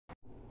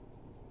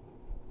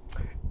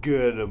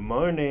Good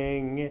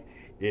morning.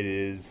 It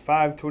is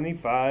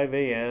 5:25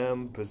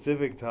 a.m.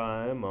 Pacific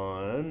time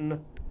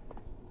on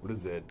what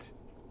is it?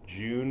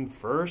 June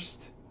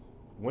 1st?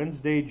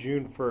 Wednesday,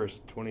 June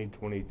 1st,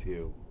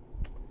 2022.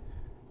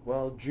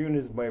 Well, June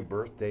is my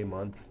birthday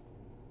month.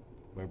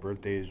 My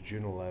birthday is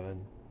June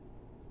 11.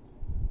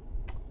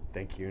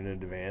 Thank you in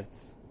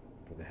advance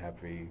for the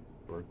happy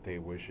birthday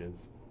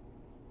wishes.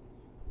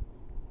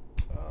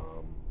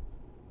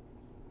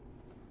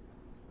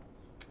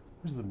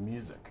 Where's the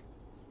music?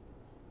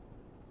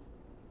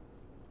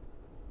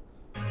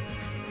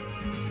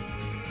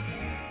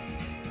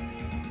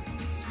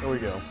 There we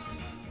go.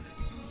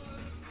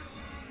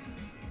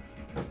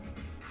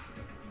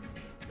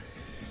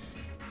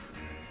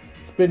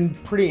 It's been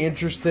pretty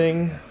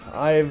interesting.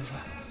 I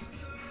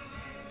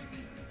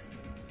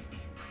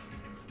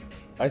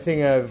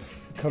think I've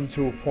come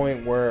to a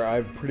point where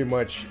I've pretty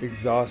much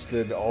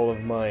exhausted all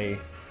of my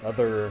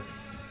other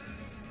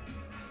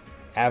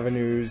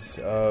avenues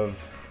of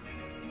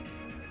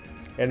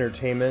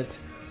entertainment,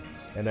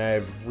 and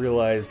I've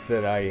realized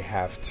that I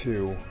have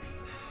to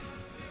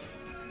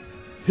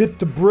hit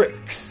the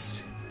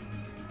bricks,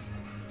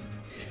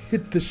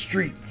 hit the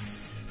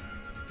streets.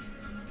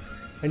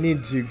 I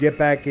need to get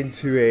back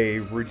into a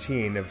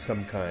routine of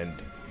some kind.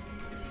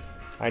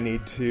 I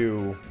need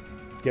to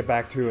get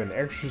back to an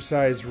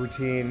exercise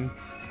routine.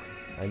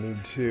 I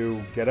need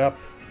to get up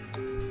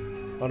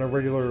on a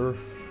regular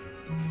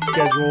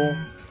schedule.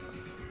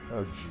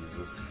 Oh,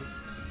 Jesus.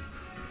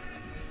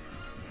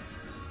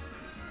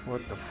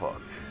 What the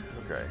fuck?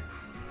 Okay.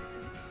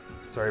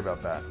 Sorry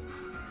about that.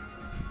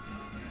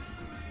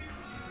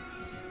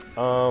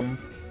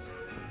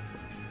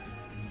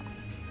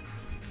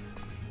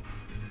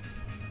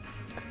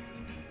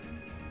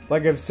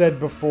 Like I've said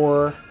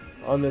before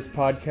on this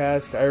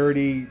podcast, I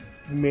already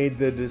made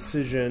the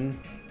decision.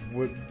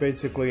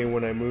 Basically,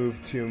 when I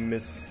moved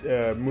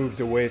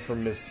moved away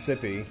from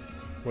Mississippi,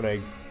 when I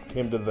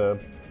came to the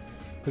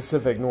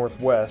Pacific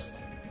Northwest,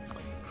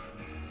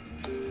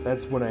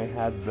 that's when I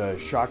had the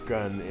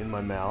shotgun in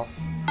my mouth,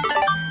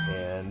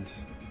 and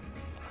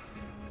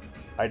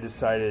I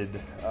decided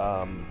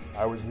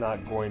I was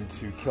not going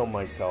to kill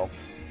myself.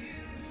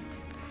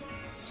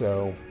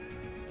 So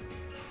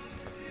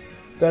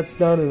that's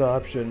not an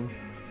option.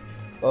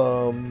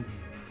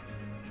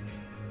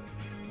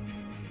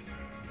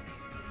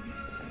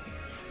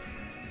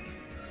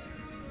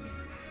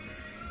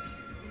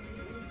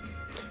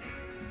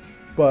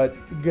 But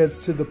it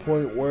gets to the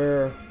point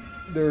where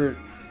they're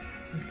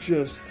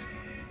just,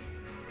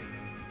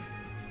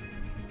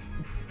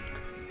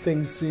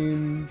 things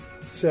seem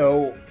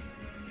so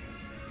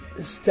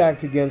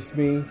stacked against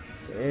me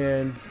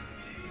and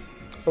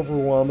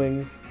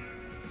overwhelming,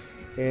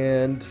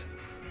 and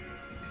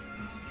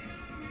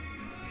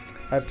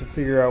I have to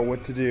figure out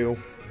what to do.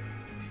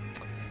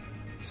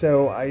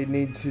 So I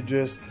need to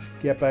just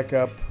get back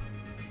up.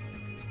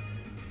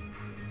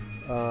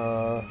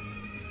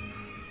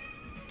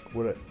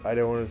 I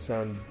don't want to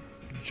sound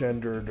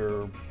gendered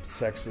or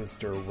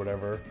sexist or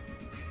whatever,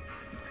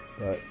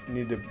 but I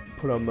need to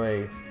put on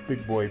my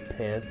big boy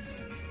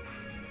pants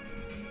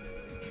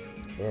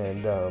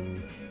and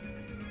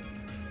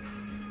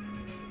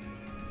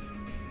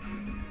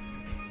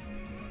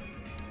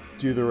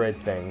do the right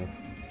thing,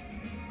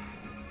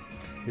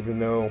 even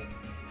though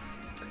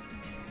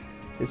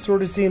it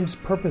sort of seems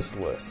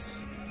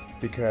purposeless,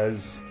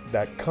 because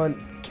that cunt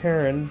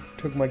Karen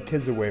took my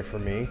kids away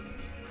from me,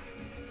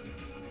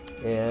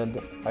 and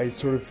I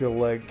sort of feel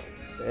like,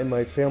 and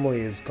my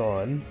family is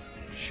gone.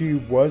 She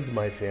was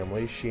my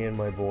family, she and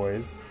my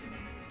boys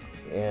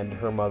and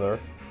her mother,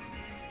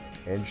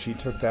 and she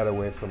took that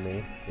away from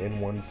me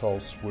in one fell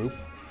swoop.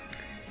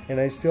 And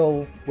I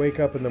still wake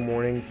up in the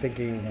morning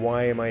thinking,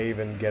 why am I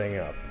even getting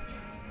up?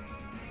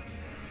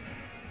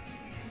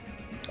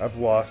 I've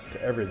lost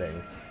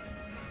everything.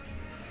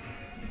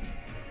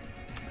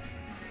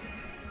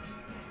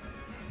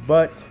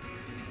 But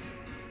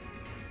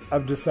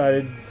I've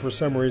decided for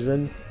some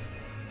reason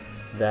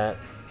that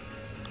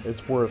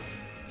it's worth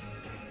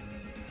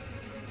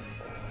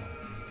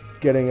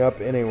getting up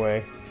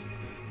anyway,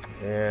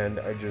 and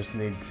I just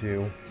need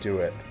to do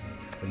it,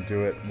 and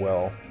do it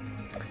well.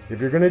 If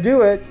you're going to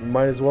do it, you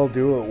might as well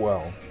do it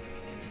well.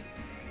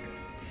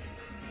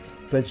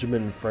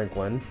 Benjamin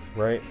Franklin,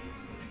 right?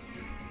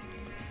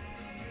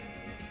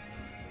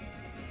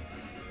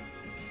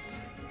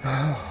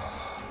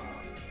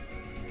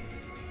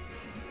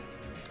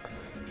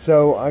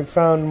 So I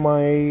found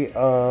my,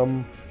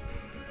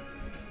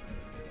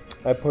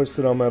 I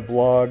posted on my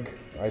blog,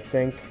 I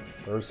think,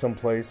 or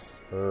someplace,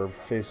 or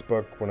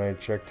Facebook when I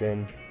checked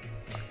in,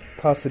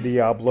 Casa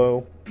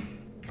Diablo,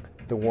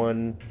 the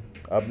one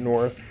up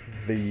north,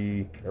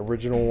 the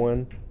original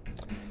one,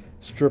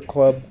 strip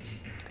club.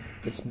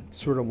 It's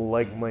sort of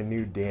like my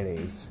new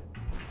Danny's.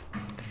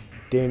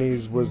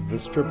 Danny's was the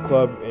strip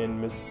club in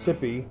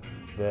Mississippi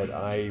that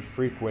I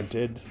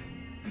frequented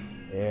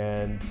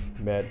and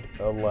met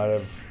a lot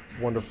of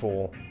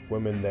wonderful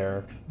women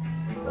there,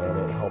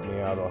 and it helped me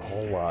out a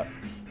whole lot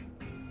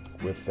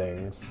with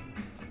things.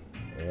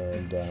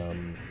 And,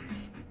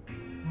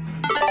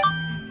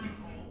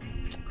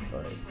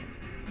 alright.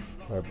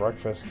 My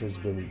breakfast has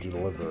been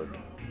delivered.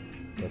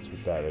 That's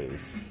what that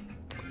is.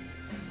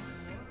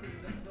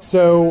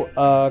 So,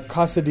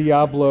 Casa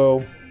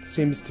Diablo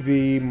seems to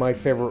be my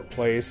favorite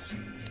place.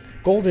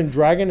 Golden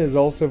Dragon is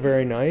also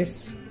very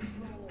nice.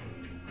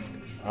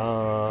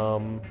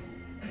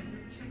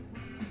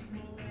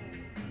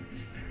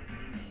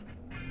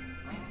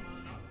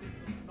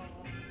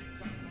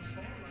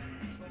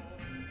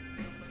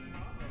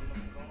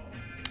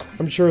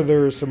 I'm sure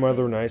there are some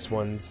other nice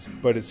ones,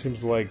 but it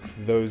seems like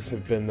those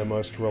have been the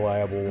most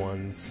reliable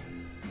ones.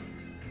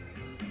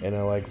 And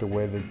I like the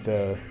way that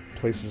the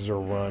places are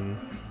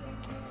run,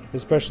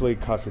 especially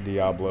Casa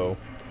Diablo.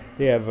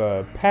 They have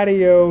a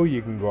patio,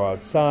 you can go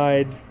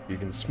outside, you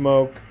can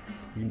smoke,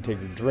 you can take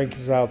your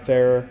drinks out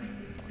there.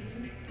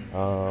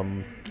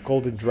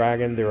 Golden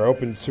Dragon, they're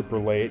open super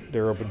late.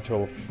 They're open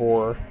till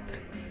 4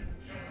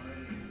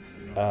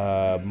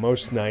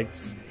 most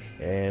nights.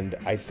 And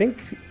I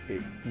think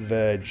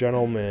the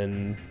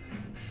gentleman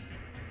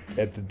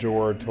at the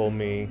door told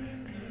me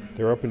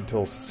they're open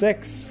till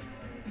 6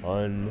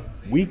 on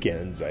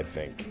weekends, I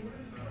think,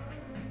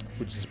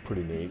 which is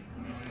pretty neat.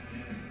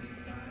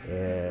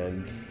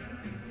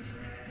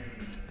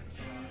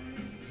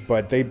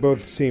 But they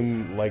both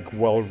seem like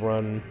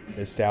well-run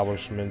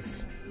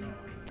establishments.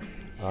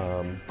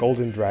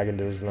 Golden Dragon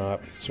does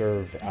not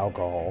serve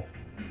alcohol.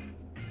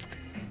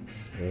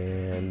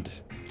 And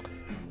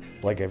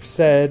like I've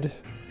said,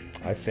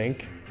 I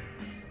think,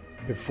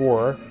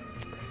 before,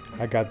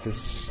 I got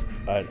this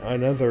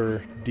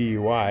another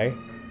DUI,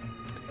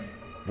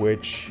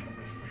 which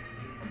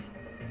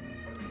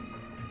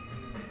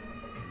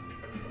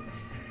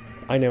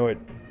I know it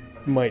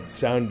might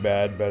sound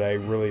bad, but I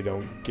really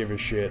don't give a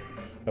shit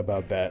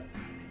about that.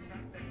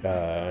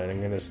 And I'm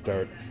going to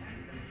start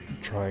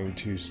trying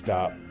to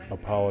stop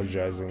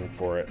apologizing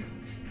for it.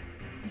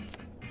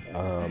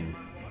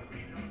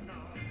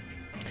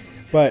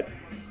 But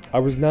I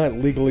was not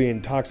legally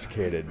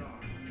intoxicated,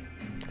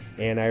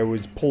 and I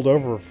was pulled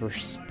over for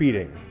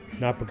speeding,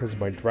 not because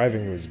my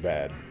driving was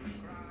bad,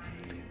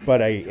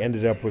 but I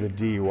ended up with a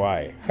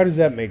DUI. How does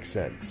that make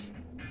sense?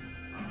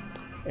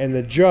 And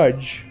the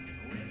judge,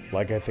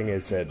 like I think I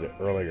said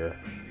earlier,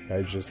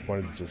 I just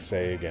wanted to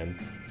say again,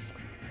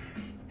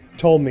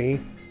 told me,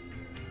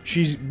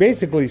 she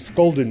basically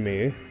scolded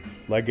me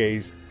like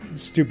a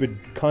stupid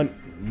cunt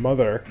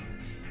mother.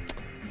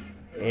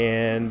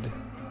 And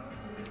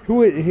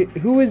who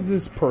is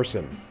this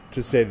person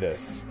to say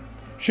this?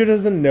 She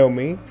doesn't know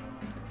me.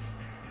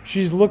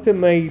 She's looked at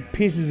my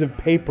pieces of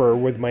paper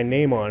with my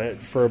name on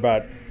it for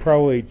about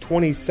probably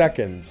 20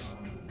 seconds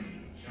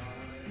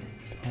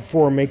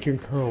before making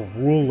her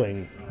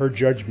ruling, her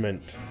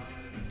judgment.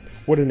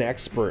 What an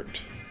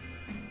expert.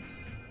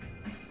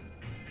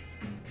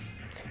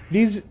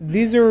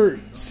 These are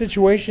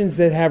situations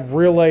that have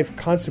real life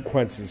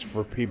consequences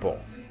for people.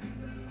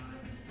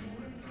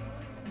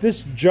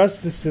 This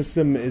justice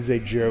system is a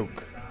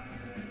joke.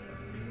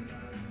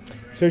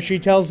 So she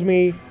tells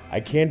me I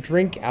can't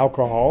drink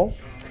alcohol,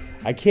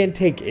 I can't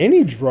take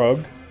any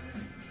drug,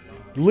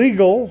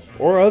 legal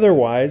or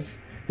otherwise,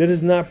 that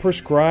is not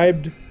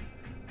prescribed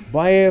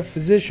by a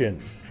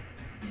physician.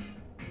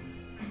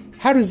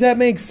 How does that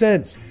make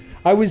sense?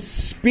 I was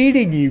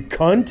speeding, you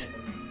cunt.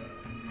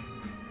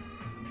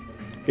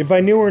 If I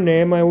knew her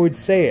name, I would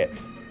say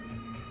it.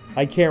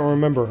 I can't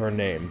remember her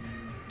name,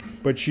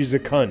 but she's a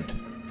cunt.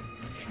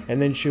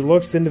 And then she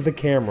looks into the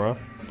camera,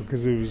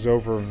 because it was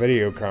over a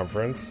video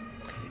conference,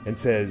 and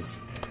says,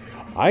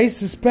 I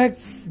suspect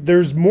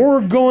there's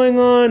more going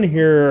on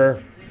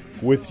here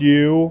with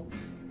you.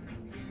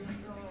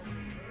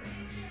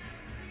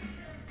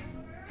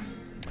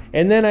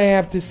 And then I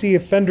have to see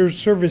offender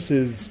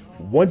services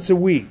once a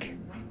week.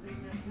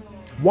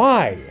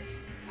 Why?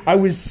 I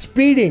was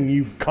speeding,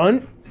 you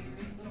cunt.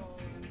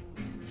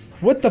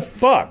 What the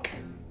fuck?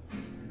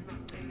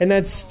 And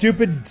that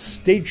stupid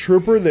state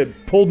trooper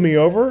that pulled me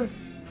over?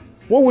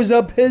 What was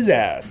up his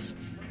ass?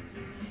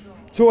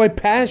 So I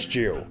passed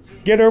you.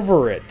 Get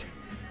over it,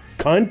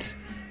 cunt.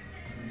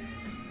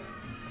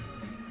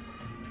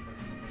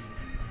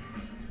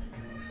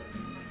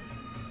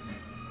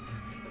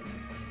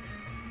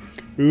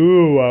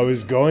 Ooh, I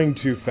was going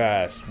too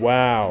fast.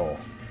 Wow.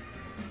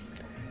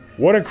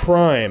 What a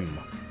crime.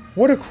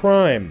 What a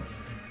crime.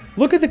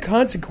 Look at the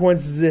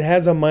consequences it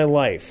has on my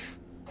life.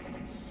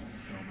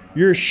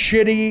 Your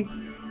shitty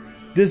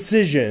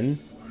decision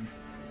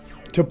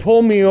to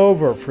pull me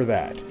over for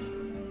that.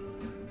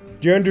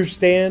 Do you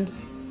understand?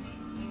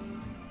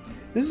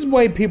 This is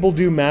why people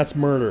do mass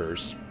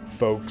murders,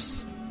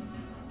 folks.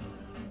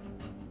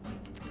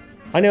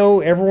 I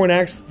know everyone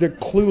acts they're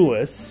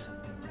clueless,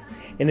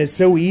 and it's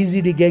so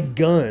easy to get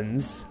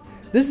guns.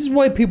 This is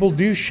why people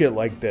do shit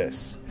like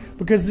this.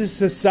 Because this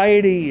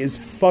society is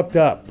fucked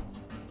up.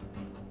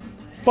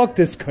 Fuck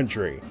this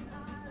country.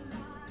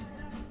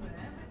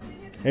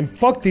 And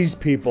fuck these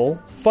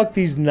people. Fuck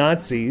these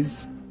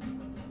Nazis.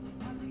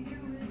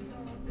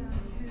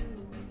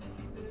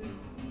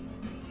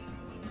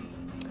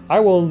 I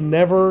will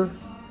never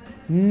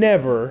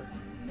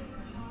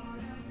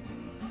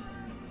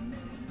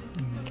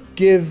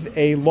give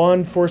a law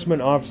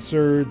enforcement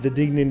officer the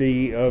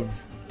dignity of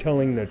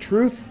telling the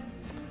truth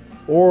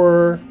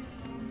or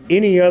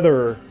any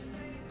other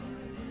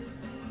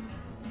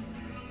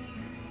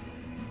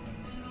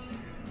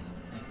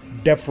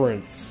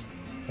deference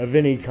of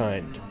any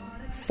kind.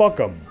 Fuck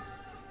them.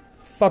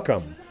 Fuck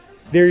them.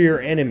 They're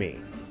your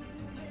enemy.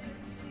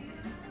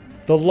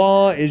 The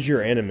law is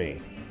your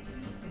enemy.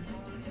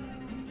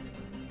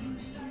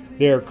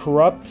 They're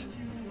corrupt,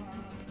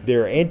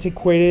 they're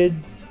antiquated,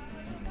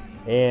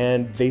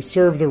 and they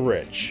serve the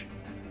rich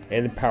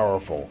and the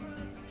powerful.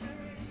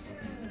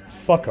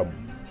 Fuck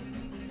them.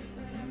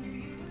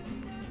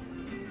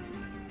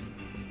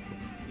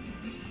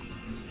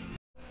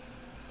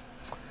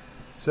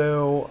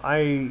 So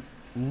I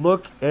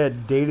look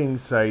at dating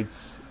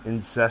sites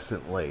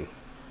incessantly.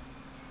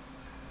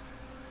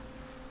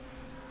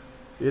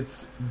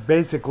 It's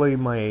basically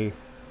my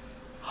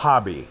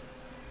hobby.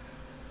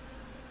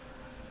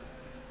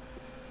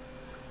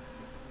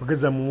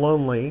 Because I'm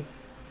lonely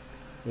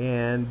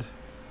and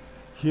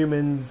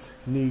humans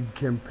need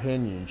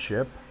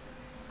companionship,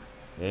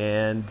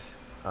 and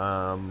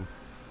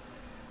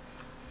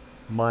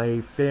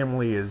my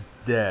family is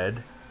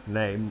dead and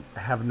I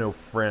have no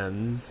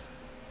friends,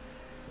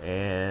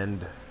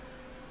 and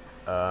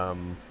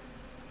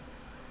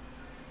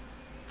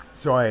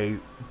so I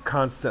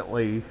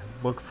constantly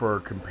look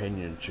for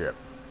companionship.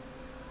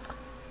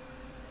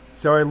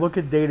 So I look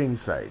at dating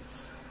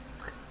sites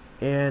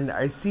and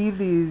I see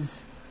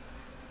these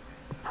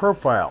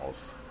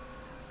profiles,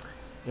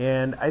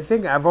 and I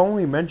think I've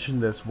only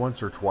mentioned this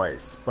once or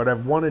twice, but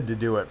I've wanted to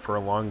do it for a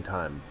long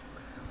time,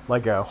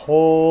 like a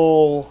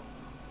whole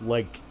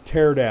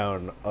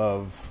teardown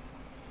of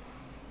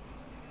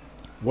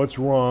what's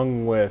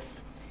wrong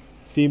with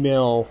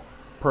female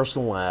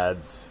personal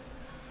ads,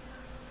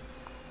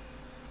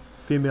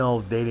 female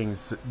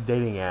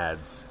dating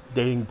ads,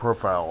 dating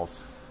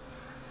profiles.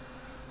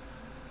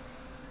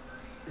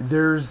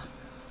 There's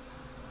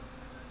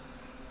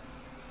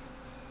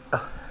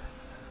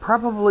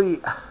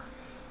probably,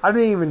 I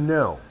don't even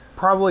know,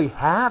 probably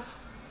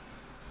half,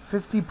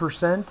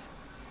 50%.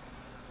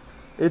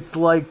 It's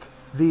like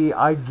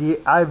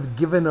I've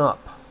given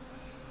up.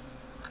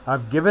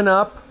 I've given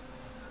up.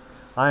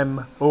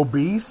 I'm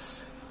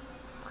obese.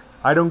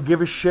 I don't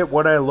give a shit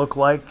what I look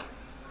like.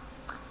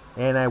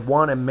 And I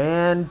want a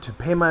man to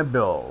pay my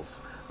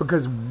bills.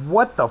 Because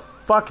what the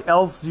fuck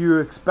else do you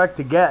expect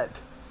to get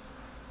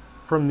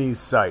from these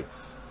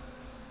sites?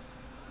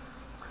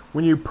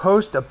 When you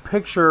post a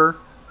picture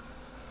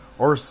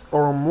or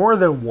more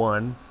than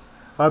one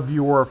of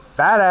your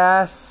fat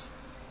ass,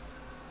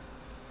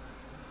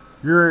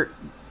 you're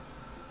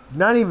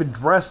not even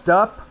dressed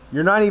up,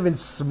 you're not even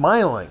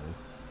smiling.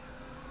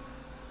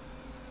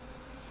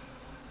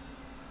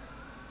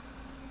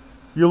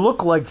 You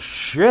look like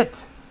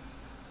shit.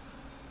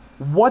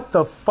 What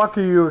the fuck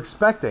are you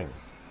expecting?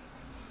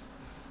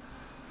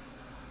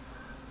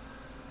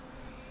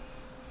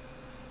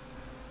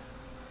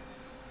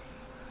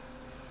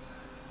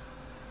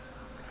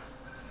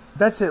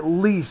 That's at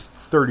least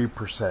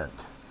 30%.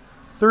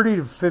 30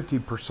 to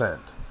 50%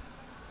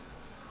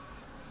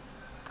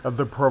 of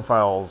the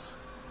profiles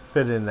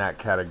fit in that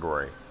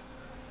category.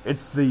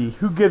 It's the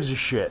who gives a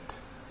shit,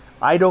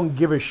 I don't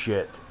give a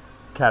shit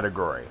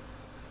category.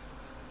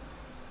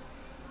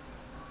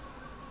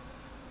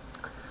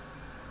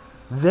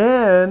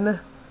 Then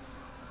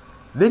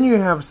you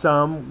have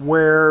some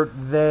where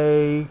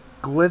they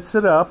glitz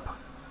it up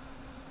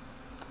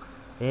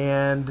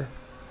and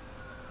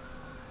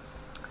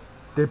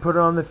they put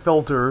on the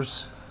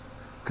filters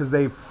because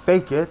they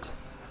fake it,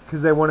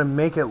 because they want to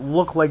make it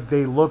look like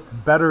they look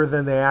better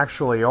than they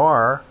actually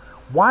are.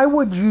 Why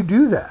would you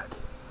do that?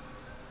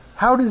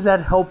 How does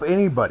that help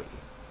anybody?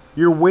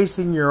 You're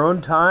wasting your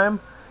own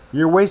time.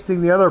 You're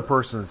wasting the other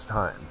person's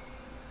time.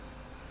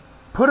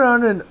 Put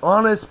on an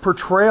honest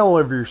portrayal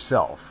of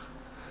yourself.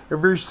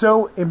 If you're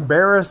so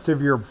embarrassed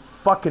of your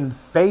fucking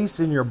face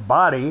and your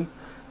body,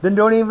 then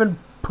don't even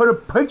put a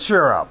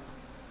picture up.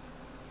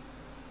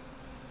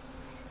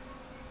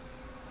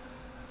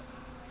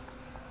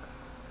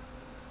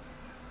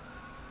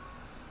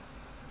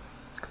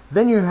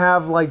 Then you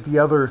have like the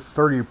other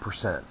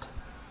 30%.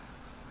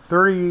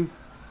 30%,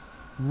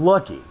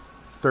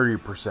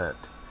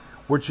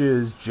 which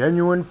is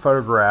genuine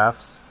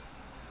photographs,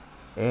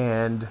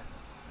 and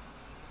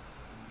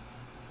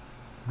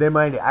they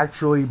might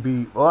actually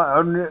be,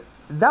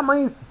 that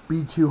might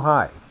be too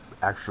high,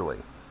 actually.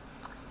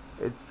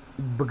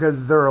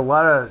 Because there are a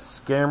lot of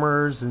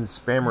scammers and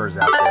spammers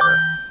out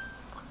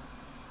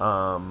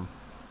there.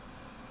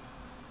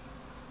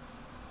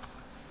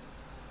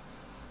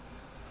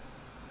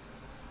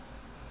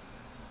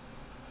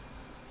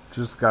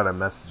 Just got a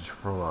message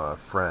from a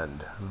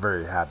friend. I'm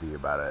very happy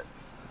about it.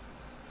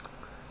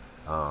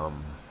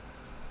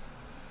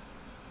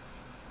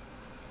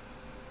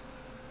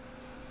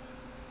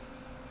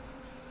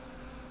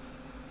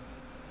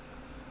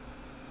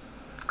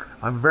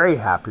 I'm very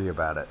happy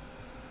about it.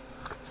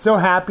 So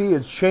happy,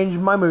 it's changed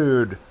my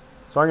mood.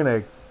 So I'm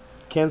going to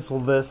cancel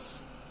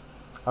this.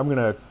 I'm going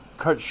to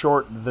cut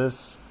short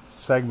this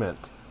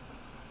segment.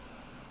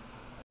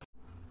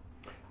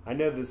 I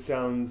know this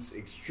sounds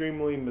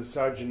extremely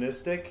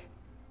misogynistic,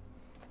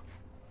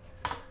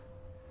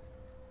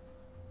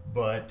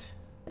 but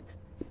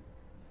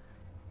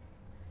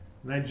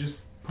I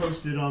just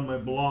posted on my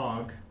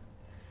blog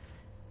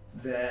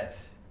that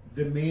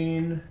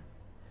I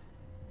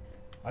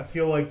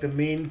feel like the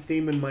main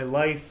theme in my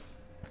life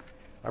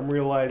I'm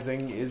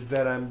realizing is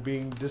that I'm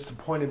being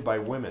disappointed by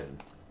women.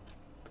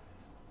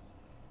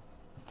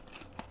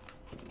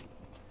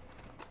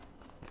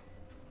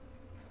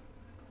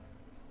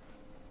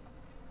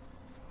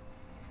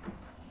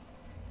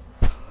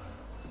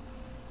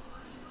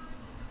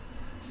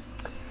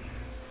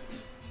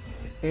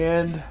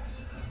 And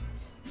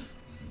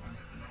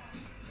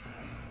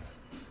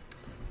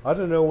I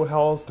don't know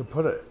how else to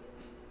put it.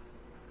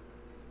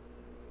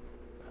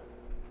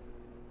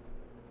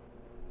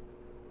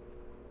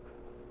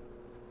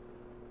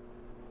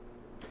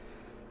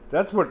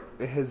 That's what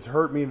has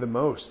hurt me the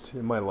most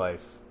in my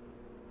life.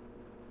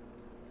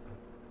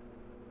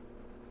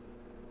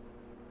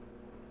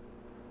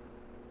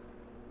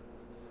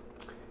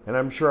 And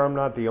I'm sure I'm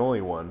not the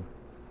only one.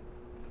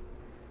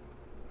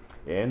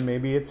 And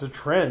maybe it's a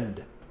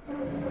trend.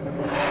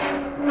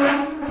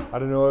 I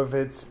don't know if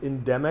it's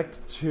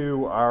endemic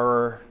to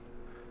our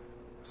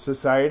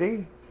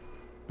society,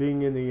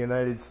 being in the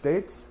United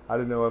States. I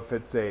don't know if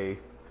it's a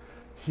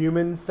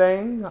human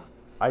thing.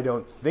 I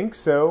don't think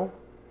so.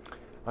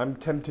 I'm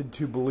tempted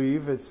to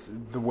believe it's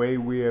the way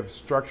we have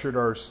structured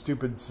our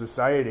stupid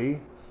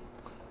society,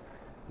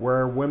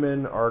 where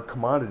women are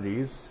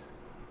commodities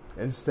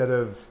instead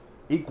of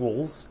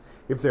equals.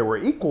 If they were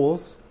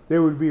equals, they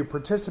would be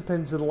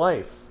participants in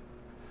life,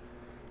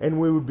 and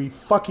we would be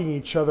fucking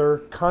each other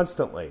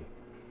constantly.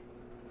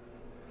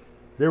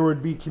 There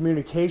would be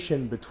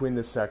communication between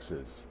the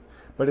sexes,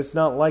 but it's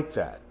not like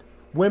that.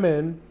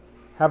 Women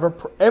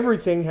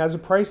everything has a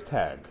price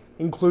tag,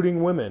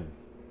 including women.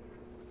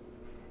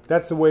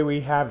 That's the way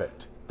we have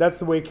it. That's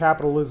the way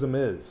capitalism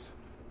is.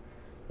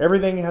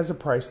 Everything has a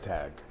price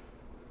tag.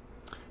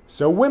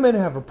 So women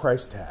have a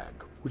price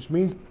tag, which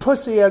means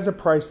pussy has a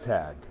price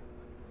tag.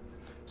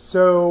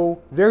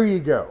 So there you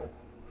go.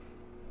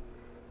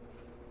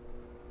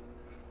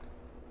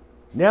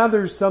 Now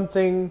there's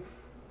something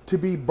to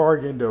be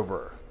bargained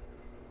over.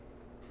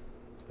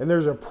 And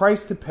there's a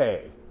price to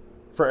pay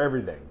for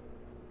everything.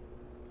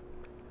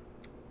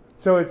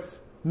 So it's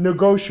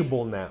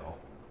negotiable now.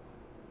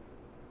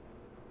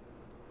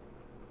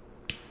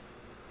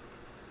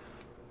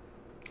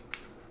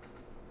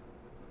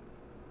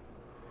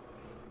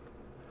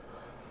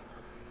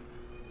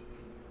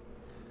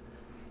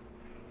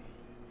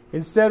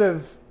 Instead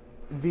of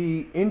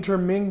the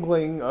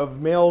intermingling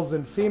of males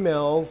and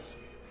females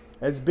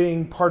as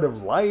being part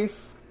of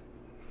life,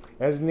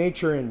 as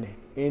nature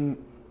intended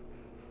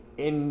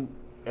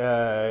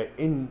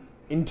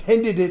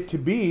it to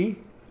be,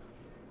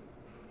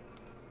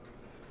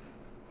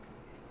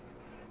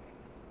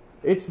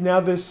 it's now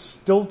this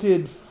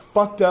stilted,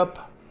 fucked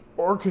up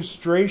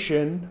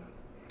orchestration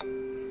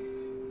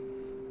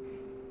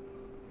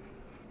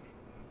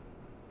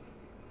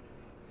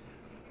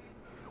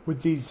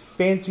with these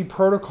fancy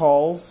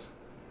protocols.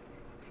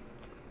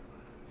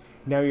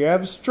 Now you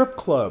have strip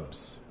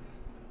clubs.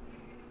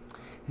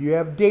 You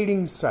have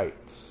dating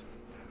sites.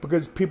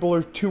 Because people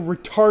are too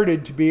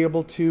retarded to be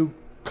able to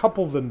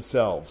couple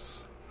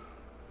themselves.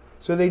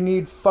 So they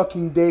need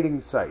fucking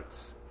dating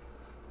sites.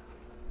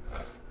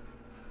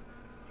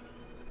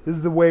 This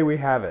is the way we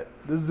have it.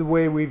 This is the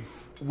way we've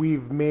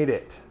made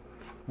it.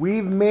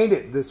 We've made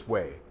it this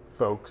way,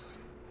 folks.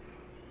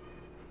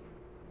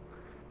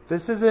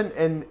 This isn't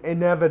an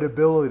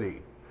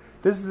inevitability.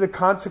 This is the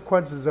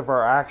consequences of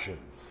our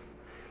actions.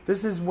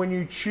 This is when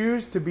you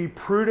choose to be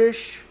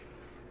prudish,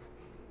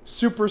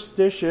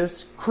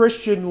 superstitious,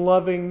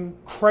 Christian-loving,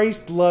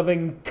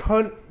 Christ-loving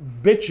cunt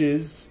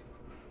bitches.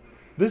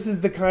 This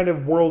is the kind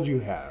of world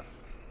you have.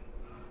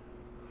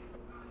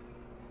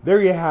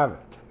 There you have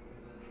it.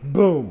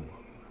 Boom.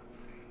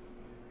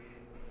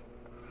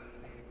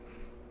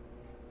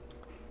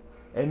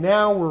 And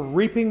now we're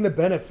reaping the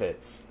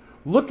benefits.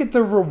 Look at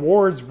the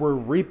rewards we're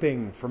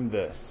reaping from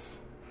this.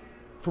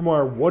 From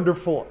our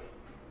wonderful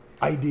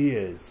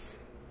ideas.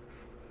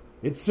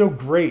 It's so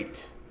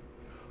great.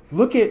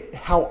 Look at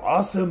how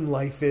awesome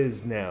life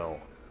is now.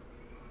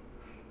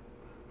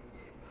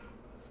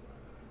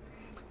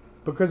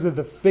 Because of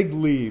the fig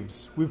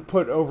leaves we've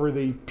put over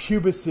the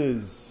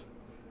pubises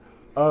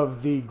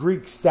of the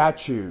Greek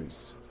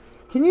statues.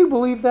 Can you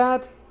believe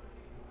that?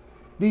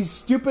 These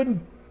stupid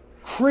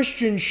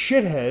Christian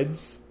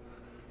shitheads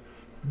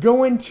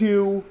go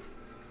into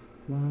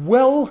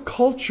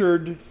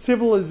well-cultured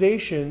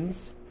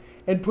civilizations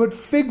and put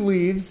fig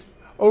leaves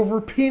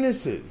over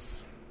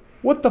penises.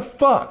 What the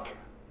fuck?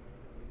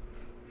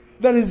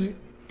 That is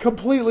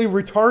completely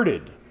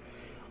retarded.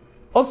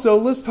 Also,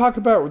 let's talk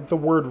about the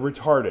word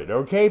retarded,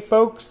 okay,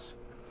 folks?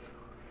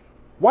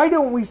 Why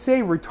don't we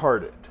say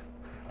retarded?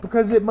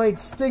 because it might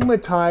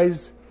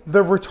stigmatize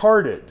the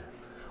retarded.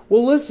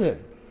 Well,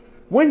 listen,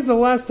 when's the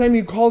last time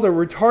you called a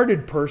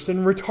retarded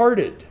person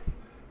retarded?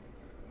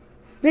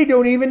 They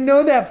don't even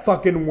know that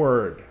fucking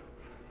word.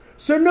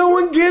 So no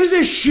one gives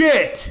a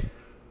shit.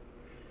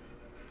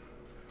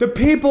 The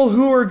people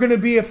who are going to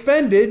be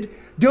offended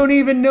don't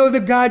even know the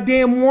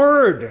goddamn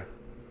word.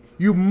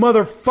 You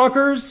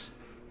motherfuckers.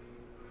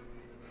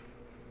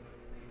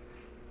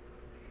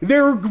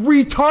 They're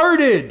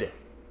retarded.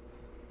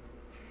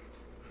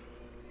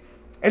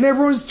 And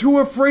everyone's too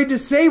afraid to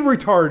say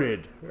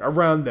retarded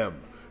around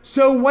them.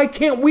 So why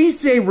can't we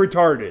say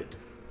retarded?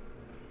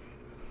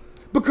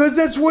 Because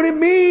that's what it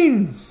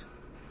means.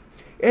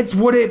 It's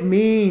what it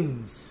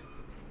means.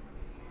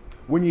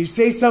 When you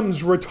say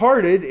something's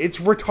retarded, it's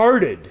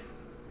retarded.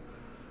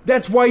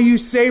 That's why you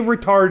say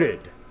retarded.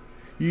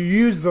 You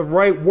use the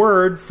right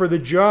word for the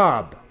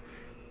job.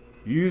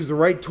 You use the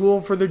right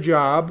tool for the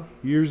job.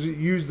 You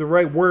use the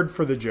right word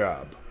for the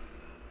job.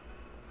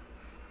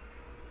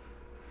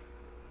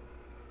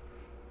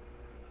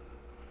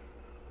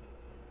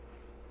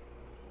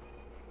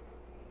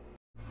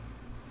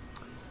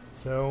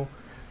 So,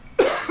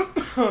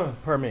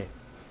 pardon me.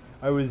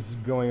 I was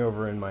going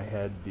over in my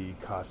head the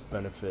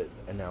cost-benefit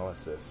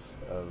analysis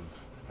of,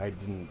 I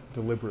didn't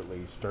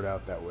deliberately start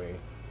out that way,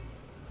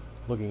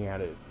 looking at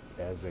it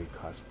as a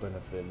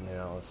cost-benefit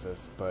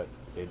analysis, but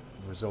it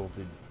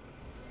resulted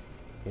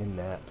in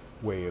that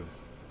way of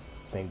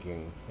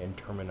thinking and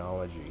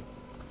terminology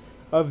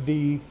of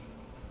the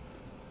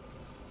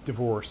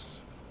divorce.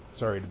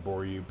 Sorry to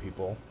bore you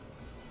people,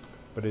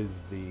 but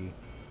is the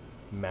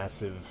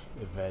massive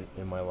event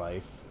in my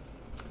life,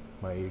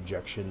 my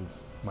ejection,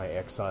 my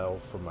exile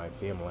from my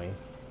family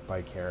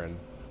by Karen.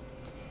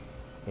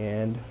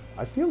 And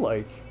I feel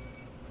like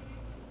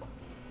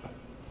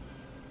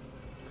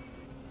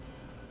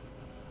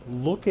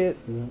look at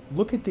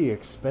the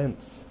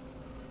expense.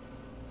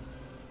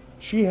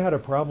 She had a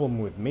problem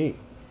with me,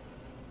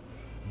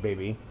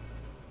 baby.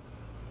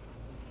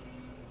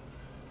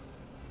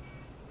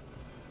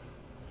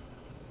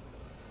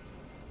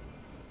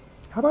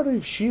 How about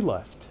if she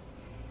left?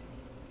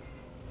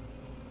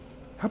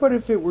 How about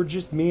if it were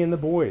just me and the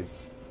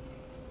boys?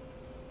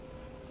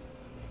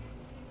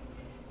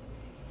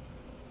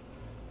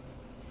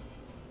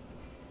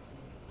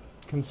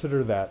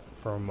 Consider that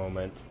for a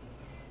moment.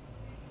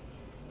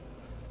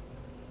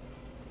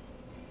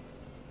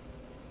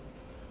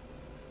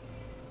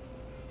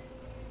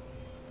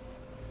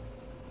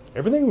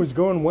 Everything was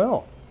going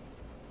well.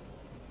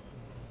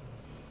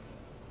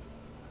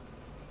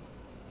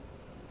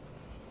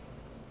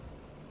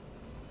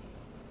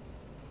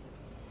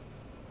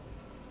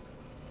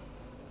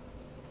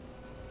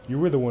 You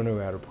were the one who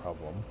had a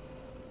problem.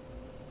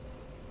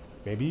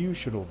 Maybe you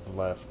should have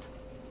left.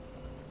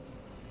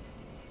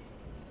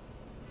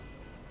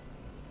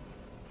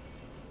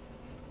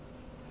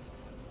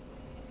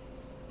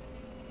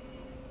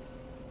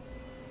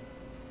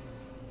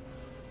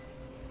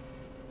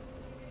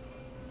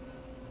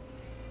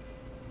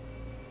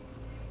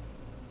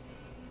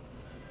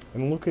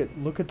 And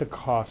look at the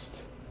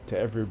cost to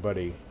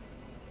everybody.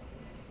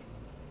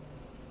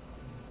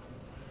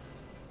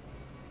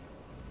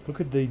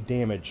 Look at the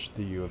damage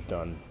that you have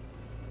done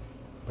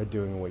by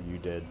doing what you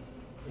did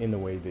in the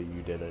way that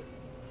you did it,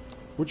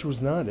 which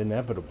was not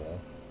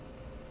inevitable.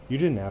 You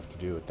didn't have to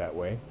do it that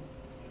way.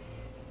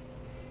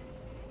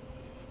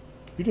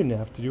 You didn't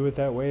have to do it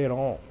that way at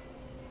all.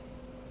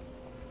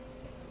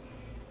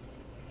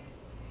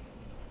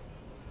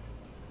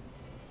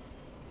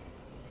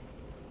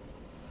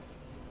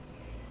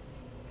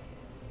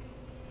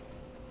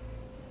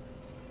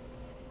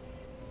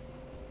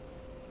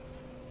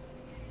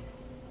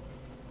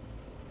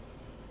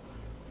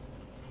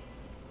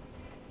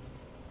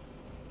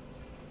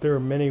 There are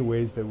many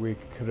ways that we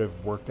could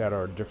have worked out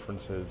our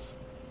differences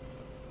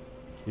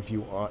if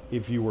you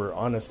were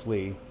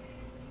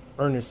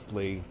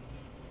earnestly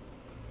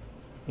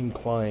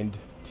inclined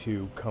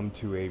to come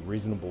to a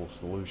reasonable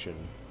solution.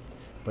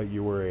 But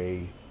you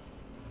were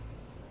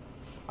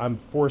I'm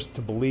forced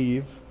to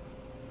believe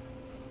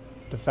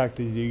the fact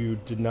that you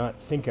did not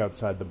think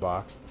outside the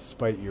box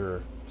despite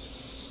your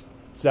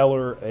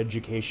stellar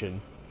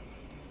education,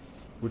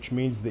 which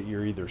means that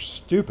you're either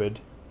stupid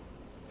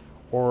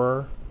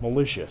or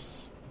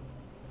malicious.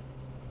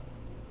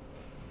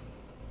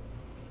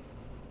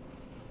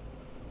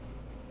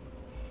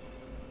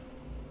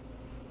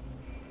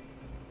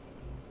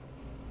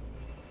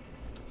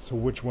 So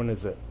which one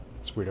is it,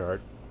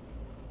 sweetheart?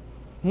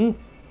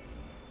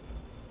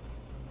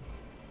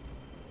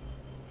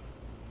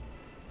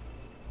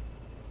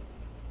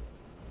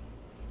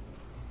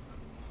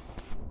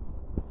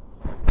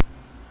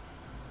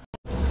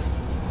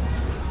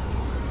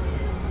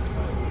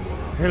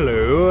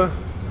 Hello.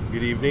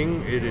 Good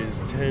evening. It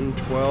is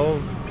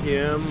 10:12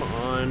 p.m.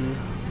 on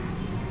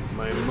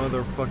my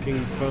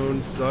motherfucking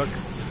phone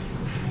sucks.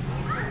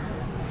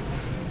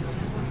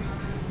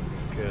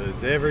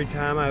 Because every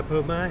time I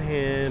put my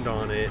hand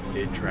on it,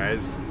 it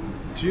tries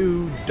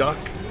to duck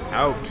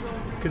out.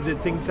 Because it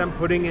thinks I'm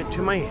putting it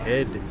to my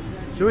head.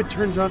 So it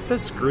turns off the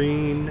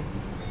screen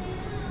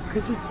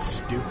because it's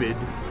stupid,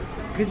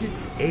 because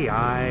it's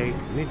AI,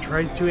 and it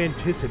tries to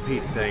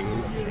anticipate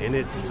things, and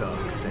it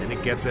sucks, and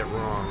it gets it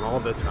wrong all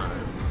the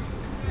time.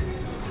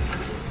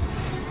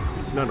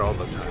 Not all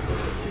the time.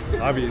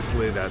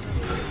 Obviously,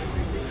 that's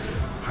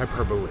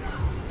hyperbole.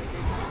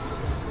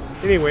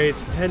 Anyway,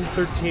 it's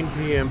 10:13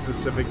 p.m.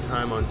 Pacific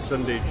time on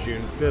Sunday,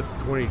 June 5th,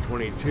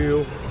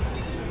 2022.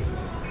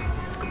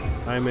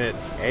 I'm at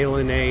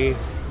Ilani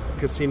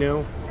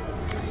Casino.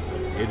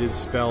 It is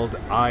spelled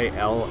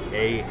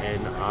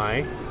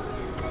I-L-A-N-I.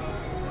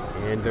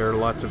 And there are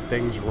lots of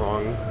things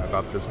wrong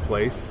about this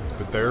place,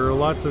 but there are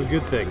lots of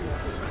good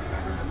things.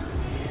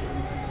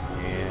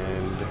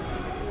 And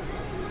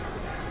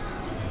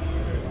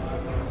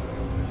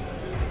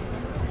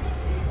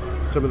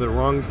some of the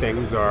wrong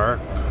things are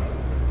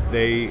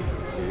they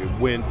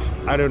went,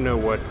 I don't know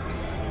what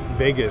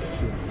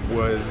Vegas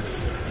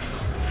was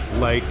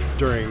like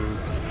during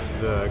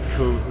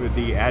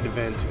the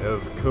advent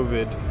of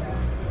COVID,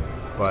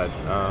 but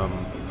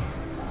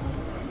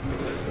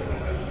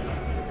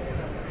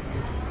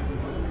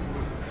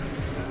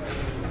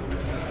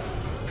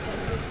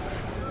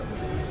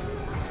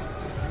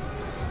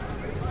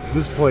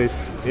this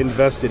place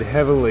invested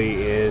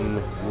heavily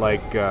in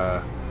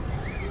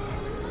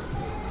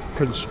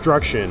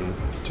construction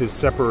to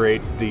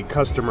separate the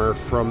customer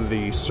from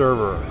the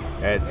server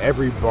at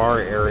every bar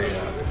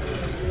area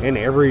and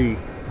every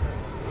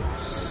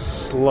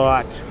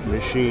slot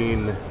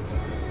machine.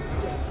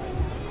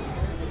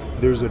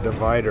 There's a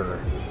divider.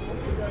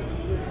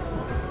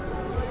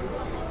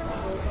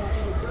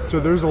 So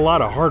there's a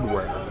lot of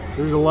hardware.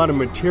 There's a lot of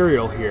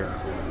material here.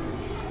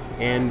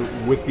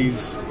 And with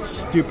these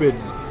stupid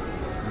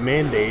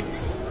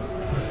mandates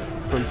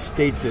from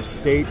state to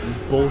state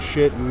and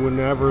bullshit, and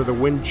whenever the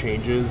wind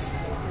changes,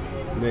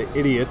 the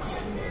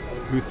idiots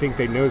who think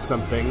they know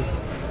something,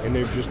 and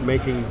they're just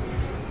making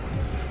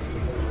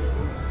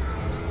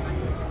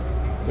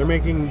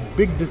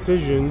big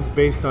decisions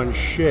based on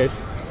shit.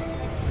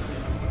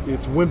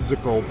 It's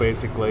whimsical,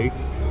 basically.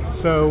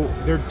 So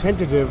they're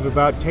tentative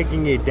about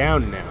taking it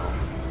down now.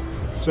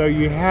 So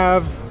you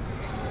have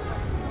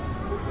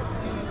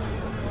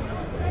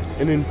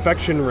an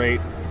infection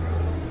rate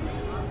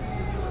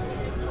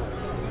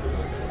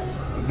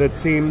that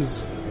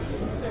seems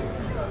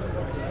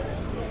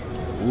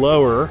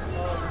lower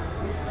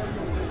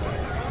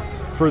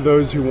for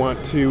those who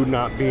want to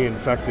not be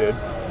infected.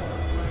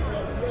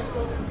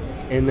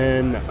 And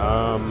then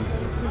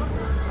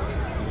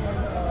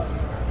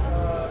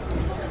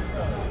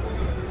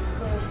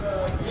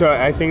so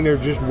I think they're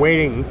just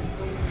waiting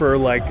for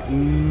not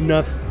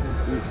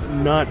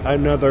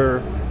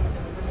another,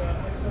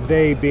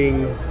 they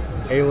being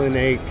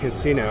Ilani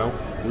Casino,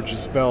 which is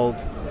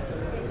spelled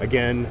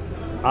again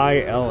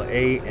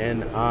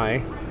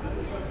I-L-A-N-I.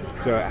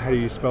 So how do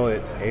you spell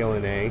it?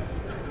 Ilani.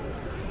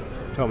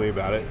 Tell me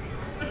about it.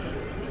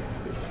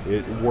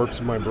 It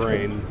warps my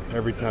brain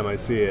every time I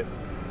see it.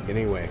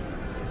 Anyway,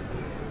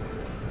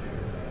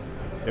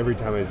 every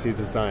time I see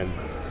the sign.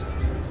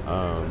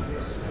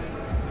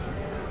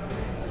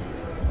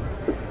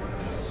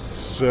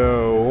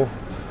 So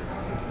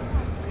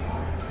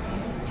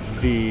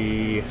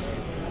the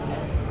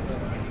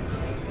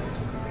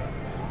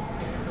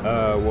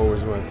what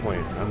was my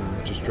point?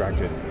 I'm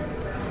distracted.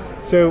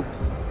 So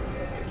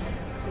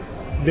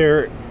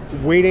they're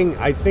waiting,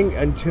 I think,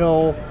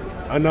 until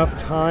enough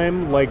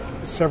time, like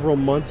several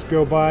months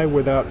go by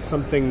without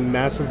something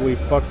massively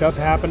fucked up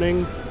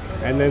happening,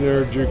 and then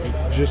they're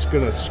just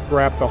gonna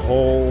scrap the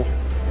whole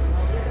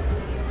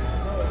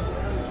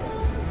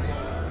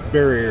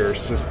barrier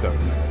system,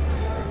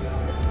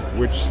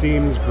 which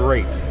seems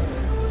great,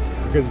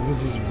 because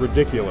this is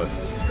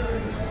ridiculous.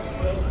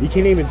 You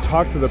can't even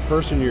talk to the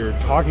person you're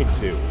talking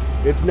to.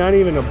 It's not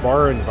even a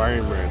bar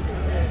environment.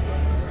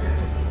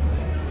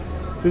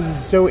 This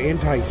is so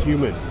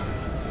anti-human.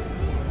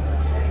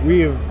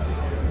 We have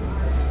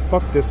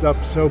fucked this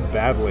up so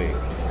badly.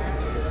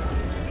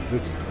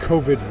 This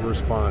COVID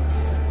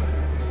response.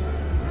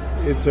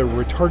 It's a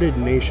retarded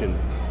nation.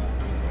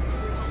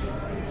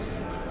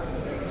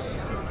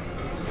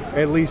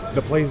 At least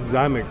the places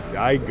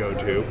I go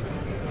to.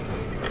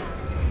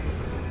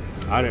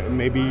 I don't,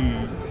 maybe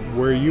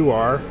where you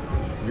are,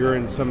 you're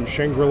in some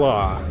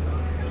Shangri-La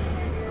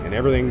and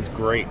everything's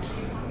great.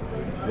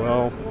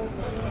 Well,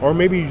 or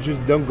maybe you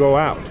just don't go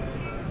out.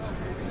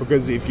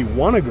 Because if you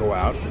want to go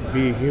out,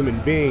 be a human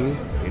being,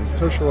 and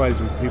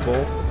socialize with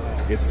people,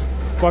 it's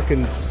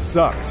fucking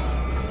sucks.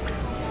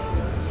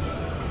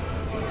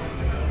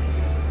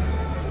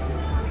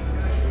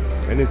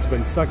 And it's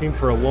been sucking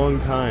for a long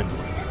time.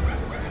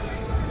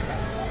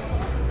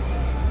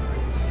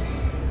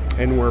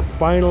 And we're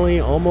finally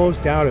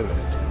almost out of it.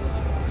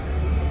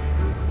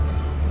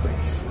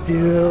 But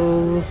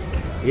still,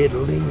 it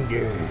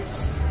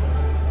lingers.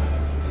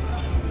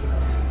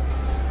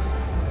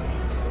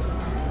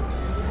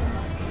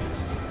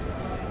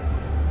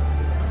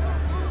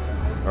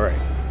 All right.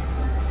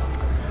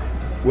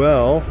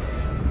 Well,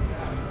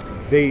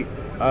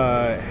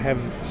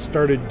 have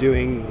started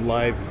doing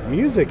live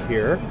music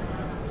here.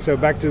 So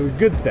back to the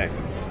good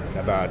things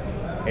about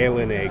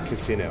Ilani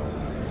Casino.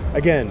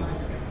 Again,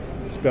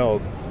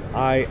 spelled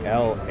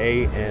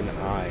Ilani.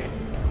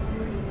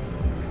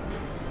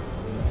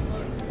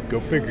 Go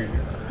figure.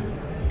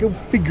 Go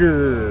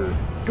figure.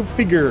 Go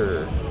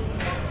figure.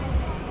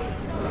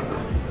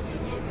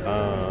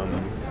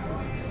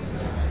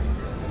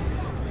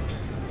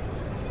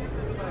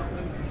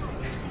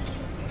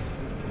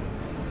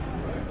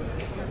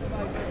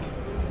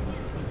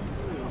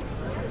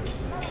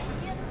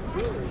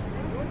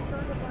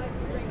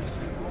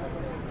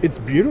 It's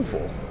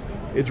beautiful.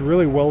 It's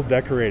really well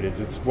decorated.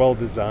 It's well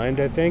designed,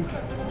 I think,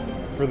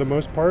 for the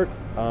most part.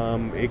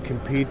 It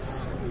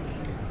competes.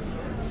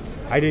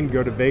 I didn't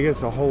go to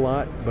Vegas a whole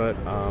lot, but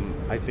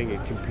I think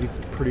it competes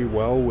pretty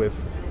well with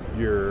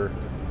your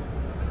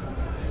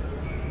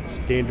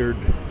standard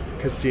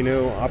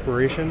casino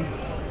operation.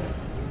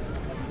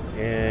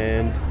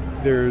 And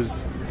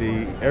there's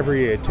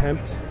every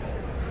attempt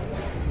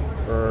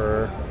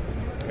or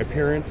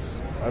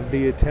appearance of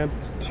the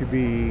attempt to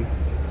be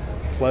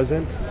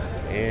pleasant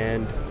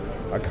and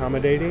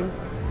accommodating.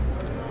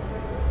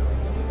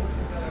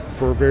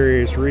 For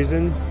various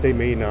reasons, they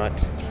may not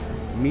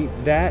meet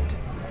that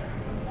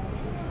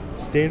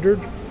standard,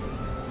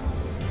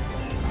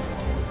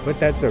 but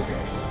that's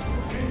okay,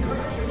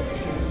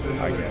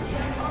 I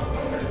guess.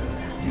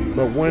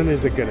 But when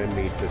is it going to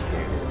meet the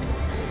standard?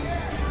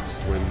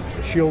 When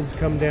the shields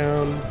come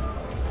down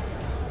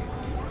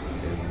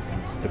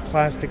and the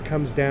plastic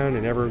comes down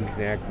and everyone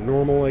can act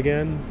normal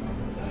again,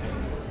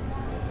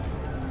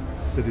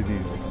 instead of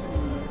these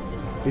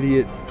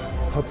idiot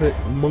puppet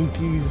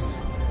monkeys.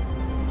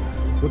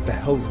 What the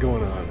hell's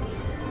going on?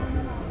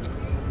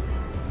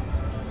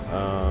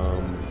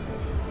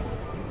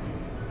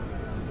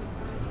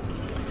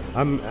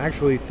 I'm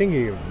actually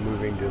thinking of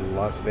moving to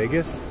Las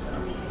Vegas.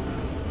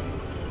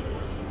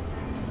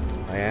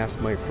 I asked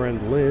my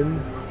friend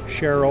Lynn,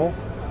 Cheryl,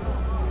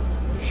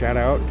 shout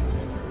out.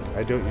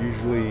 I don't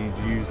usually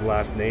use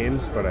last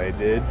names, but I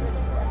did.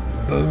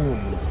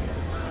 Boom.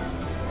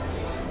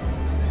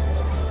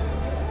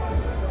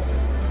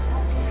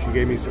 She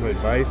gave me some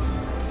advice.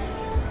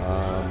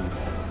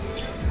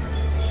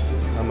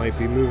 I might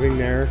be moving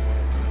there.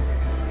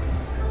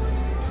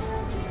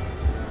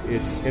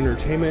 It's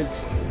entertainment,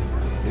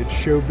 it's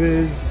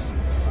showbiz,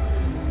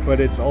 but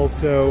it's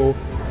also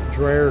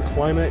drier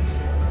climate,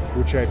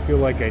 which I feel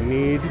like I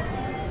need.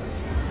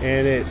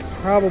 And it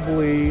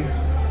probably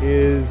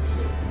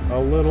is a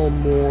little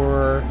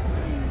more,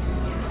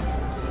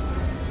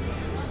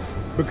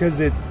 because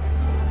it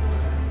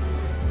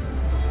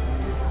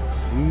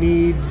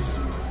needs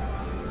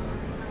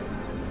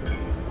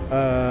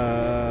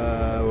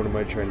what am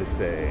I trying to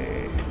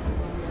say?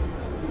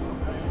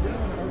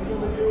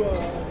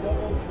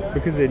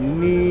 Because it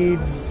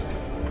needs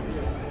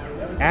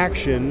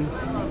action,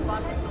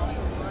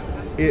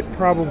 it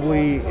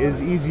probably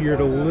is easier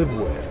to live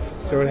with.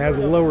 So it has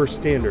lower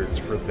standards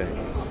for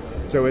things.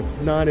 So it's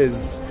not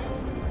as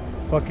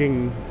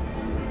fucking...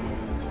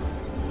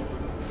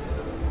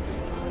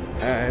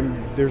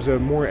 there's a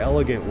more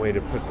elegant way to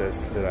put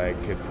this that I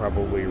could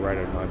probably write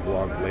on my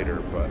blog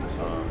later, but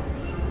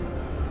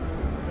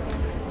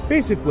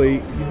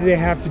basically they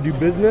have to do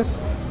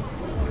business,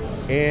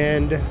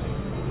 and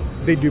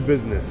they do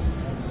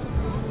business.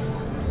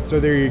 So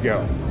there you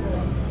go.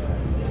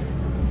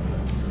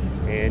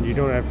 And you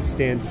don't have to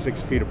stand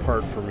 6 feet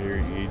apart from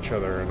each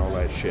other and all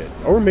that shit.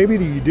 Or maybe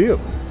you do.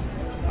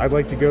 I'd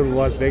like to go to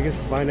Las Vegas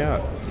and find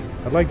out.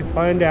 I'd like to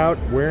find out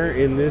where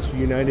in this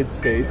United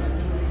States,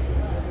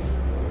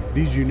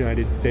 these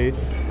United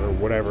States, or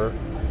whatever,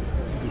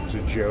 it's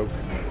a joke,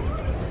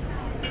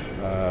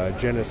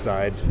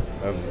 genocide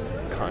of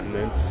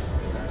continents,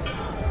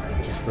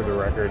 just for the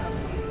record.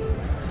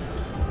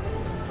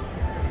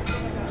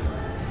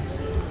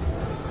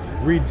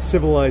 Read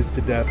Civilized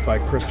to Death by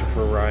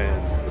Christopher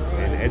Ryan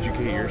and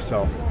educate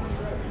yourself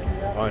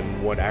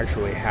on what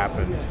actually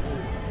happened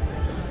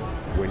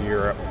when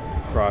Europe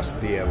crossed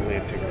the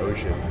Atlantic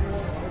Ocean.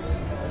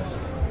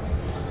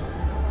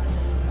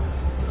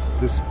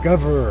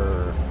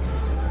 Discover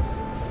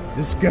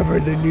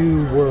the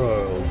new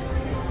world,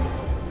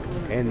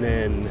 and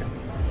then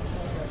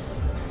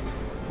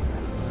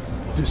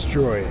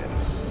destroy it.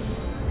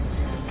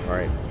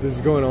 Alright, this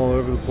is going all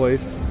over the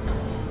place.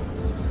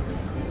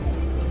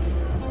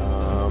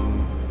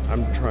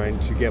 I'm trying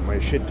to get my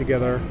shit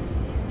together.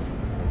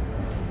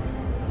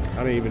 I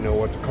don't even know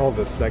what to call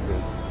this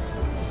segment.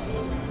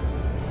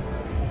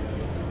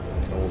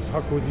 I will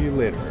talk with you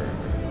later.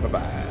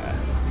 Bye-bye.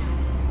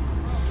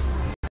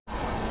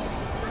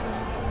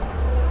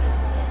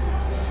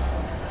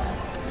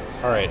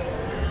 Alright,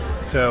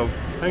 so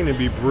I'm going to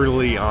be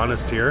brutally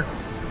honest here,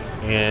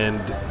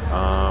 and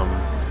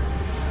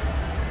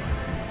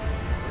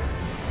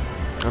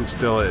I'm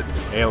still at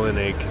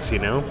Ilani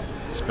Casino,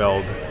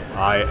 spelled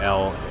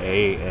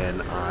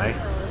I-L-A-N-I.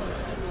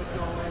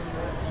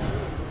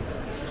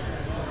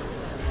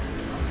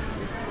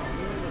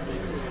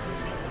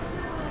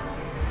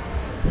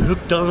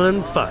 Hooked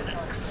on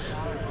phonics.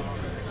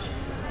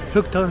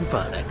 Hooked on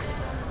Phonics.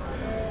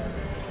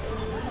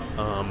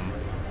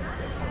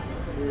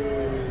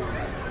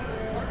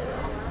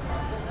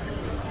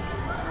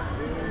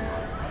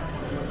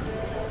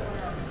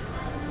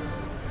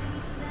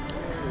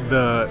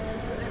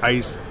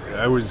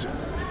 I was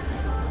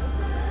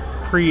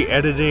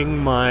pre-editing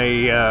my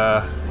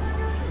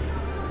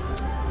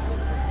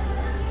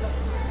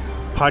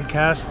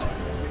podcast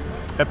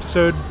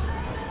episode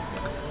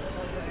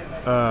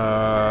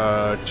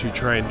to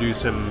try and do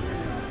some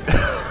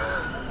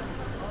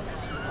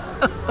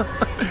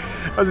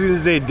I was going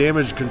to say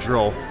damage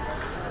control,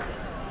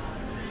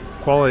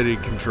 quality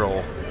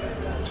control,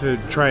 to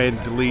try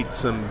and delete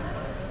some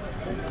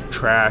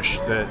trash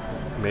that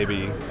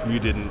maybe you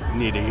didn't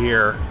need to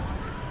hear,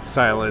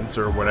 silence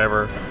or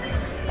whatever.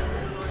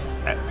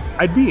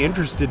 I'd be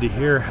interested to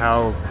hear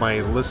how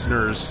my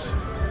listeners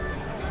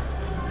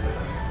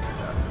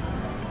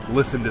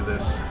listen to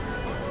this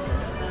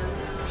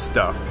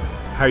stuff,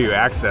 how you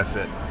access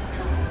it,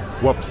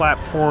 what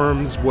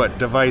platforms, what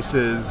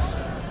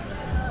devices.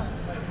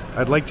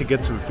 I'd like to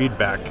get some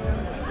feedback.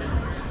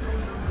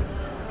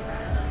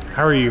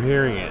 How are you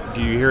hearing it?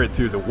 Do you hear it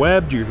through the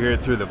web? Do you hear it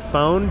through the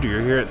phone? Do you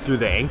hear it through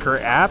the Anchor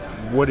app?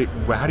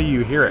 How do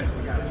you hear it?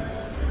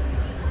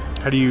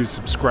 How do you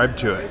subscribe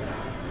to it?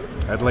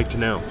 I'd like to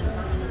know.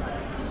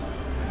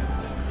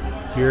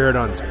 Hear it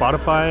on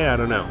Spotify? I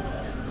don't know.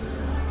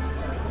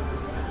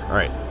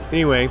 Alright.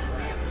 Anyway.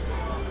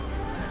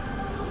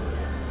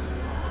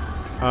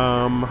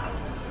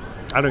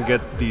 I don't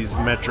get these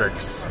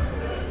metrics.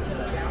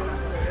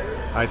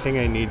 I think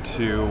I need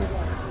to,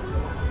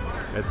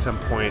 at some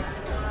point,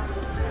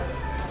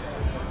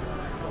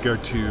 go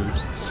to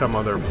some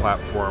other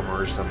platform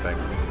or something.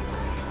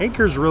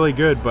 Anchor's really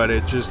good, but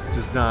it just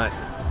does not,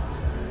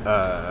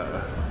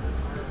 I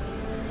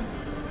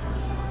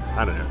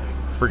don't know.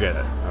 Forget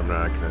it. I'm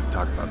not going to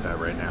talk about that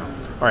right now.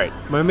 Alright,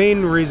 my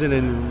main reason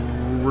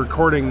in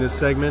recording this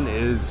segment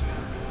is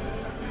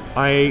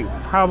I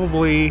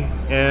probably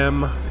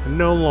am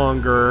no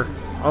longer,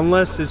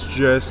 unless it's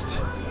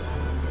just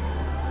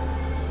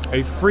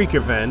a freak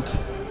event,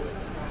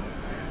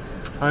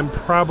 I'm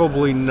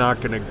probably not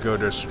going to go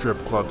to strip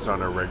clubs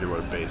on a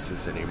regular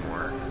basis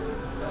anymore.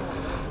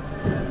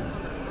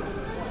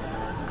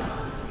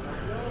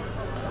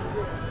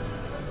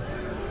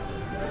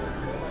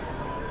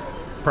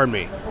 Pardon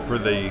me for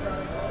the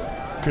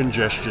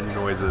congestion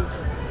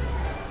noises.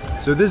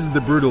 So this is the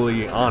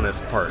brutally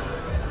honest part.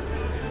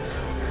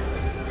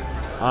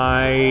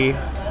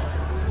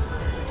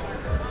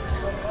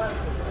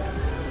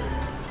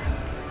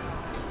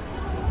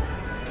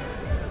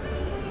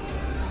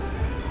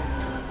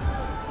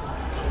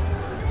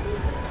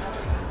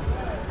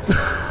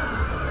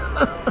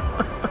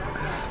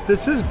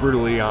 This is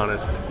brutally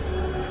honest.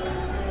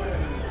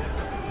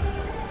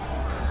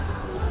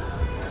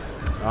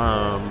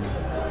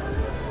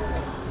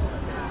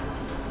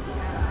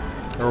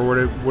 Or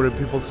what do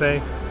people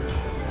say?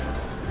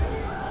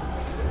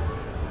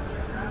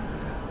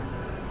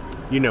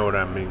 You know what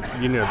I mean.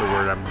 You know the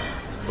word I'm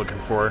looking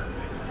for.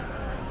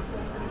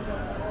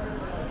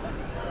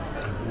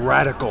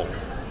 Radical.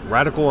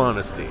 Radical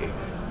honesty.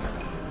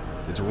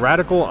 It's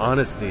radical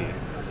honesty.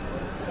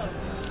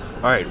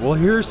 Alright, well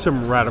here's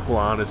some radical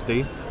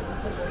honesty.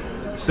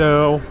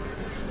 So,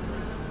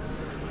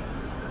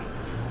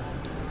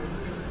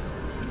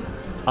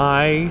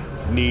 I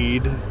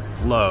need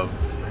love.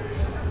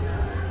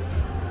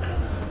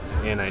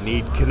 And I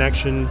need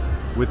connection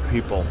with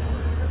people.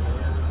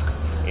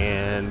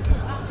 And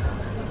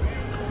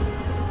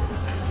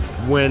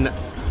when,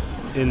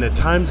 in the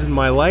times in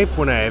my life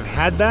when I have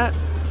had that,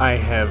 I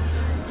have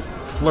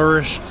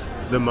flourished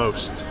the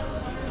most.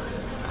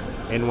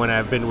 And when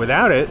I've been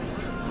without it,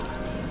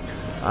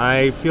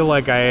 I feel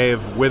like I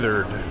have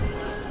withered.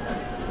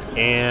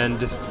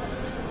 And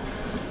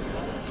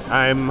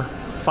I'm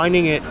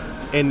finding it,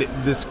 and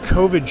this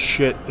COVID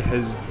shit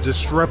has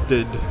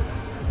disrupted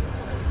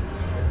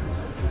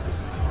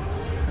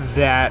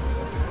that,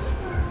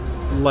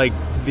 like,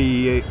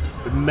 the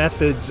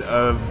methods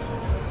of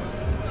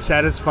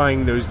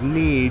satisfying those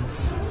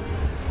needs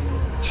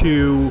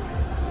to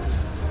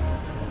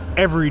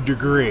every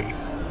degree,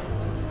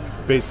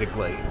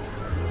 basically.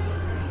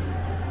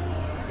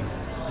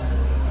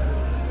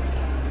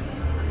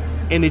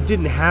 And it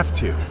didn't have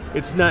to.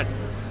 It's not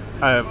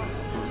a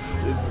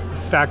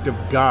fact of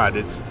God.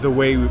 It's the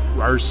way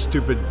our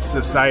stupid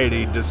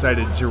society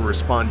decided to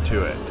respond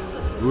to it,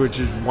 which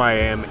is why I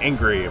am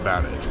angry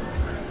about it.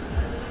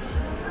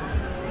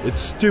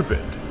 It's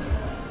stupid.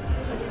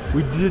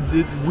 We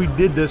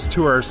did this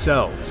to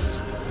ourselves.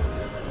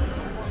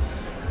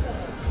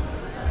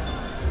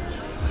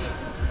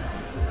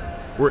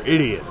 We're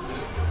idiots.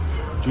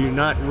 Do you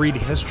not read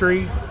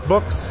history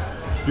books?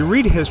 You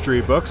read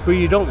history books, but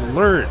you don't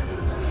learn.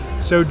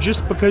 So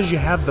just because you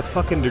have the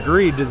fucking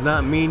degree does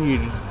not mean you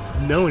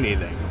know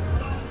anything.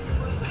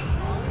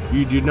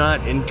 You do not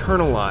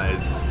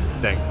internalize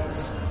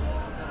things.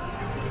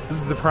 This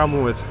is the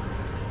problem with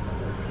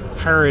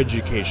higher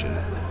education.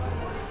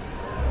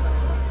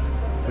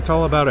 It's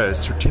all about a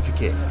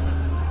certificate.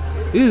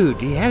 Ooh,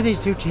 do you have the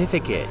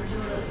certificate?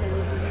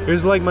 It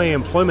was like my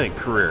employment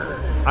career.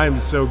 I'm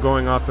so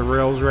going off the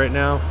rails right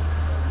now.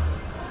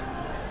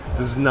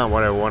 This is not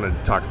what I wanted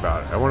to talk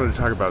about. I wanted to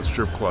talk about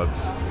strip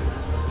clubs.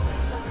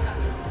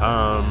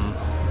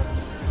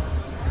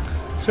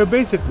 So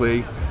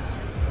basically,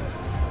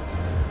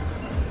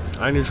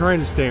 I'm trying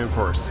to stay on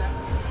course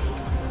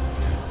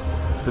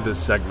for this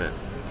segment.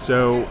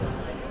 So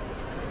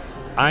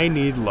I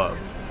need love,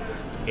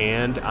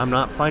 and I'm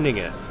not finding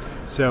it.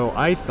 So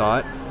I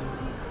thought,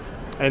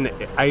 and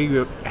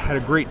I had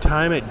a great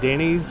time at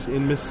Danny's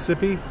in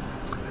Mississippi.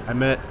 I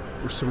met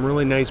some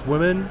really nice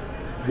women,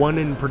 one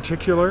in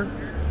particular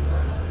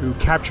who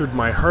captured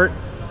my heart,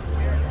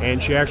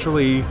 and she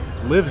actually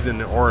lives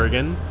in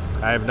Oregon.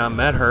 I have not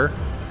met her,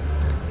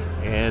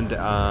 and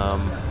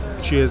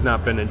she has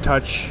not been in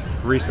touch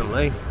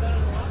recently,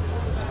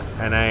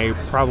 and I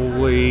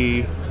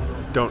probably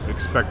don't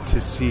expect to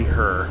see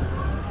her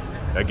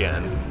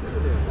again.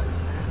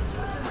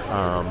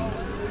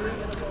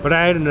 But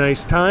I had a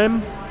nice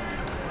time.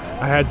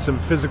 I had some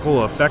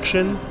physical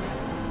affection,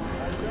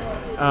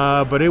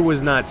 but it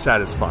was not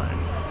satisfying.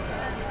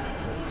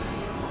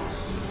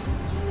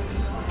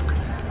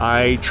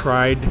 I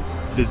tried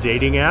the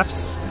dating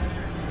apps,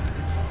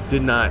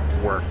 did not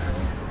work.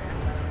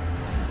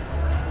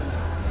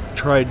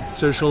 Tried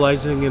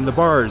socializing in the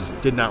bars,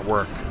 did not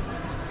work.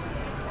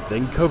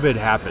 Then COVID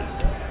happened.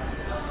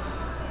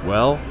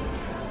 Well,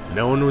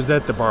 no one was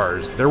at the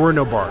bars. There were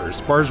no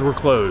bars. Bars were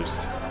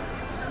closed.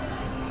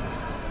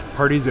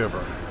 Party's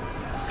over.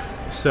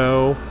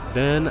 So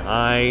then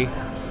I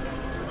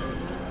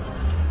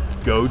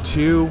go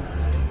to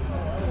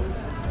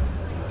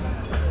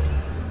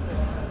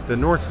the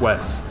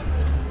Northwest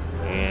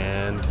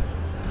and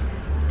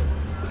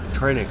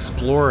try to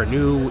explore a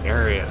new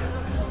area.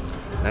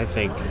 And I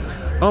think,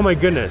 oh my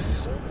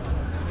goodness,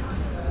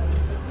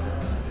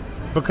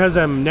 because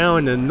I'm now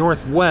in the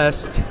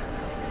Northwest,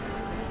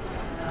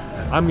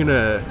 I'm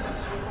gonna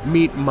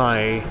meet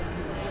my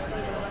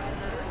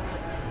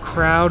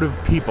crowd of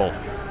people,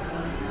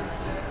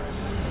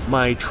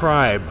 my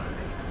tribe.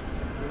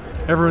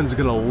 Everyone's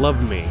gonna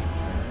love me.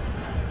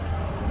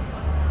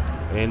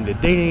 And the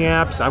dating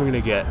apps, I'm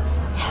gonna get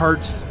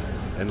hearts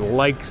and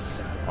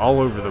likes all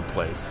over the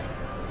place.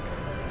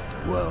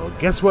 Well,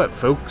 guess what,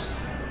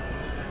 folks?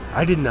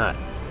 I did not.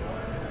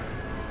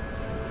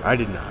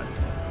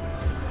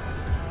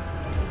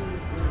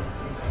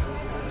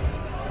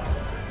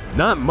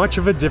 Not much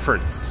of a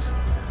difference.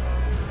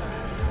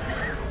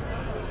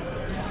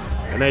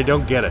 And I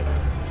don't get it.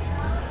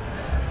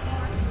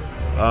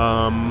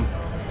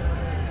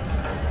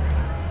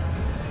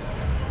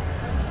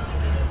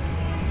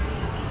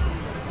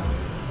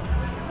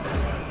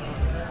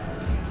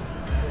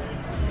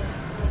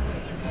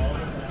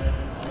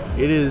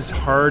 It is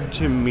hard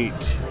to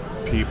meet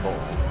people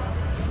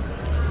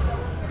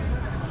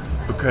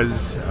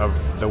because of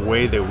the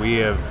way that we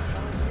have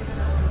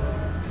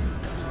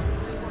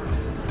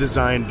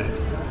designed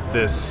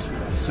this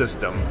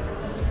system.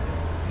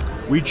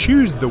 We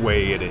choose the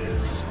way it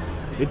is.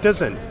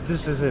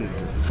 This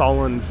isn't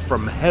fallen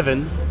from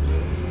heaven,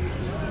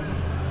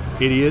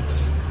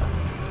 idiots.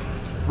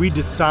 We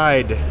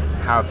decide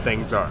how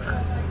things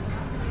are,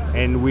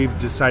 and we've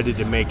decided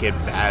to make it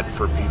bad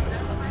for people.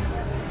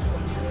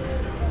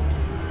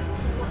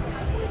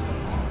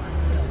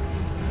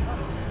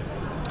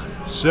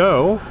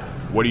 So,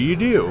 what do?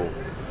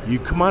 You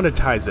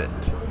commoditize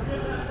it.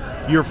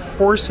 You're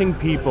forcing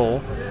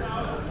people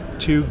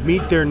to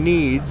meet their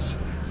needs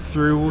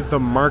through the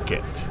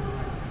market.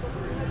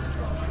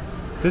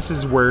 This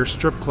is where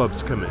strip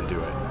clubs come into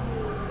it.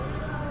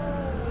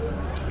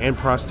 And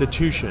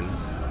prostitution.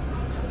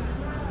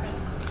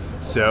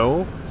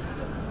 So,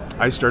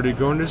 I started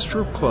going to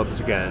strip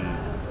clubs again.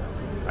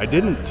 I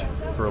didn't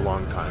for a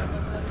long time.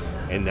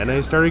 And then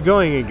I started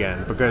going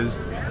again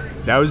because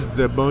that was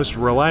the most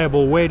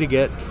reliable way to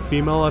get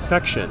female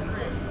affection.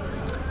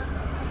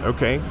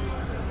 Okay,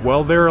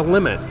 well, there are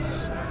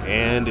limits,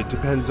 and it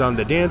depends on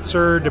the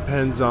dancer,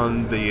 depends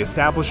on the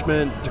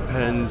establishment,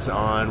 depends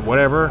on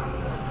whatever.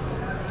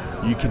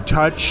 You can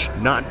touch,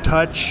 not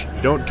touch,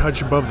 don't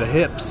touch above the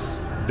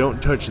hips,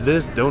 don't touch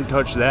this, don't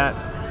touch that,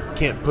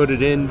 can't put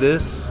it in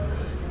this.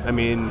 I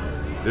mean,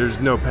 there's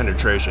no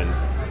penetration,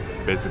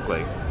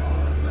 basically.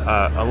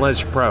 Unless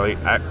you probably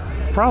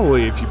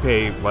if you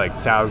pay like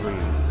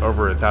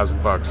over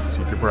 $1,000,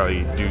 you could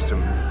probably do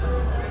some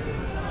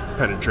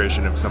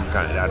penetration of some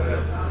kind. I don't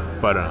know,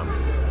 but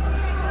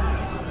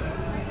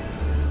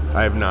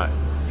I have not.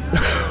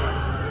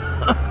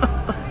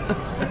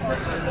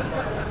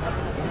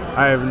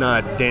 I have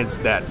not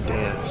danced that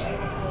dance.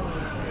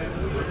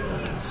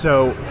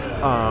 So,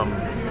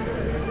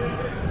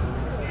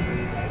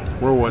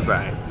 where was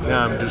I?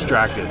 Now I'm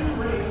distracted.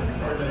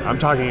 I'm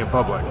talking in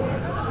public.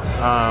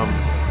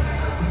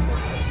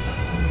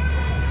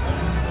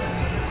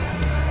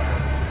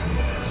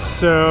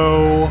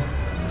 So,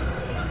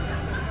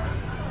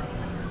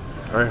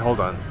 all right, hold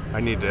on. I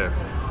need to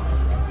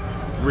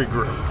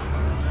regroup.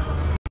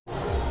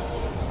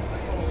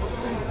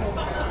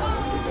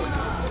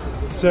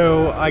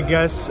 So I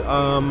guess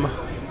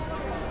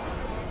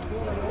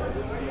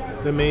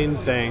the main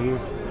thing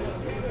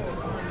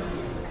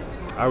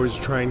I was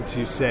trying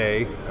to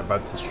say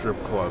about the strip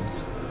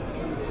clubs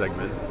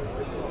segment,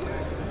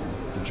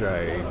 which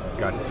I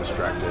got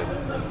distracted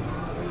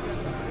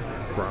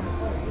from.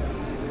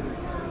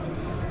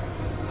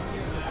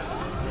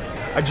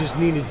 I just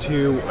needed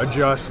to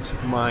adjust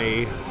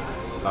my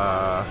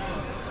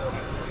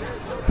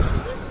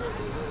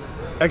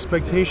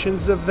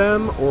expectations of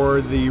them, or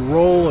the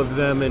role of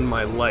them in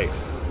my life,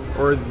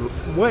 or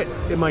what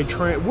am I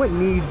trying? What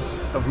needs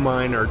of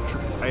mine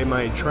am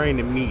I trying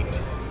to meet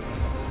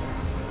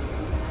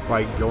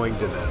by going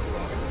to them?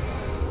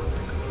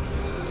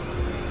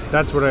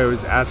 That's what I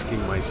was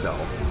asking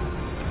myself.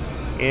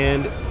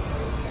 And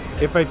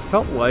if I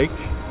felt like,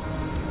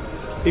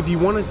 if you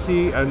want to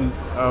see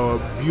a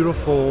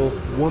beautiful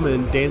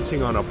woman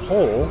dancing on a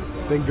pole,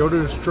 then go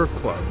to a strip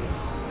club.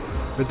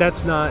 But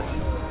that's not,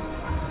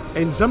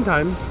 and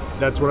sometimes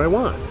that's what I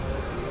want.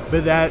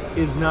 But that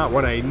is not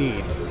what I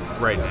need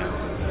right now.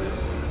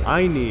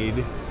 I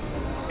need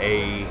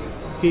a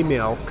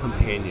female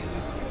companion.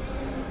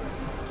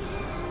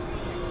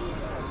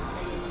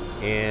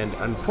 And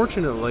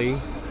unfortunately,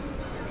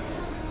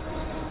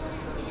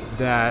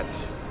 that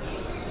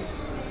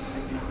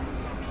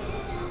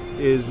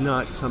is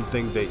not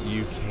something that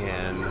you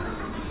can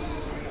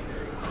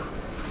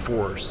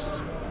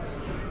force.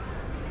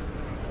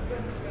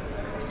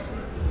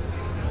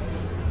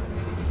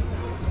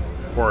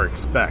 Or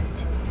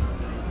expect.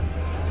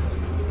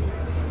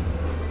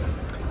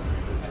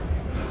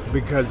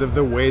 Because of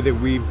the way that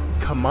we've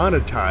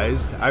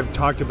commoditized. I've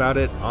talked about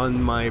it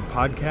on my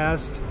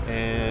podcast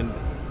and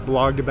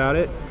blogged about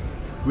it.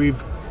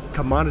 We've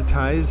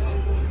commoditized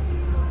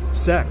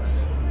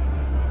sex.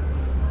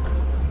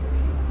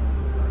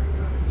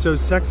 So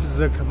sex is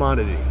a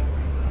commodity.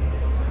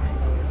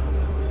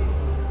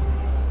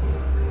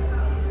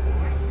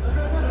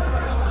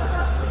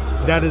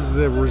 That is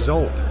the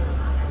result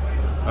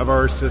of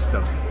our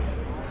system.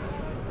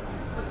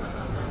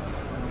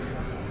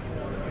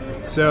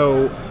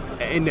 So,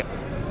 and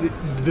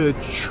the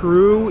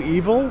true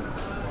evil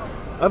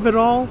of it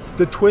all,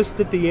 the twist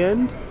at the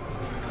end.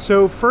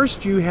 So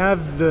first you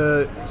have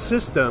the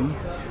system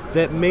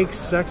that makes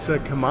sex a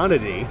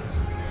commodity,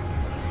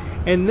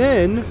 and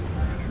then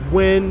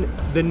when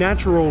the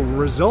natural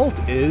result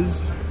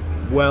is,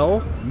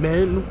 well,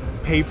 men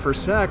pay for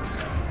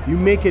sex, you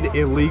make it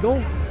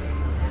illegal.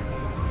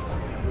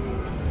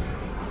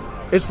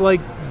 It's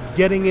like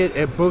getting it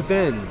at both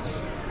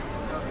ends.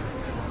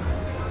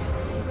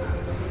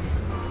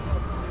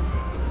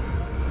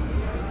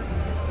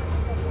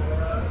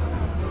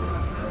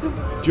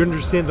 Do you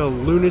understand the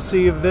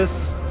lunacy of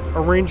this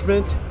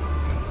arrangement?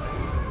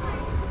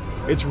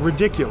 It's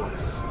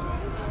ridiculous.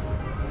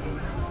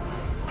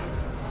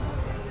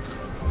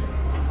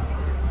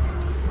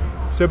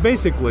 So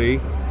basically,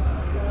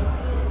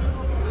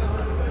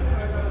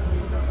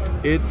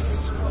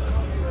 it's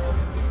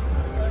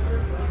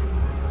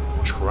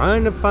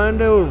trying to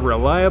find a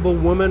reliable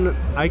woman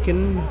I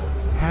can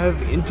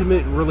have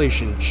intimate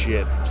relations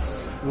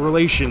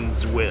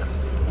with.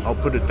 I'll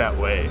put it that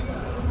way.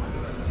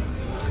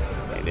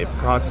 And if it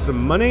costs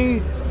some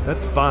money,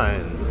 that's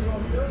fine.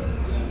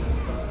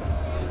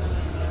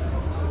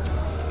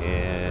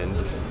 And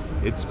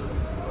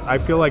I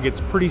feel like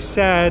it's pretty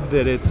sad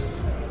that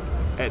it's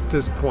at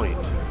this point.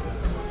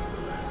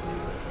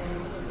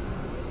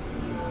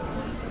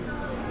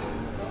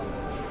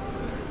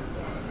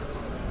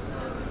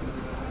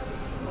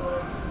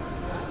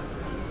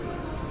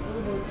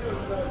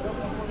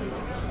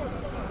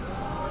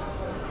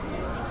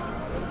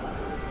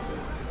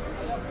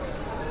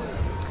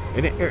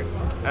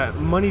 And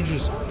money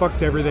just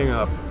fucks everything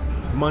up.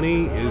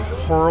 Money is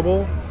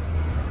horrible.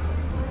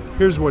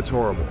 Here's what's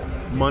horrible.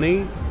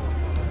 Money,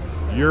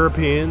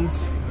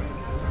 Europeans,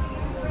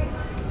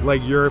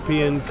 like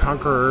European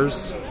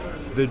conquerors,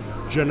 the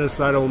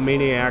genocidal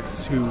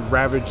maniacs who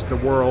ravaged the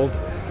world,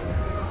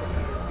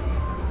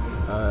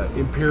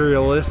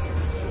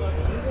 imperialists,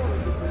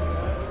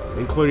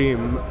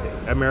 including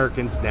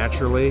Americans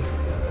naturally,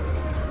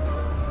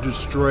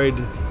 destroyed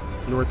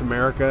North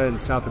America and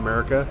South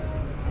America.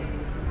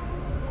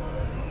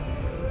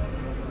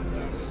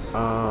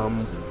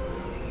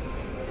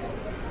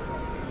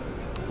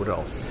 What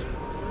else?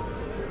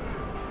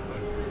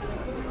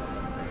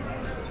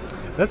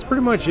 That's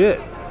pretty much it.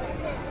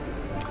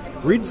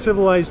 Read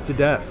Civilized to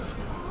Death.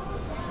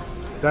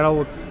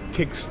 That'll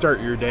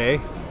kickstart your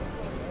day.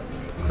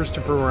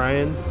 Christopher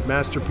Ryan,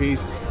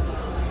 masterpiece.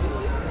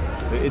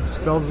 It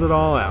spells it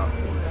all out.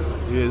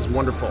 It is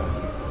wonderful.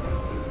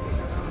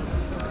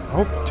 I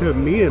hope to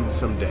meet him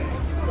someday.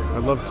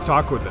 I'd love to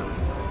talk with him.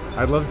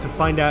 I'd love to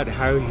find out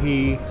how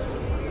he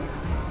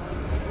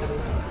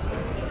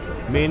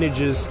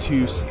manages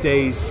to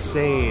stay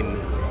sane,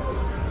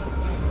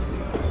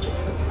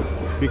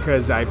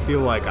 because I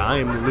feel like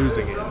I'm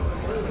losing it.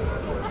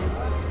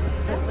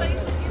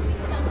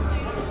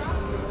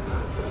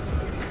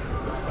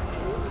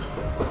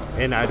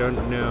 And I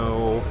don't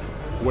know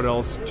what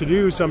else to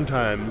do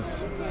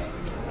sometimes.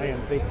 I am.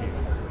 Thank you.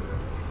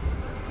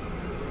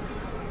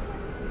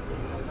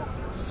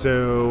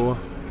 So,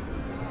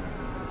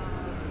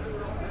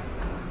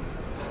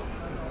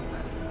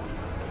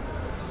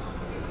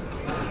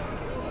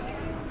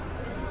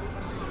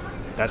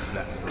 that's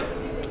that.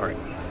 All right,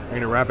 I'm going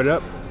to wrap it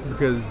up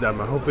because I'm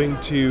hoping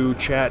to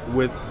chat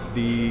with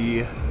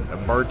the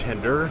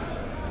bartender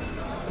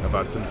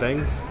about some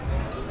things,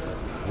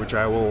 which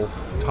I will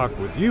talk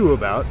with you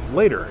about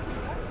later.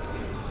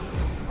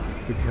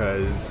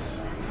 Because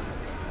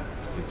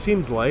it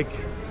seems like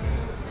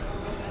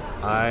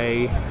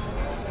I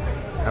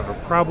have a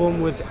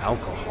problem with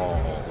alcohol.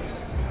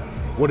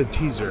 What a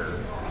teaser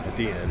at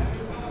the end.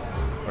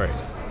 All right.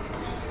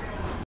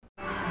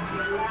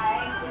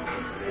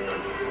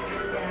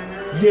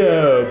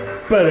 Yo,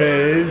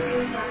 buddies.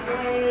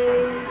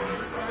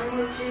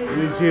 Let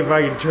me see if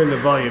I can turn the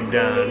volume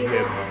down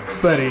here,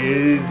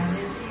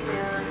 buddies.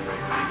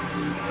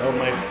 Oh,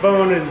 my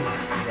phone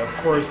is, of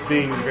course,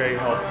 being very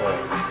helpful.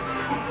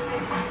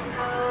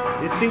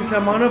 It thinks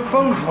I'm on a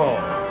phone call.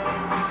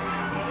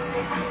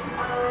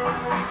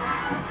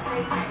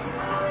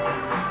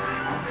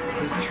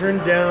 Just turn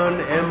down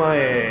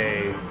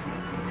MIA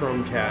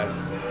Chromecast.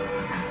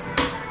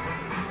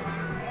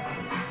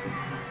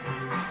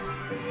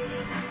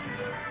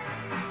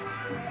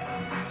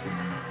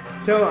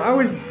 So I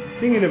was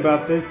thinking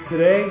about this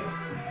today.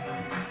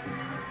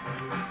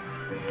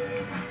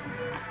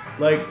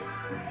 Like,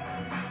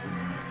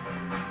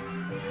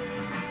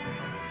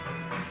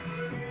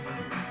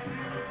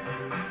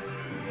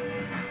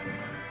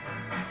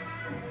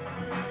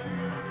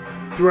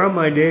 throughout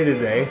my day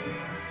today,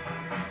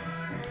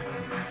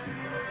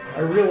 I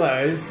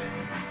realized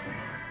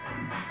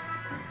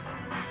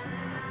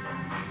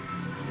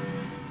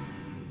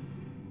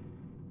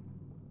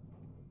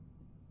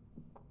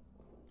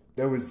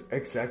that was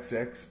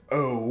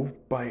XXXO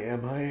by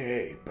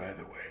MIA, by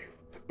the way.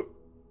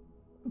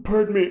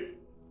 Pardon me.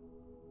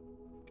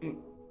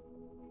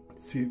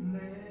 See,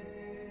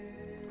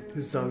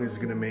 this song is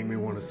gonna make me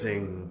want to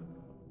sing.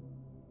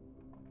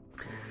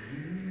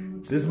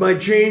 This might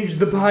change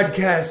the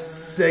podcast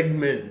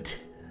segment.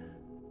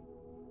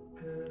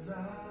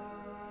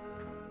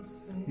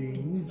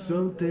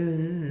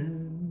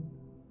 Something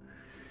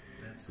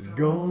is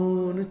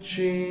gonna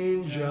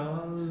change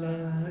our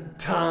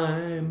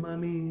lifetime. I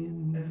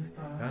mean, if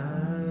I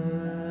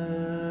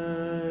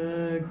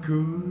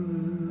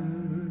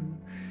could,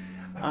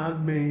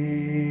 I'd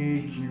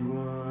make you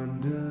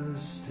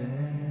understand.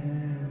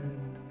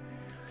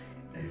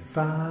 If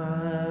I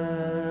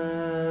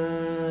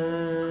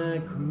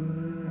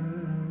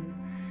could,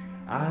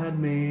 I'd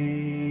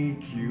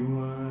make you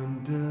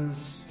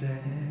understand.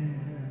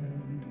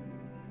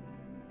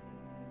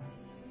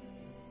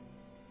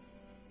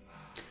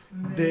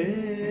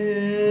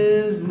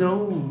 There's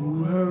no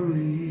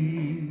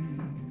hurry,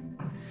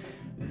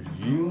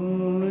 there's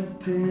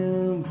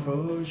unity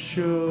for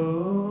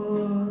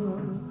sure.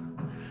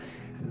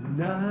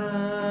 And I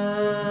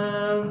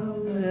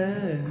know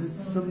that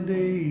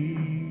someday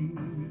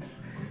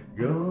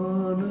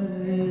gonna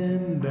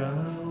end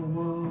our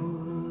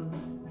war.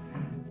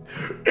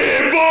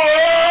 If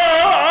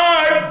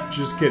I...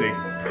 Just kidding.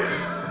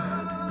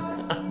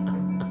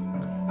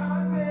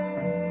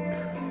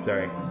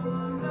 Sorry.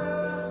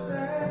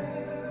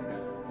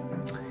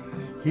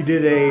 He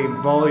did a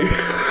volume.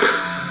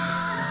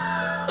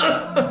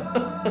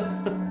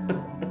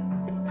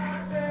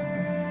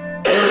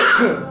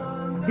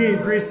 He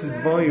increased his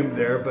volume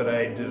there, but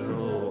I did a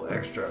little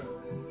extra.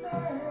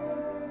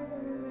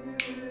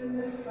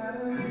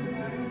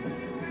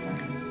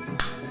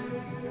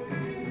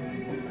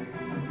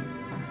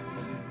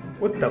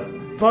 What the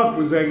fuck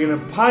was I gonna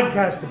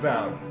podcast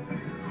about?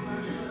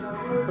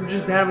 I'm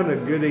just having a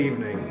good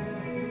evening.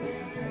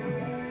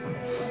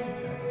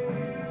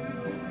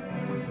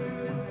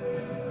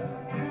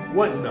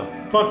 What in the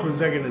fuck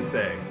was I gonna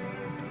say?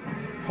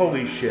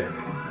 Holy shit.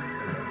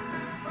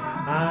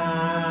 I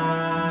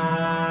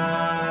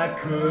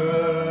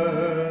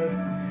could,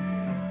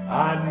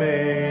 I'd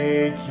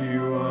make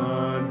you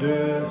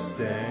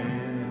understand.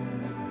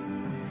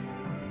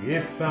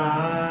 If I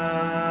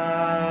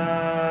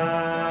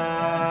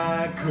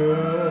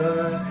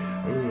could,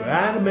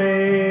 I'd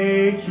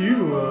make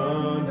you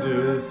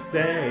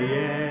understand.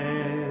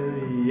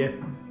 Yeah.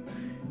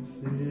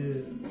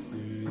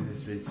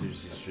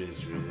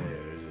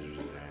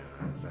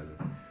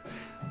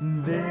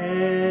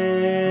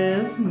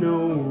 There's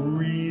no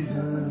reason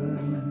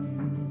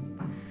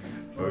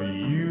for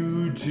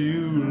you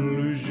to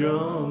lose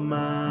your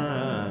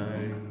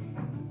mind,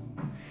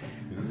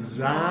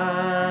 'cause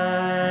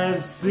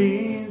I've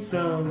seen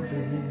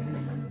something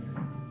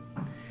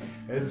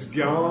that's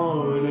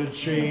gonna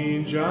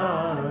change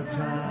our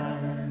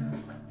time.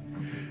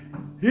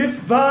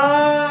 If I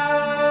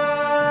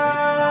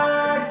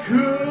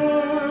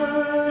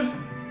could,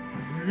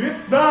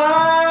 if I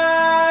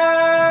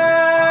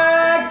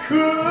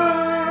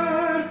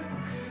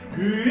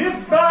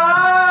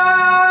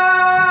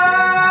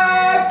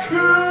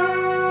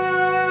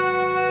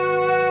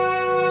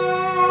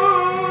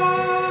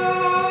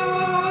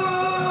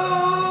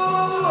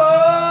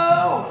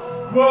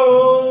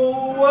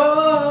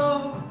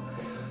whoa,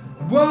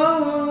 whoa.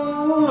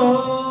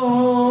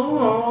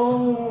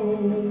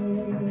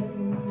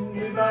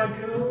 If I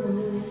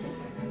could,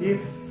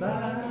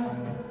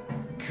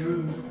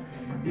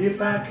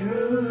 if I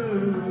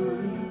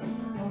could.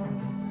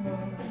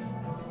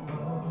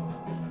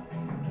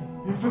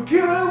 If I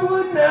could, I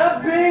would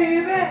not,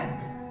 baby.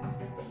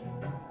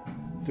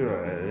 Do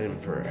it in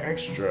for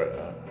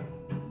extra.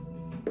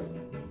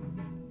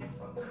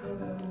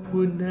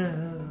 Would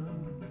not.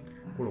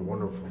 What a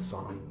wonderful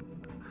song.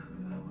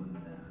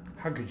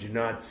 How could you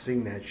not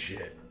sing that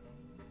shit?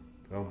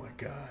 Oh my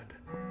God.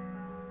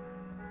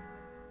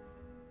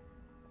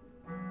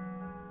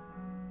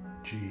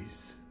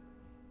 Jeez.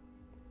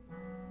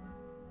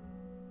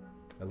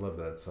 I love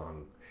that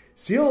song.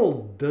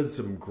 Seal does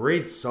some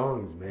great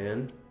songs,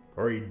 man.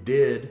 Or he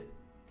did.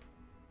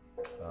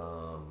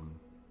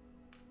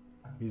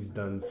 He's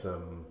done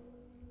some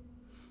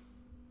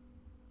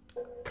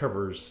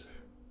covers,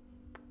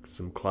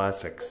 some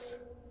classics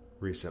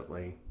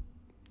recently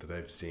that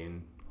I've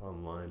seen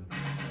online.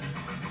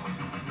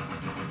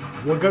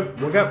 Wugga,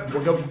 wugga,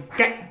 wugga,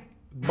 wugga,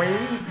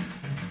 bang.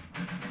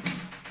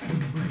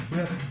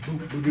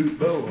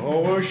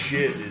 Oh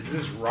shit, is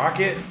this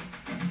Rocket?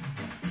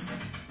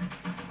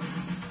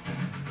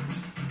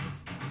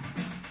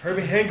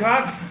 Herbie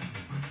Hancock?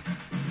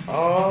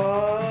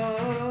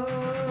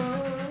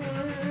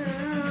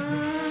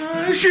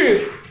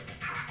 Shit!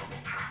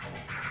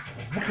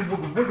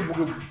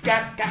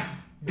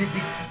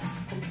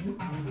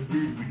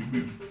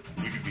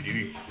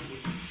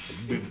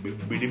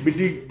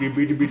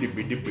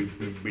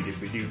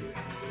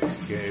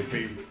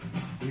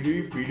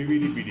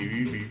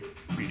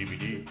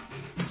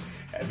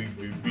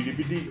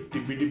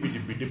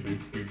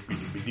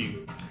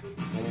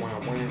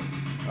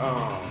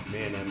 Oh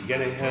man, I'm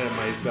getting ahead of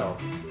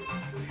myself.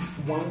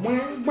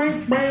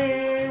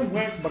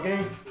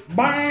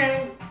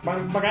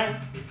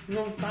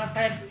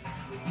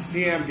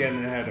 Yeah, I'm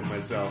getting ahead of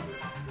myself.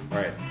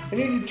 Alright, I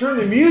need to turn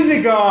the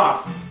music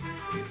off.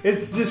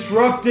 It's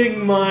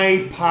disrupting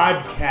my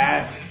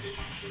podcast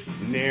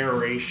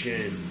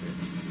narration.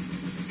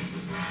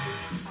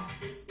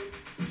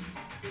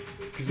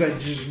 Because I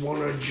just want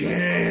to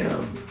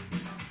jam.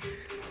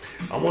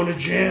 I want to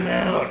jam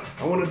out.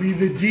 I want to be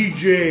the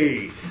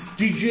DJ.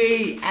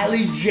 DJ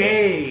Ali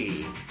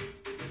J.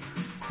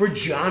 For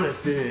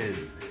Jonathan.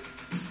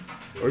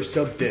 Or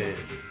something.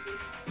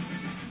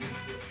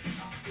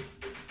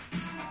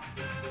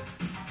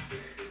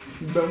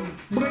 Bling,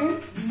 bling,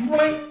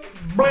 bling,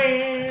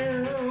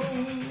 bling,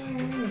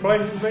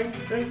 bling, bling, bling,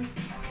 bling,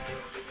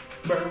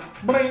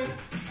 bling,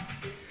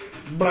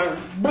 bling,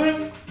 bling,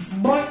 bling,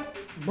 bling,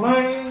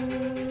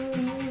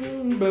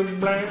 bling,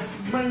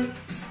 bling.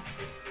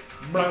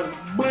 Bling,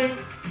 bling,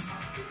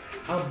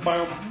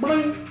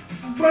 bling,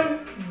 bling,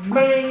 bling, bling,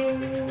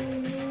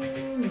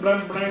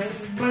 bling, bling,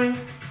 bling.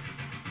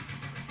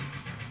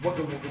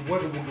 Wugga, wugga,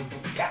 wugga, wugga,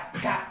 wugga, got,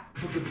 got,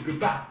 bugga, bugga,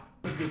 bop,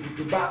 bugga,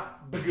 bugga, bop,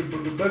 bugga,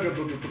 bugga, bugga,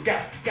 bugga, bugga,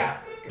 got, got.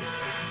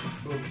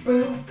 Boom,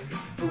 boom,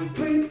 boom,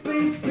 boom,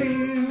 boom, boom,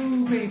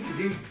 boom,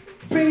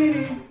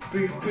 boom,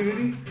 boom,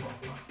 boom.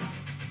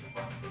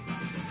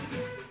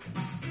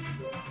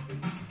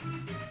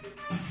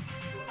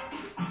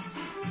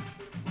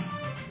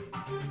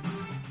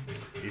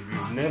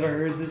 Never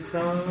heard this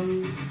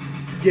song?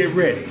 Get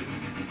ready,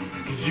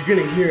 because you're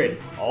gonna hear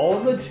it all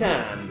the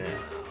time now.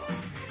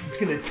 It's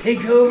gonna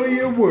take over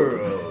your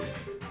world.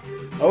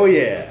 Oh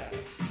yeah.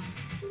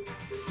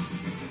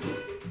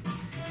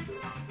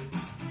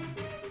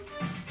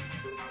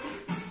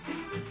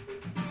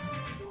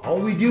 All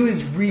we do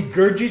is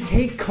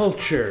regurgitate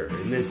culture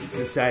in this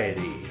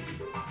society.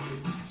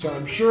 So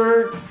I'm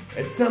sure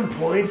at some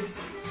point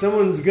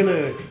someone's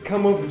gonna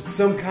come up with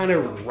some kind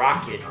of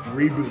rocket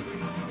reboot.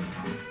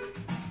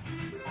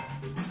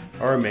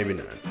 Or maybe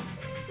not.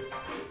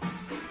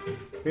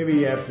 Maybe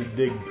you have to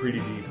dig pretty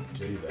deep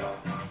to do that.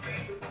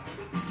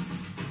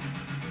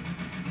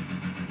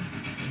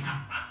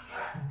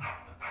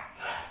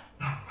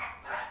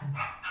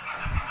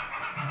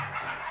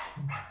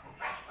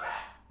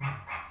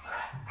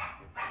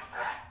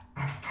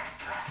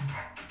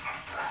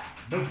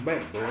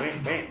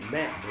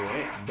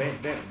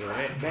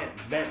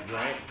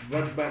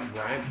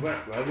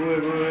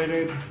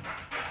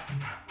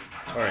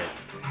 Alright.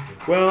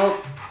 Well,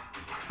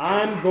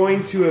 I'm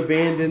going to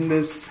abandon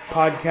this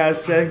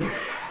podcast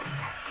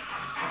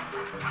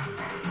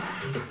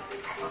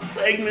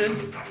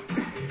segment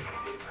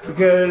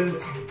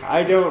because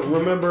I don't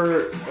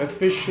remember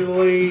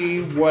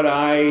officially what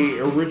I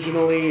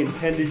originally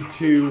intended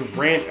to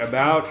rant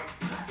about.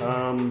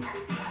 I'm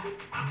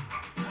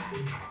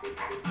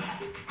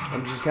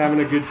just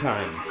having a good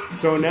time.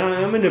 So now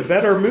I'm in a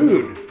better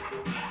mood.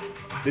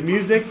 The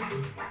music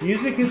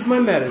is my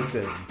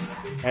medicine,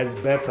 as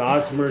Beth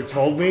Osmer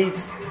told me.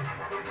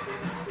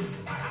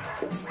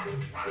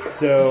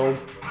 So,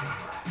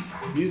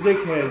 music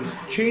has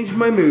changed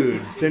my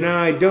mood. So now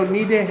I don't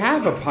need to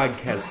have a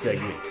podcast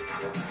segment.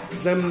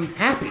 Because I'm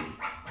happy.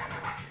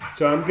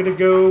 So I'm going to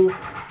go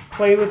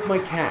play with my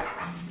cat.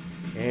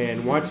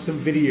 and watch some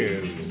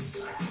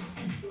videos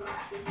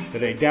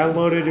that I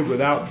downloaded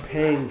without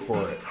paying for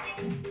it.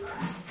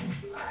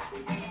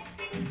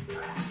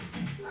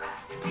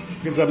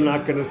 Because I'm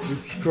not going to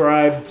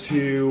subscribe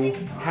to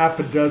half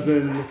a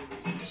dozen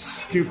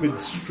stupid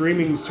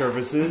streaming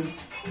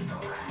services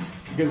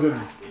because of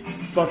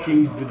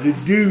fucking the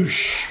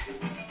douche,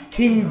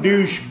 King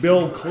Douche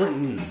Bill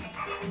Clinton.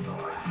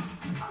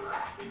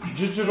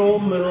 Digital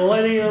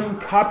Millennium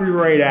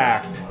Copyright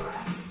Act.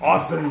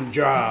 Awesome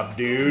job,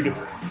 dude.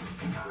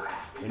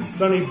 And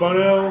Sonny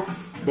Bono,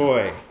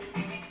 boy,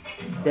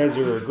 you guys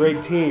are a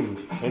great team.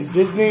 And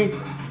Disney,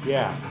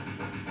 yeah.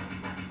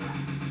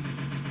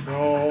 They're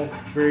all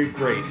very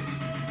great.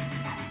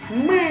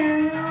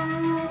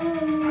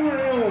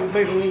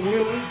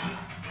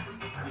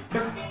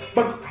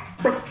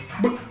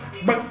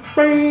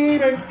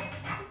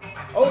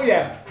 Oh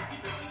yeah.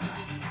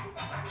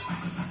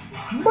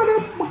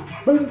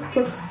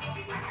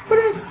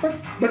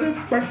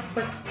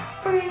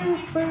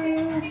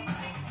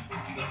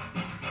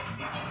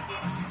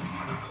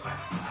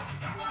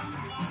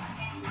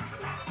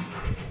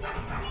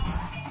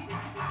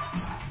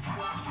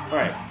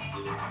 Alright.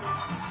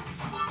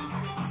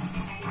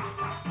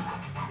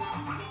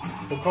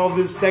 We'll call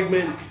this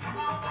segment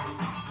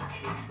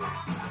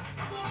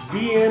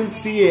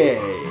DMCA,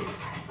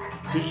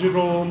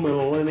 Digital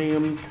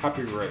Millennium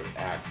Copyright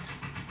Act.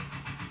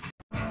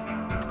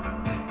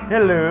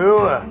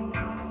 Hello.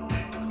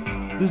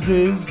 This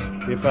is,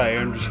 if I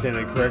understand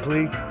it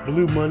correctly,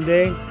 Blue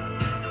Monday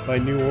by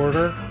New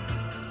Order.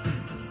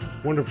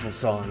 Wonderful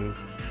song.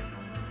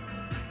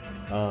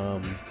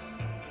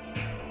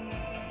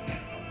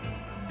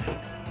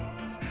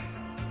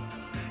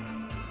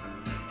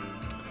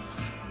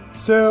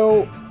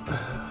 So,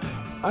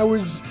 I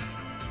was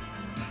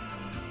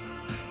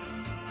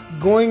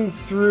going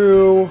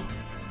through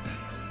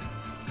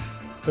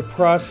the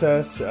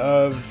process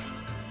of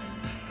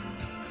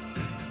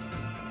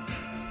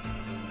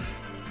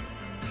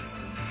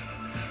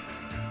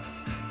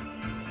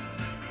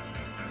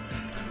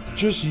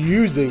just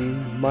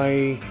using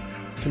my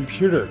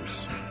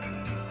computers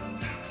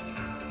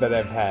that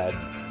I've had,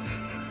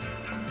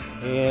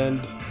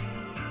 and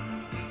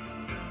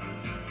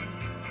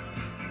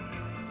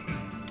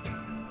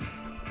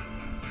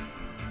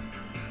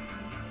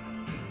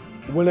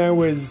when I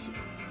was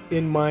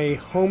in my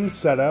home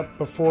setup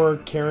before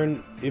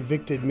Karen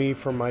evicted me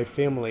from my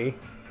family,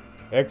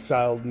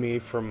 exiled me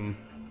from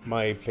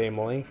my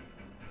family,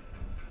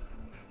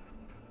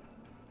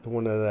 the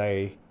one that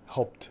I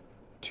helped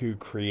to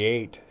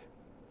create,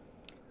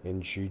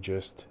 and she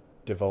just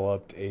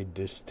developed a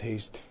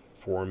distaste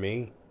for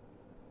me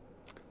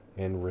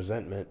and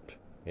resentment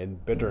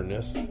and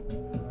bitterness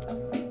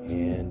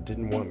and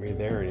didn't want me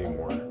there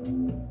anymore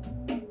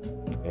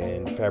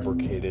and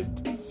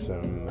fabricated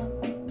some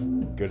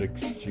good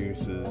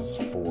excuses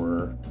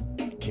for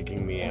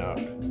kicking me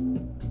out.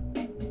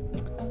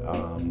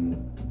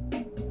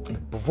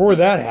 Before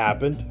that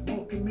happened,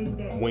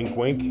 wink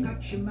wink,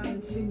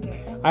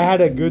 I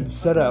had a good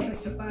setup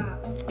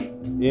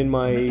in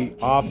my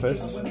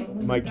office.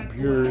 My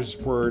computers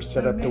were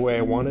set up the way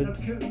I wanted.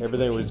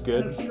 Everything was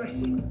good.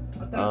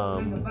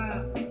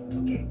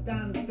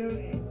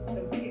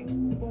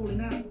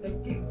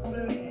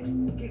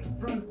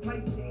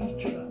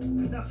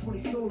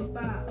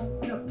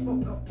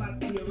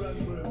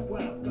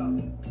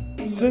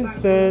 Since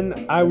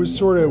then, I was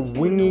sort of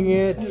winging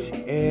it,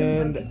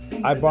 and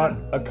I bought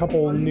a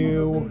couple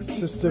new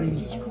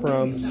systems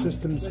from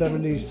System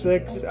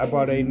 76. I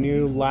bought a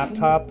new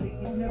laptop,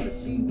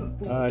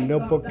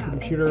 notebook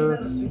computer,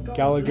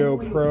 Galago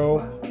Pro.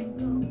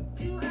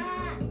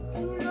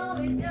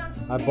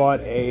 I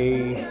bought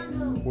a,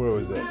 what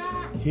was it,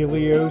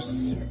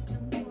 Helios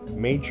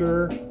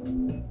Major,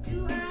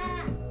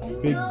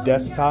 big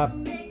desktop,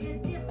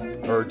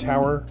 or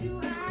tower,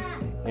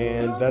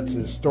 and that's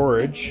in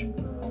storage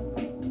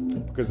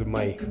because of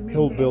my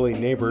hillbilly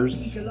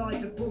neighbors.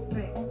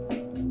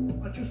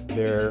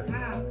 Their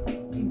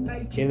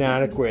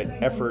inadequate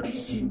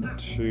efforts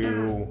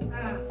to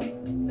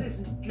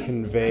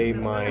convey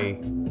my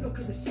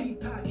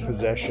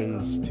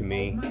possessions to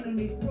me.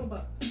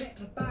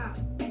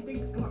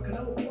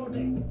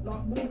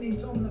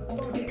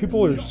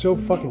 People are so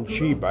fucking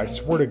cheap, I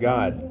swear to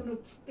God.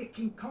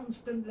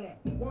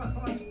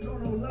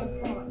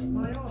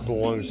 It's a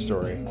long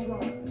story.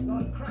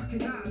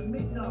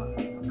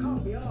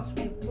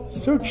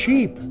 So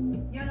cheap.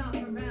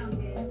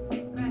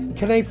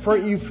 Can I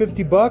front you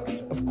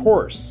 $50? Of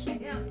course.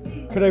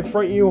 Could I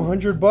front you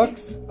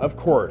 $100? Of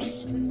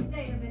course.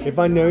 If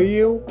I know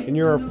you and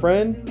you're a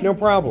friend, no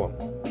problem.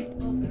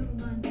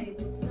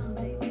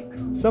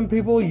 Some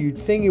people, you'd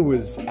think it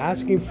was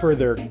asking for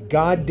their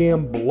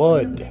goddamn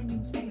blood.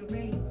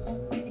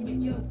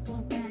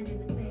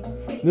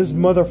 This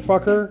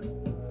motherfucker,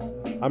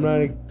 I'm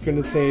not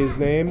gonna say his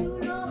name,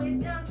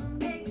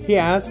 he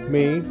asked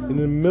me in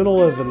the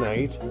middle of the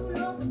night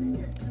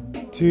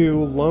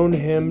to loan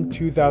him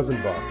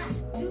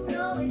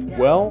 $2,000.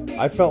 Well,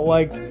 I felt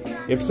like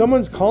If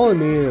someone's calling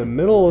me in the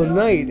middle of the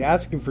night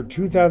asking for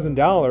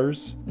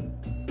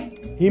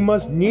 $2,000, he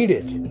must need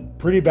it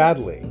pretty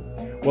badly.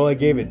 Well, I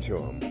gave it to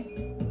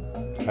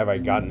him. Have I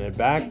gotten it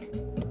back?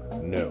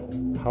 No.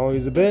 How long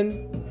has it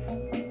been?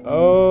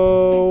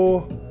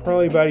 Oh,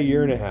 probably about a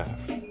year and a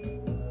half.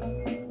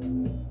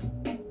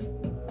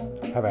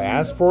 Have I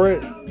asked for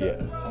it?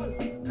 Yes.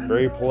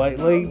 Very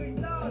politely.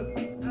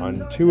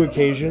 On 2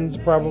 occasions,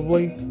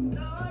 probably.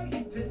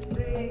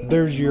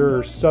 There's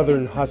your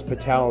southern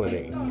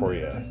hospitality for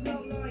you.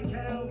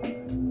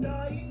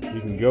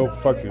 You can go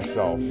fuck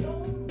yourself.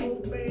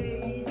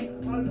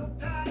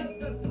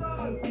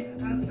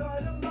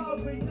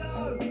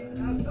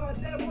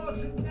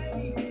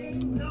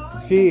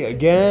 See,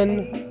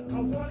 again,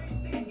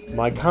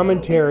 my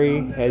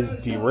commentary has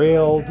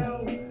derailed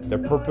the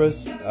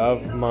purpose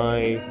of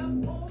my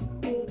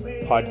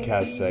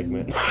podcast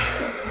segment.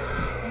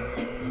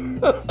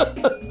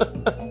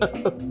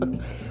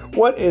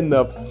 What in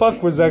the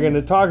fuck was I going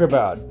to talk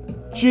about?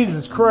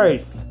 Jesus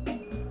Christ.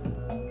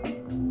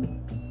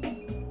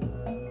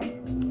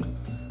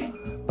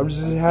 I'm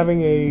just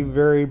having a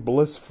very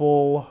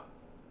blissful,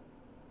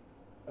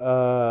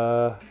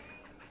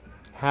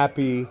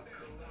 happy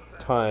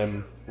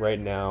time right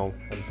now.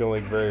 I'm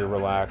feeling very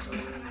relaxed,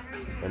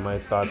 and my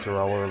thoughts are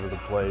all over the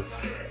place.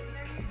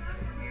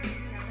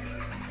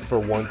 For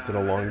once in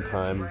a long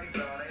time.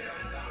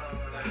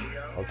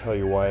 I'll tell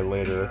you why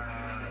later.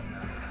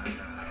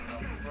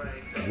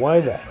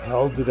 Why the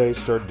hell did I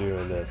start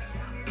doing this?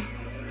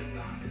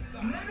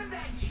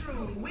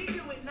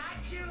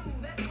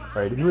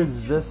 Alright, who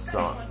is this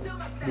song?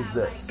 Who is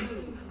this?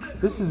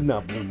 This is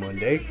not Blue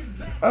Monday.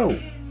 Oh,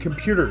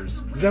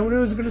 computers. Is that what I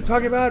was going to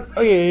talk about?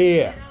 Oh,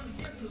 yeah.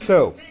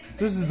 So,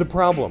 this is the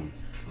problem.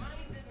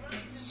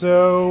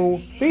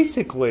 So,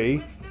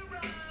 basically,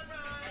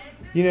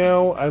 you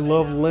know, I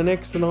love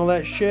Linux and all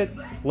that shit.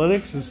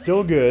 Linux is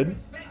still good.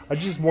 I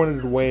just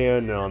wanted to weigh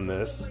in on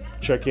this.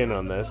 Check in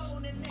on this.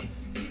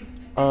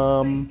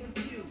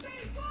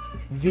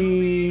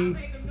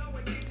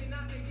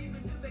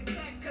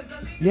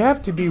 You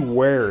have to be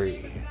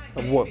wary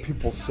of what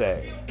people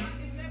say.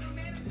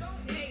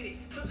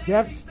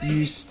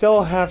 You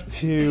still have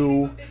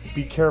to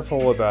be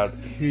careful about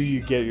who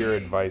you get your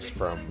advice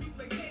from.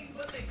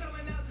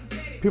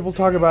 People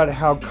talk about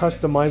how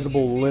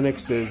customizable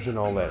Linux is and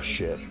all that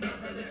shit.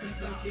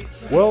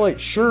 Well, it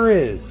sure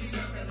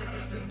is.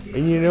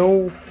 And you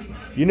know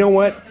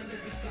what?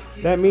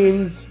 That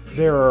means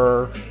there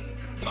are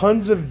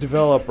tons of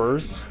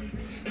developers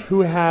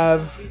who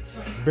have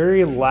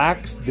very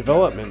lax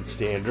development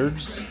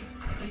standards.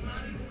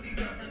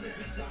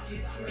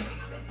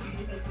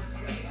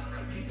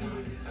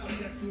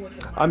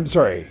 I'm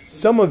sorry,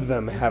 some of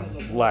them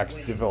have lax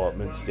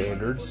development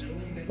standards.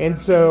 And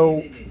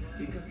so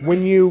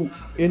when you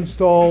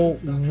install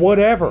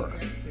whatever,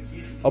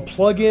 a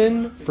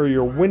plugin for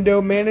your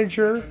window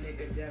manager,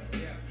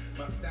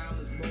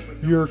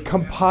 your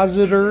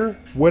compositor,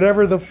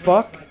 whatever the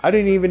fuck. I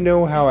didn't even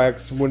know how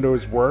X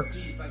Windows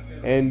works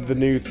and the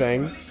new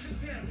thing.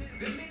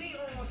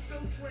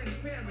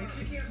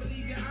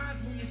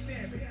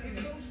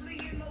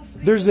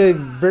 There's a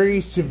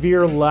very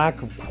severe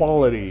lack of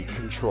quality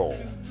control.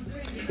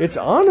 It's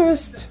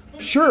honest,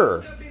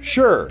 sure.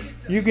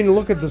 You can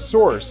look at the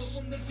source,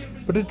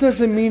 but it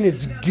doesn't mean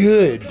it's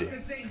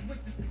good.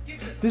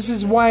 This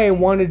is why I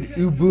wanted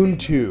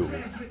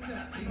Ubuntu.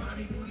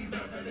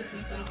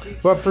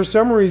 But for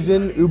some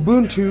reason,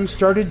 Ubuntu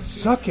started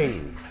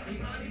sucking.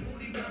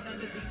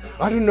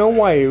 I don't know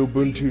why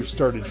Ubuntu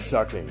started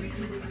sucking.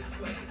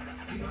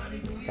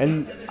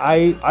 And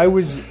I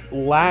was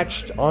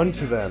latched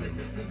onto them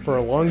for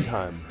a long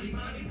time.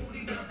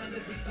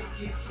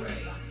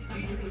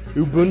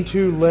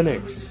 Ubuntu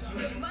Linux.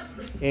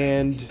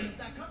 And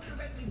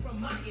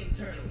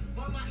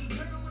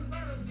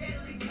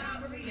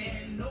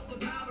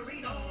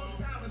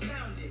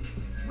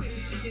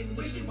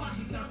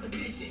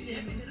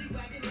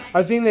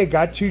I think they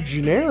got too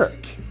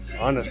generic,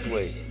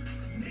 honestly,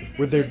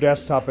 with their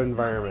desktop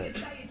environment.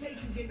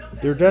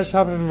 Their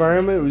desktop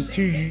environment was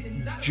too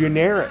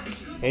generic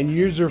and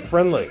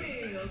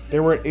user-friendly.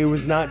 It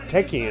was not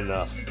techy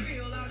enough.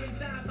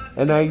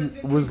 And I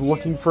was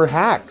looking for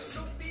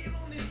hacks.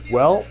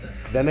 Well,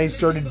 then I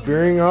started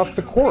veering off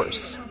the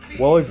course.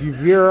 Well, if you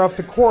veer off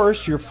the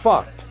course, you're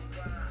fucked.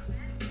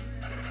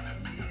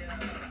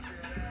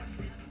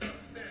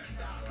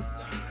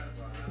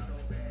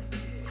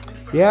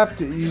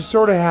 You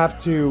sort of have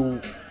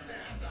to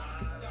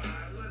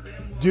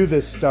do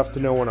this stuff to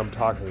know what I'm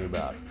talking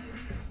about.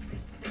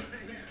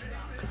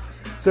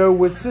 So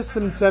with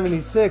System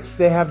 76,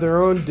 they have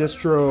their own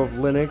distro of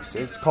Linux.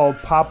 It's called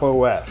Pop!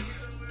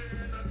 OS.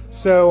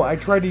 So I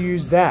tried to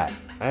use that.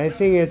 I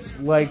think it's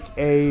like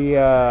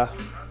a,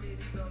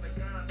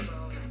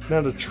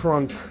 not a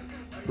trunk.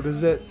 What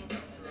is it?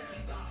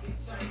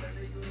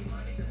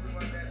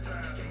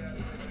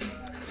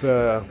 It's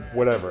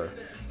whatever.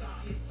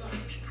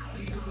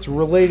 It's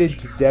related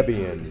to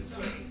Debian,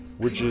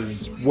 which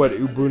is what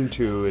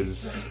Ubuntu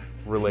is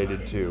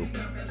related to.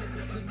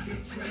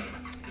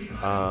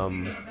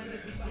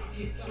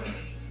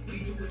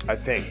 I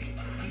think.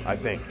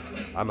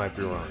 I might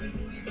be wrong.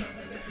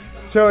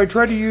 So I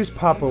tried to use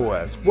Pop!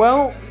 OS.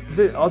 Well,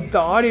 the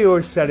audio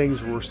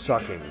settings were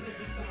sucking.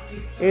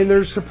 And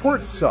their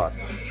support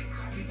sucked.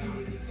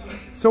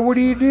 So what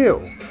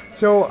do?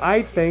 So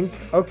I think,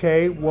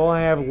 okay, well,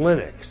 I have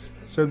Linux.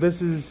 So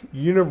this is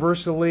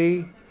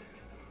universally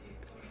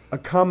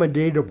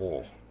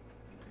accommodatable.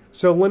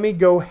 So let me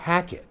go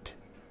hack it.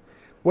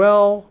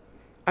 Well,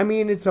 I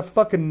mean, it's a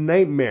fucking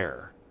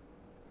nightmare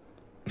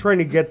trying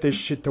to get this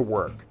shit to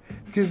work.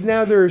 Because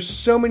now there are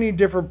so many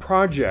different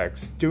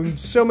projects doing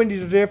so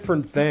many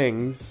different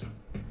things.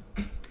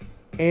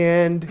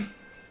 And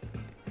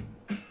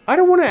I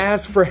don't want to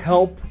ask for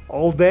help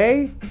all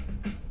day.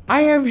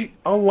 I have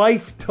a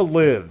life to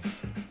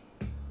live.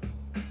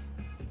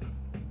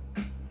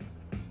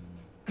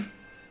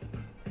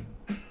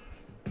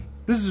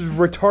 This is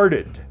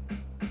retarded.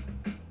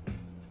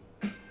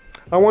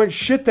 I want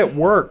shit that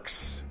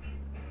works.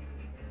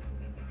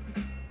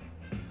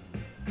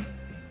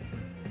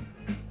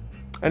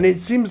 And it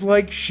seems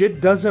like shit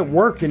doesn't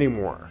work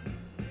anymore.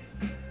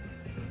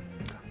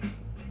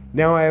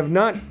 Now, I have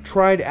not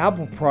tried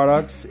Apple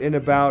products in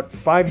about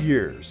 5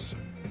 years.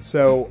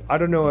 So, I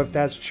don't know if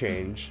that's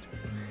changed.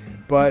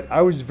 But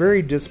I was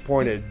very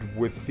disappointed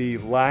with the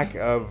lack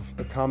of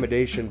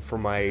accommodation for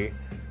my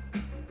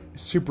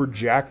super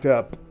jacked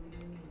up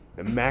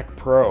Mac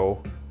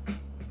Pro,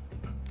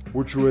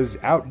 which was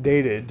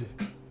outdated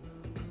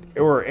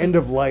or end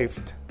of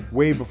lifed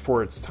way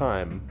before its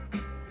time.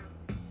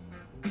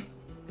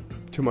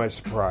 To my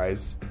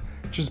surprise,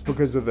 just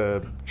because of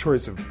the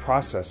choice of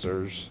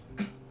processors,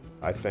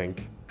 I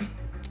think.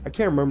 I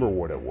can't remember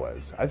what it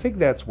was. I think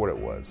that's what it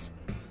was.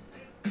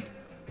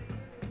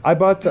 I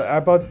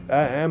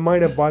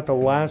might have bought the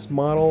last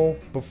model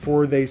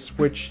before they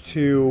switched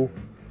to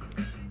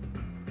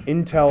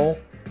Intel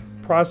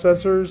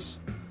processors,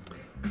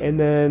 and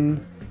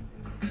then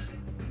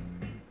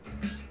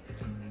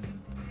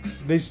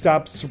they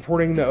stopped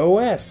supporting the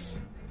OS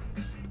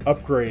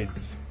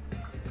upgrades.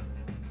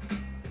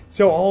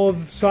 So all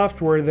of the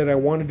software that I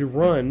wanted to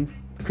run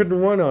couldn't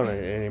run on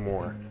it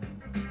anymore.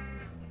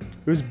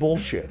 It was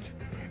bullshit.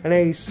 And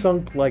I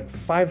sunk like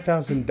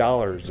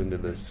 $5,000 into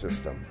this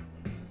system.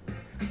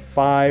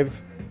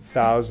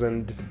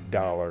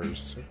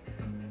 $5,000.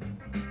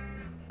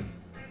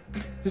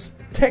 This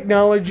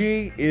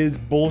technology is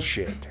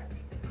bullshit.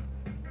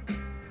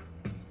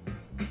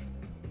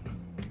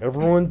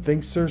 Everyone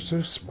thinks they're so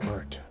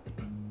smart.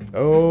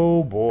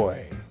 Oh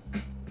boy.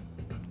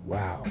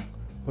 Wow.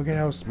 Look at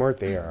how smart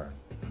they are.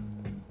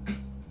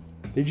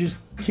 They just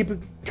keep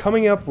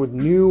coming up with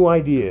new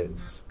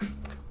ideas.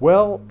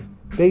 Well,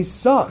 they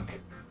suck.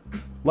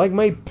 Like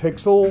my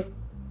Pixel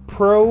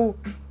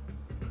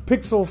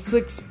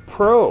 6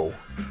 Pro.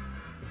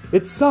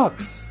 It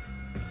sucks.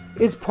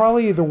 It's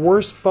probably the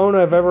worst phone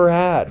I've ever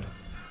had.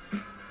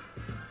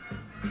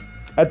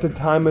 At the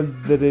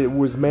time that it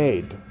was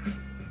made.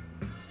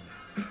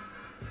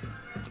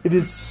 It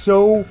is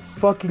so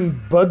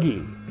fucking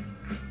buggy.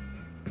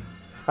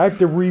 I have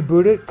to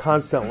reboot it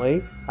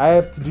constantly. I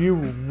have to do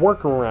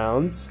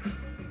workarounds.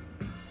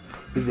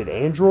 Is it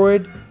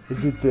Android?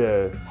 Is it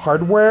the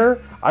hardware?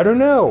 I don't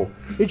know.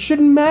 It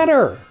shouldn't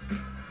matter.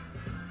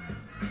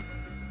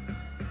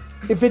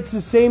 If it's the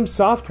same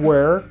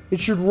software, it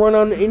should run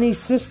on any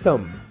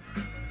system.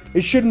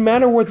 It shouldn't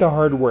matter what the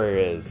hardware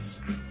is.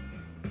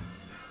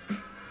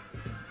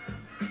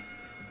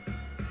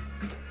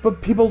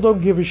 But people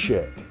don't give a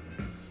shit.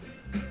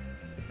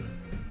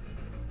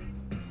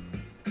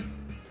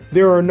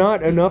 There are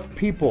not enough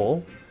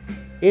people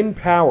in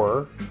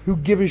power who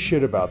give a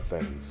shit about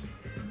things.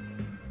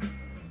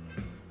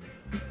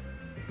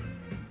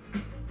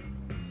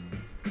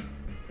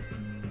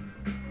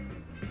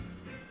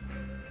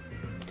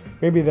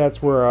 Maybe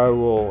that's where I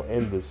will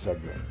end this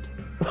segment.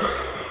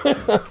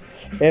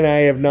 And I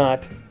have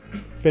not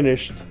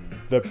finished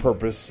the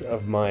purpose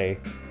of my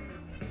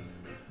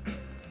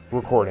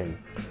recording.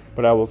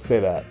 But I will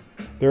say that.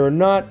 There are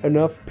not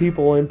enough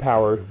people in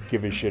power who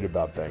give a shit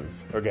about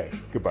things. Okay,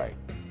 goodbye.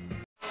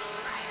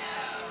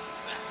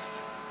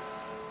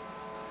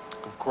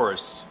 Of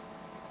course,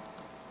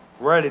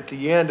 right at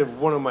the end of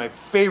one of my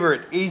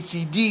favorite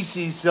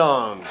AC/DC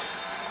songs.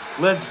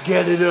 Let's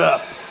get it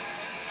up.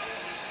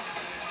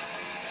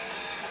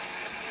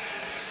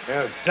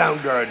 Now it's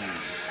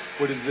Soundgarden.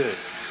 What is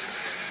this?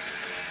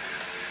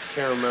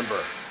 Can't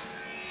remember.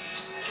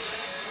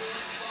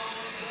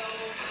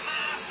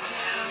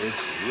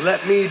 It's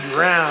Let Me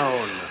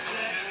Drown.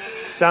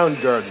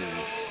 Soundgarden.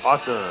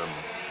 Awesome.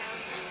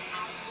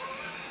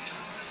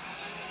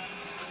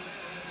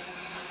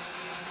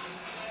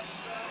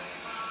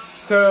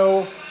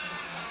 So,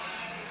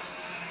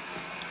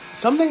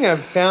 something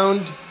I've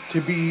found to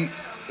be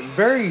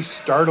very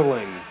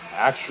startling,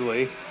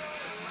 actually.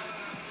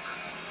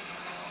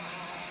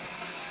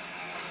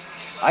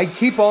 I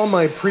keep all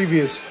my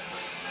previous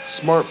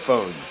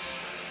smartphones.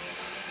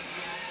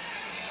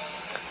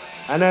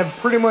 And I've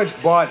pretty much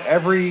bought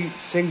every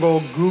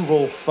single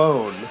Google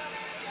phone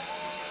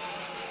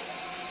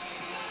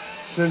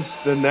since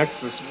the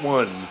Nexus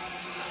 1.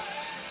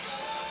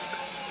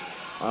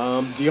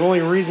 The only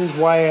reasons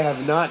why I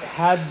have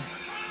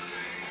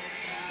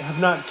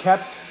not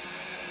kept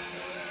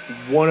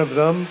one of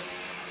them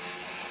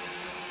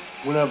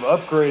when I've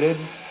upgraded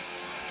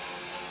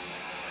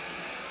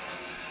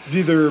is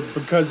either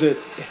because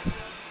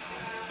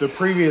the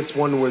previous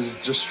one was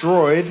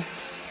destroyed,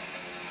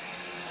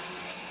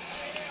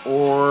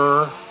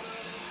 or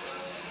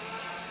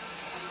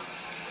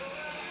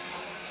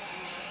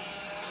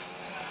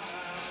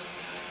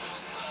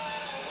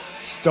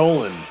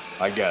stolen,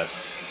 I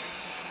guess.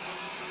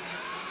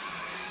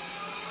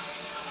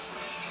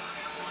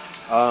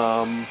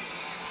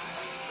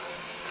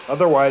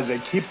 Otherwise, I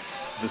keep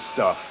the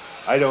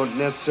stuff. I don't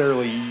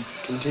necessarily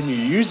continue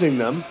using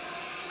them.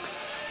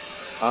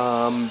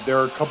 There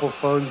are a couple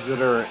phones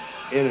that are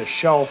in a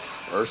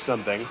shelf or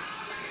something.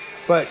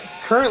 But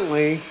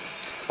currently,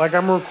 like,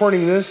 I'm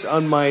recording this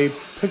on my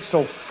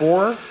Pixel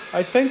 4,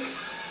 I think.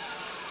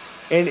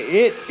 And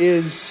it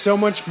is so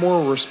much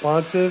more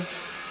responsive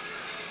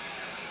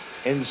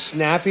and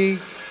snappy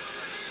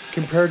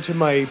compared to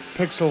my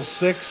Pixel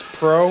 6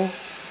 Pro.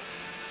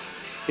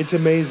 It's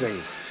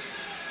amazing.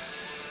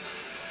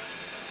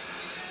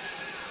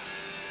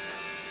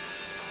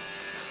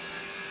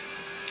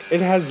 It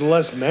has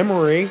less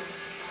memory.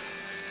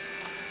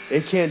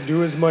 It can't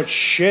do as much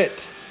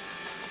shit.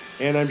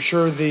 And I'm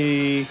sure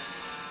the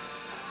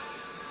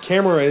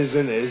camera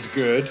isn't as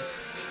good.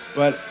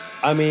 But,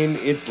 I mean,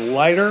 it's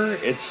lighter,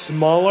 it's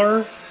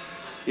smaller,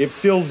 it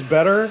feels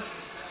better.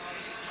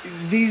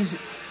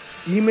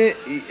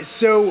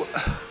 So,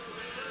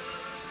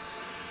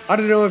 I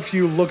don't know if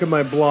you look at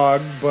my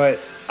blog, but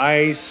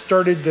I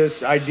started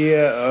this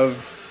idea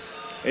of,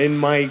 in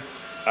my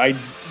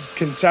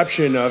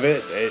conception of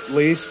it, at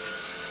least,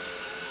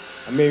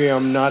 maybe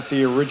I'm not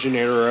the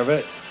originator of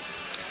it,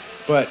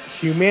 but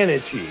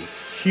humanity,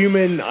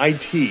 human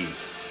IT,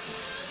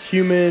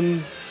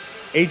 human,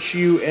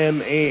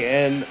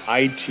 HUMANIT.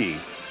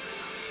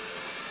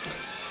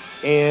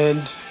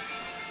 And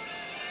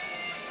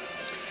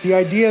the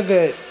idea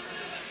that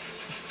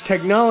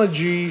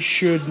technology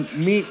should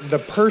meet the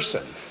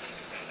person.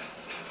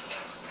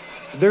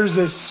 There's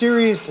a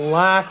serious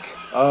lack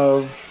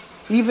of,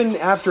 even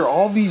after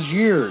all these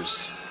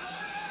years,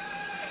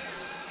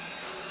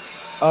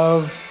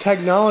 of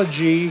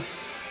technology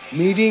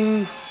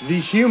meeting the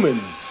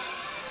humans.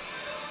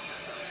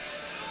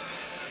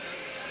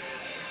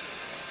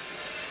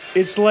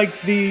 It's like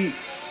the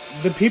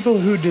people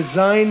who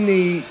design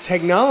the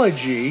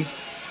technology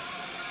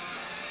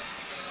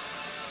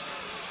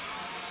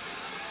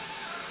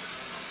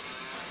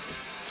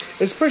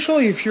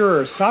especially if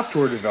you're a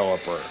software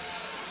developer.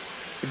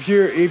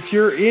 If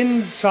you're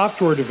in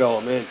software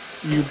development,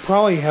 you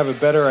probably have a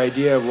better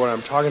idea of what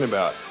I'm talking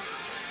about.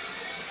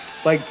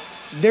 Like,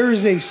 there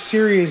is a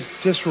serious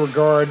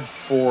disregard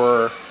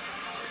for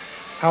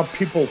how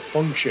people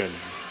function.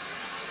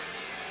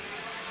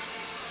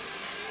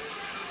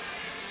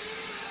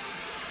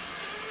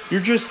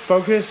 You're just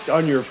focused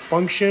on your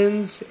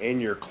functions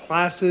and your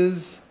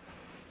classes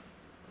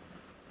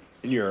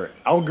and your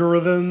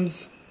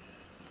algorithms.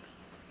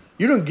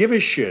 You don't give a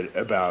shit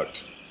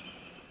about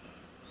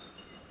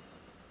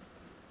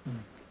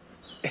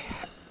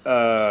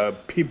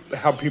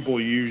how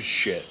people use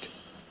shit.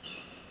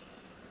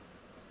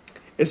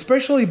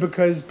 Especially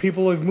because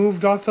people have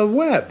moved off the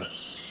web.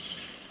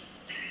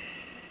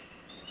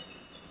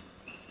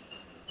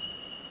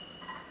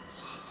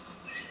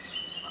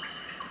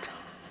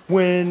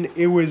 When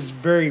it was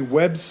very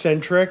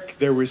web-centric,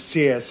 there was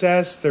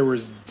CSS, there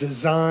was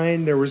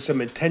design, there was some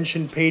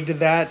attention paid to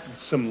that,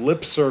 some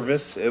lip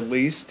service at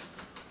least,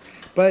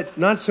 but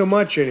not so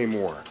much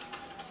anymore,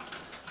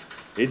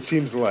 it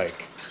seems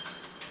like.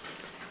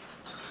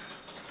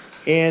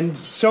 And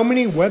so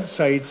many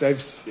websites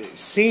I've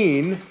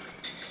seen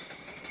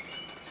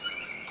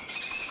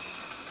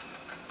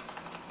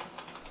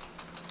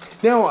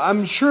now,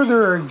 I'm sure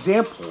there are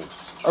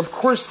examples. Of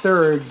course there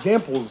are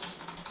examples,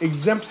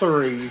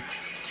 exemplary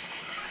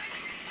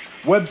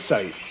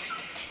websites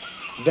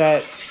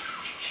that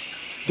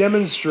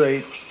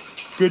demonstrate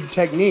good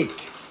technique.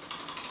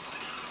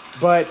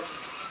 But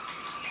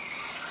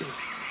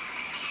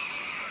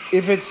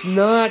if it's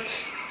not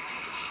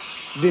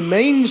the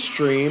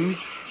mainstream,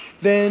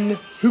 then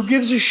who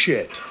gives a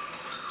shit?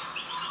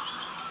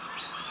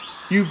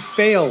 You've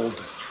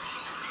failed.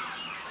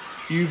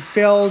 You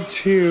failed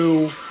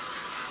to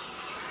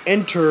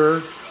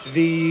enter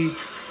the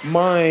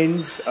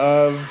minds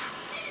of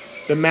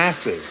the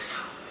masses.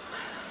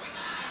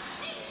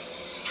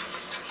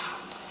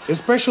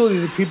 Especially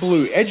the people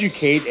who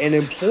educate and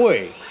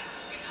employ.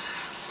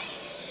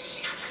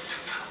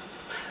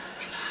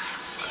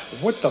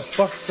 What the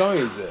fuck song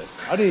is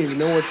this? I didn't even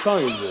know what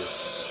song is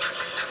this.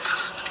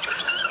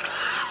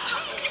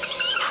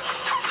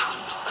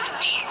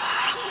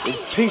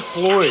 It's Pink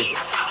Floyd.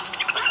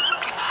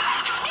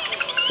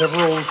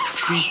 Several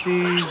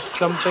species,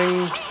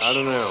 something. I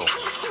don't know.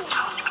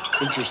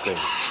 Interesting.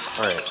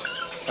 Alright.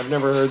 I've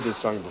never heard this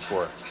song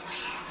before.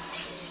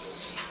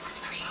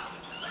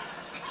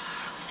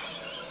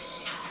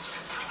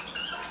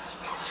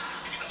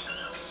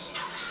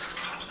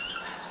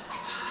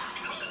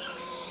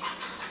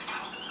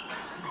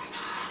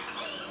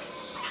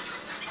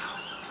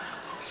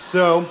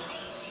 So,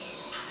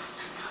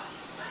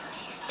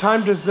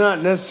 time does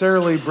not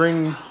necessarily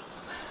bring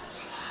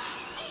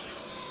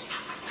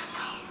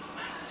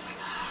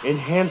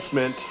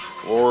enhancement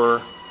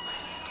or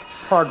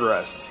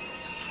progress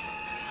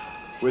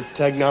with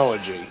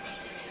technology.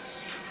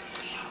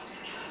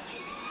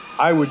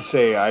 I would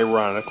say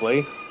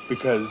ironically,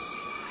 because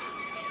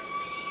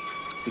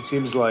it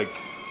seems like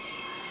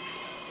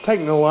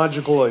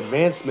technological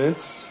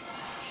advancements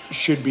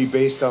should be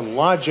based on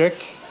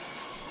logic,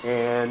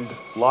 and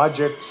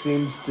logic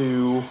seems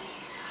to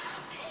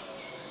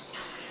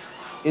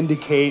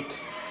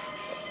indicate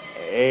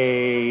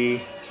an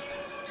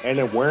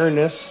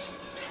awareness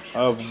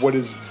of what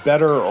is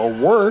better or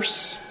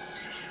worse,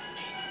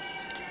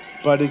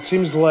 but it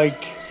seems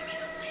like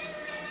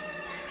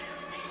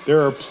there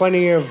are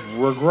plenty of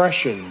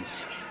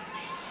regressions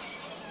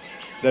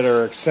that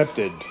are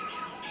accepted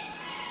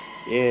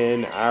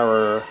in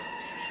our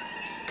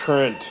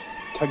current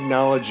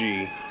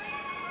technology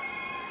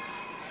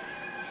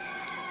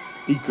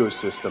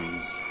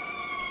ecosystems.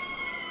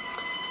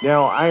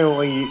 Now, I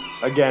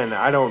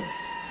don't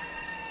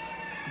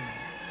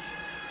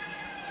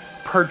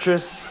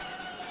purchase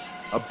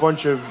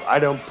I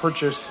don't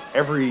purchase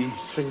every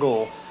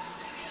single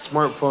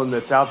smartphone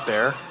that's out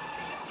there.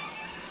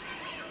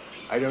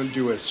 I don't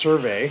do a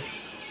survey.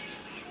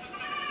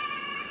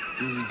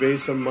 This is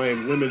based on my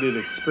limited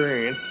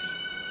experience.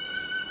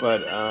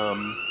 But,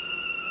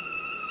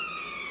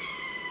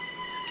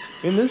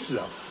 and this is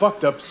a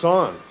fucked up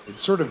song.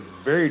 It's sort of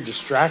very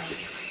distracting.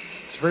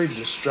 It's very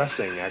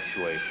distressing,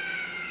 actually.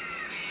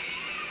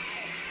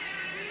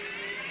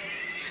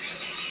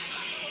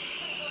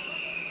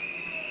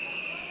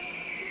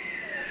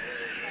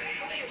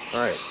 All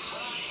right.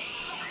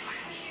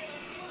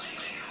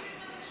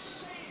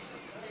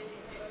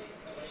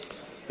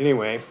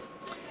 Anyway,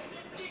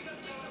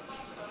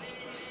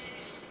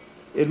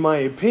 in my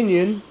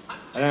opinion,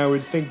 and I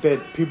would think that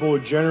people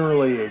would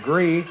generally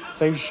agree,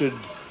 things should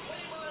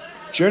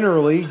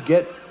generally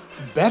get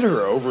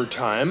better over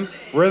time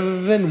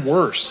rather than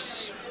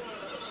worse.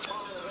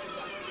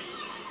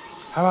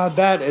 How about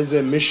that as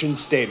a mission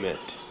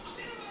statement?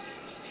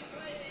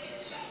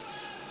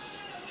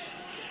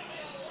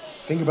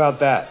 Think about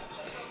that.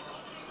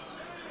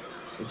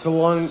 It's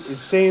along the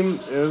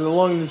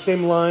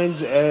same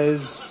lines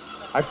as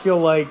I feel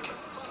like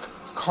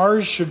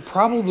cars should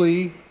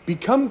probably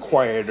become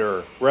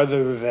quieter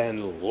rather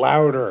than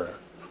louder.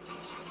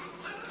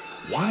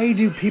 Why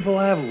do people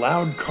have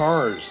loud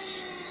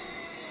cars?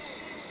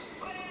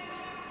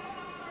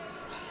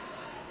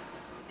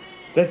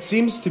 That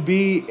seems to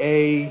be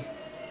a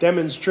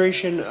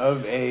demonstration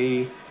of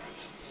a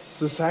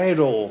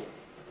societal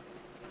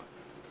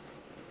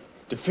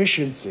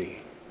deficiency.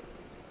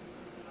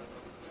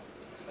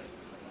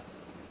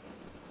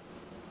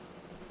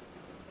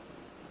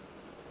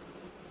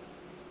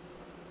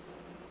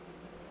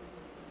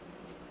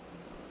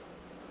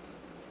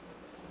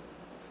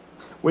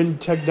 When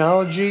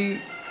technology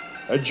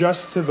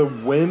adjusts to the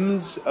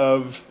whims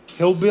of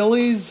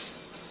hillbillies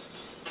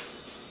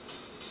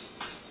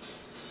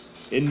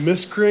and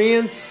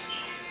miscreants,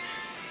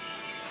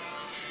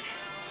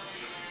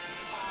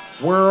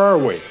 where are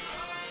we?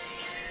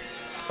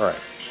 All right.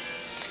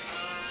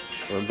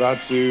 I'm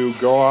about to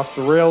go off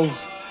the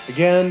rails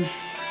again,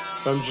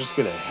 so I'm just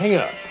going to hang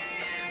up.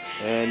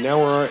 And now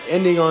we're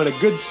ending on a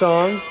good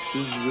song.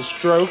 This is The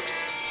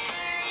Strokes.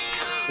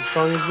 What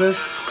song is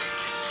this?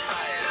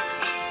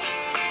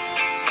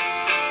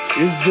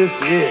 Is this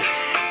it?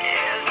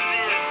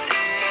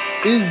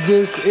 Is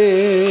this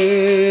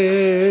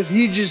it?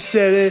 He just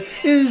said it.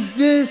 Is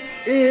this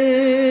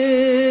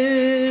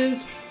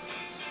it?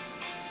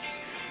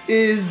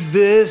 Is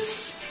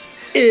this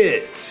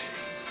it?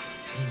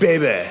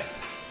 Baby.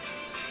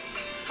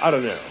 I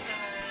don't know.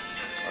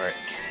 All right.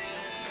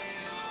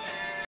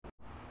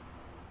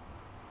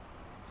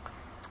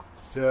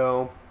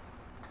 So,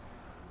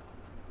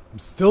 I'm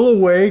still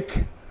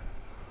awake.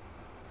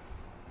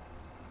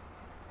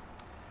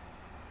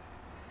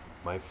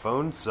 My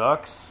phone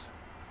sucks.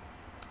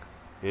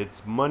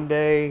 It's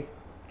Monday,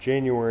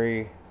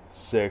 January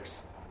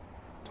 6th,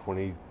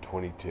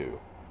 2022.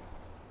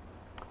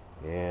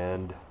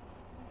 And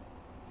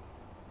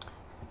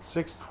it's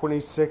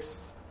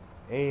 6:26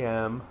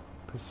 a.m.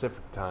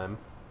 Pacific time.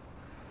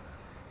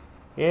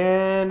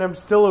 And I'm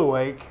still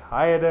awake.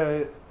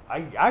 I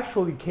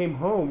actually came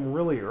home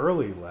really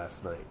early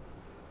last night.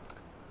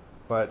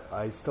 But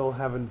I still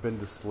haven't been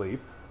to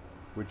sleep,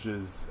 which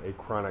is a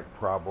chronic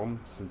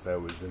problem since I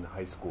was in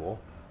high school.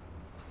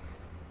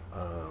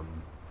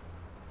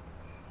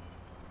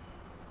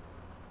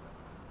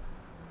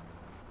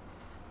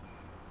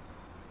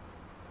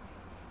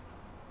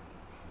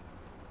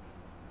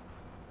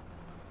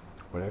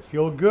 When I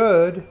feel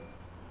good,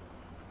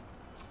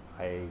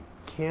 I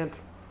can't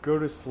go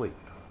to sleep.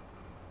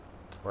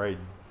 Or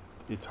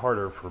it's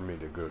harder for me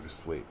to go to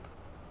sleep.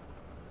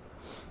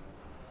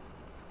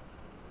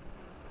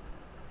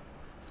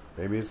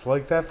 Maybe it's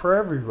like that for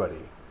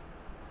everybody.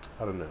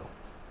 I don't know.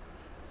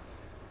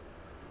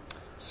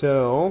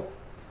 So,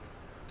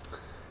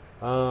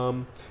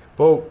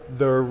 But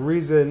the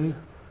reason,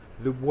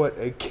 what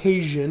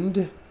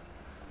occasioned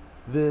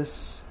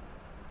this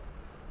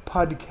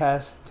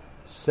podcast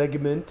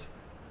segment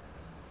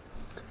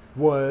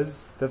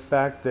was the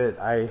fact that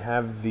I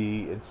have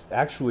it's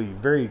actually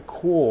very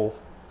cool,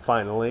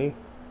 finally,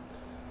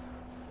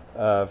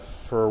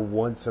 for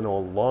once in a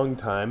long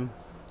time.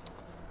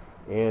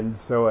 And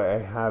so I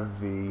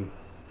have the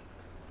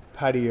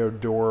patio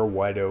door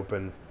wide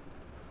open,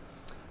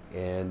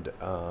 and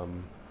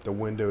the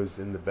windows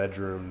in the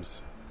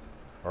bedrooms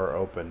are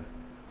open,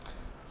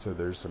 so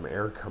there's some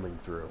air coming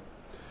through.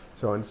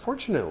 So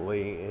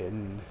unfortunately,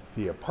 in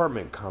the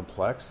apartment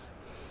complex,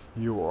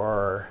 you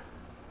are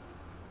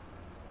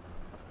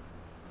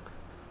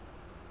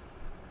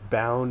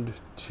bound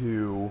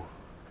to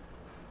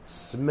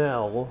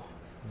smell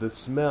the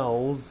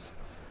smells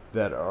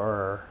that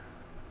are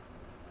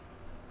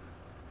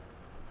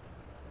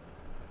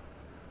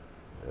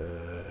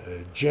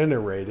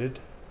generated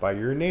by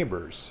your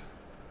neighbors.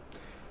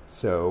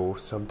 So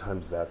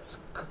sometimes that's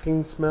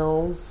cooking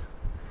smells,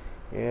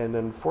 and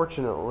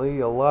unfortunately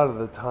a lot of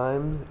the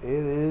time it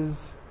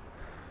is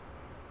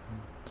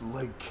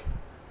like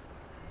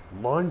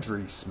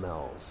laundry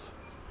smells.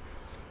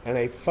 And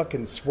I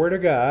fucking swear to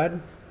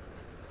God,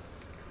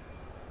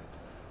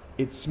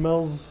 it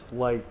smells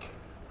like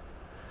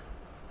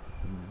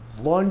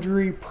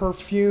laundry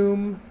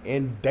perfume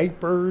and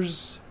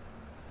diapers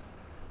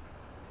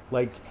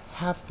like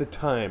half the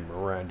time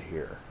around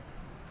here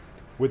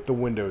with the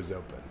windows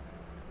open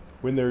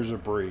when there's a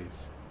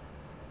breeze.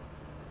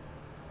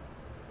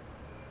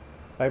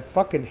 I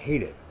fucking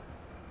hate it.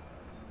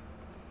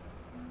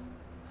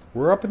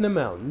 We're up in the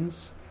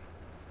mountains.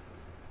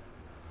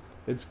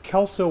 It's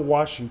Kelso,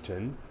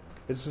 Washington.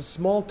 It's a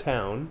small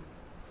town.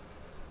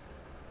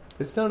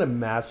 It's not a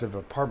massive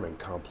apartment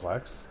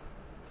complex.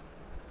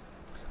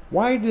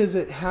 Why does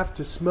it have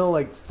to smell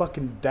like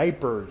fucking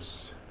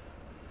diapers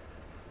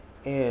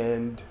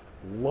and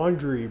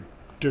laundry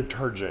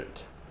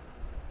detergent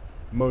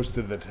most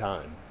of the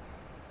time?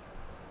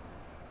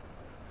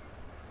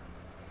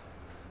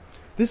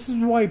 This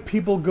is why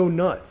people go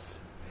nuts.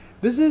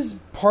 This is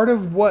part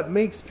of what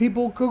makes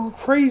people go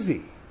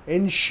crazy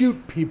and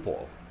shoot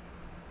people.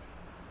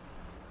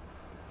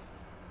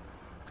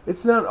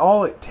 It's not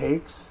all it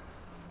takes,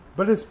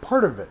 but it's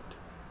part of it.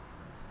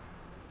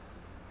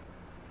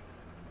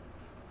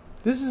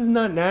 This is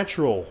not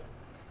natural,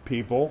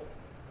 people.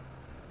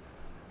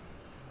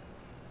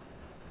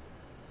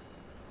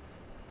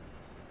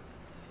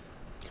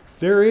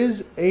 There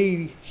is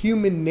a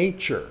human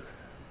nature.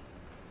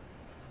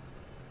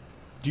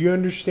 Do you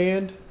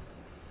understand?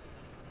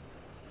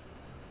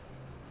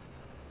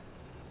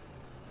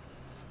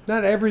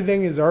 Not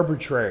everything is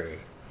arbitrary.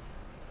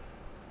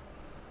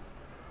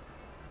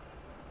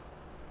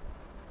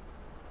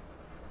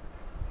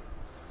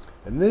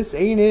 And this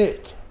ain't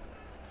it,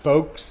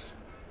 folks.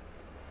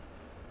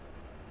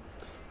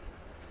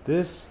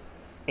 This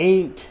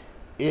ain't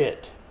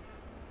it.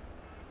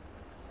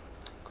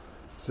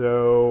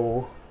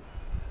 So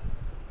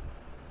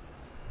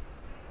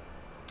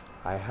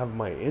I have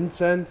my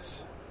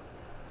incense.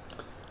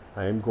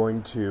 I am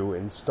going to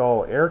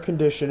install air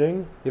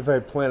conditioning if I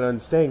plan on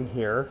staying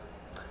here.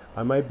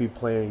 I might be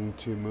planning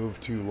to move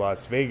to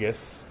Las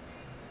Vegas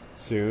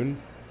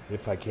soon,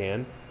 if I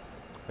can.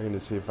 I'm going to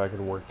see if I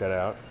can work that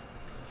out.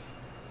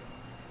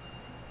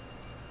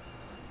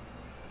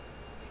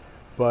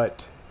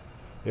 But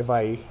if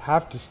I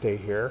have to stay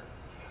here,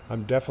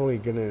 I'm definitely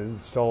going to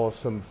install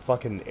some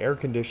fucking air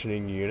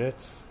conditioning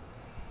units,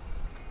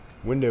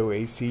 window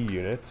AC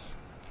units,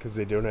 because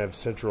they don't have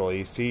central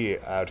AC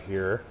out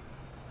here.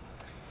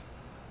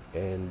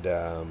 And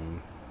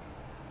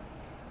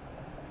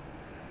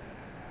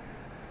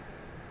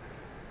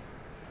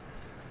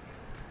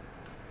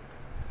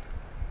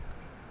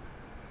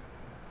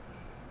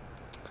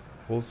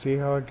we'll see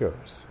how it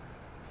goes.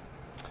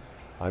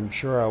 I'm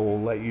sure I will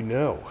let you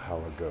know how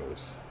it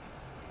goes.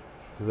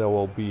 That I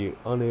will be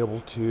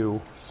unable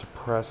to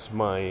suppress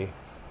my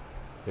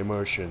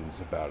emotions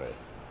about it.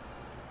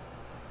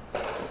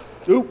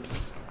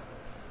 Oops.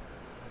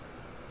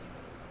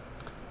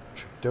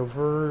 Tripped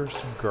over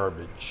some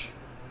garbage.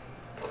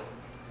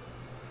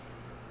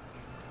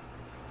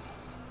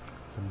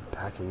 Some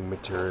packing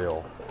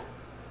material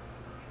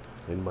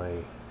in my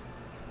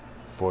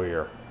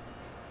foyer.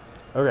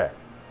 Okay.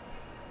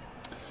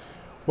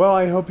 Well,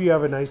 I hope you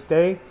have a nice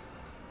day.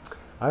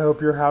 I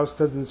hope your house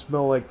doesn't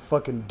smell like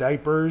fucking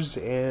diapers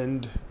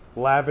and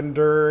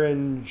lavender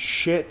and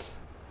shit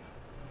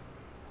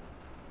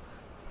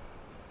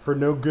for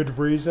no good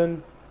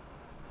reason.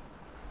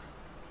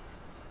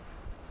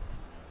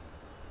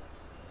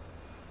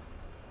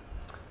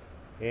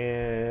 And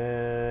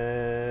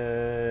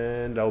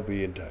I'll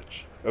be in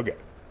touch. Okay,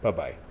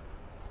 bye-bye.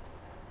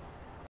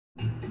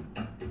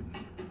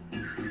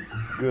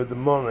 Good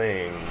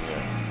morning.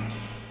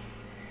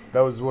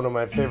 That was one of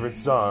my favorite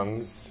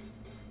songs.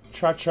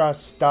 Cha-Cha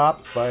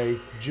Stop by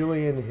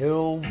Julian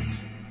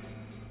Hills.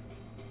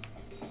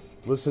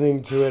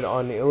 Listening to it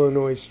on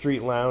Illinois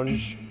Street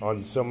Lounge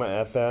on Soma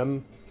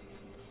FM.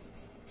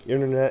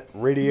 Internet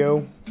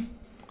Radio.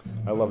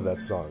 I love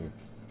that song.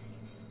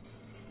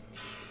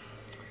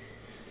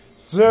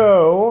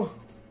 So,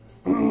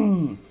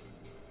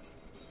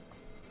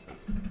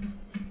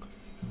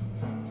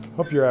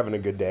 hope you're having a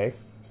good day.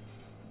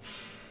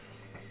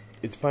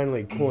 It's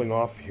finally cooling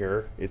off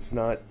here. It's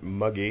not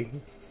muggy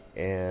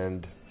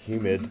and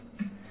humid.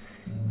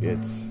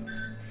 It's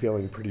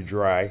feeling pretty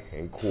dry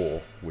and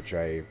cool, which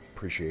I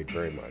appreciate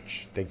very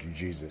much. Thank you,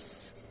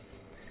 Jesus.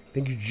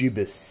 Thank you,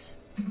 Jeebus.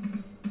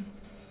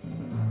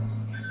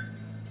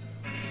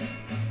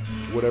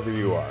 Whatever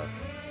you are.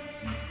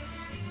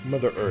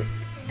 Mother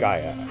Earth,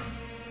 Gaia.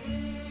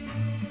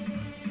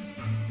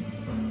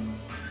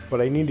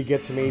 But I need to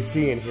get some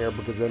AC in here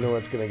because I know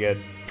it's going to get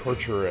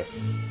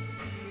torturous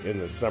in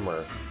the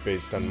summer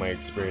based on my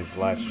experience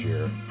last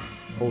year.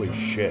 Holy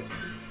shit.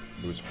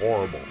 It was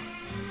horrible.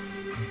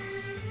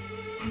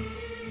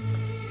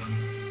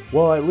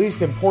 Well, at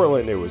least in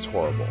Portland it was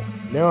horrible.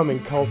 Now I'm in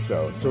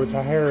Kelso, so it's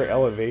a higher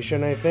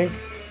elevation, I think.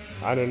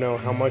 I don't know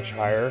how much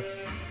higher,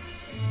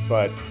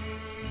 but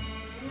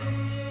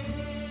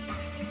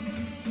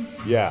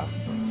yeah,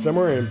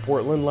 summer in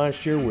Portland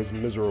last year was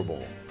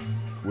miserable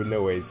with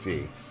no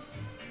AC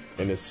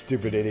and a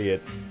stupid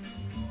idiot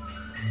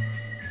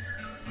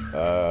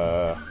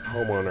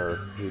homeowner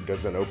who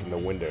doesn't open the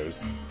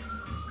windows,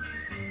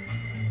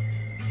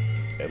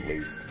 at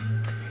least.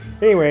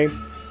 Anyway,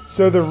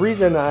 so the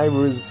reason I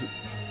was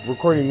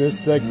recording this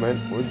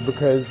segment was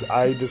because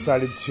I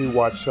decided to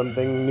watch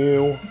something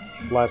new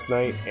last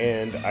night,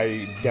 and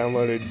I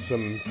downloaded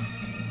some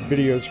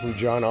videos from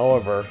John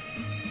Oliver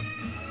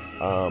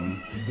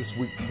this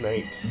week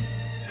tonight.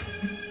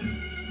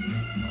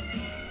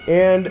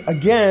 And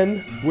again,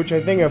 which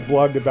I think I've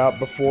blogged about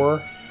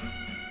before,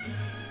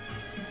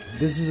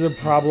 this is a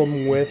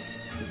problem with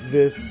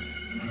this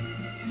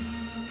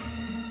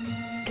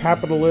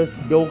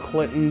capitalist Bill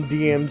Clinton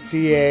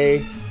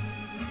DMCA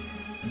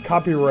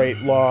copyright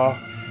law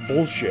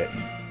bullshit.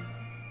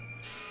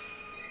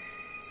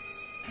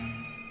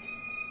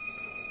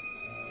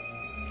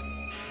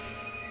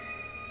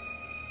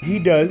 He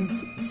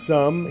does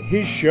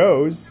his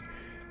shows.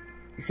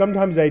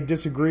 Sometimes I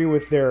disagree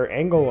with their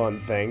angle on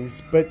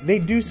things, but they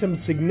do some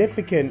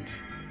significant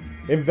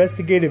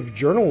investigative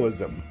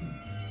journalism.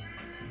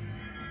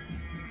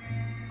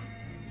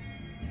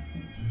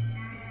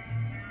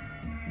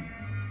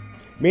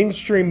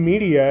 Mainstream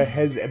media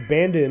has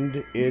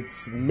abandoned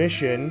its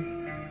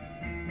mission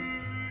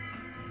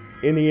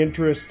in the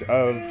interest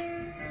of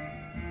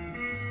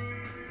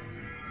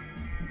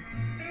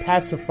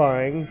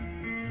pacifying,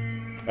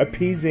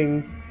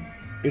 appeasing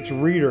its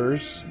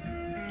readers,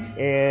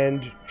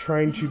 and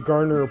trying to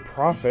garner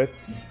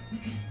profits,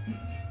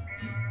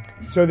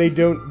 so they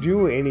don't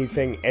do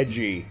anything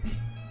edgy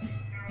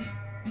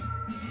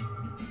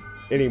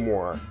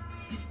anymore.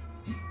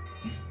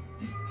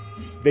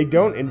 They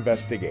don't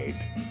investigate.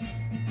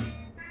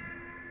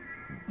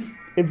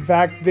 In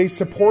fact, they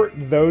support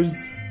those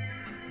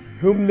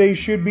whom they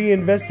should be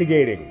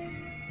investigating.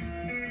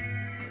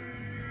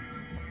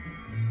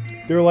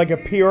 They're like a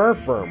PR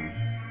firm.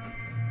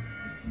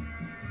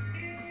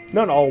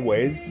 Not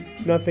always.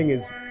 Nothing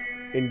is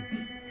in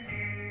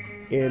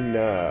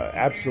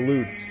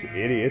absolutes,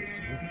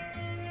 idiots.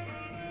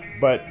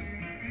 But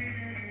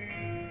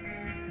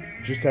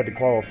just had to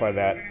qualify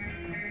that.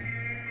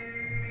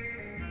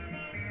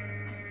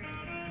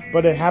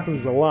 But it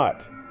happens a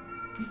lot.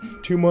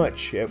 Too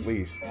much, at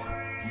least,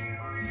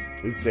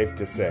 is safe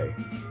to say.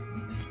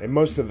 And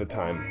most of the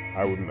time,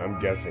 I'm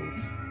guessing.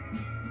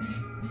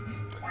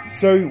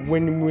 So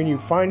when you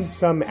find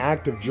some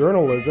act of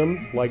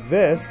journalism like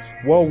this,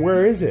 well,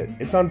 where is it?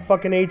 It's on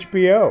fucking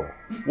HBO.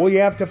 Well, you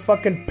have to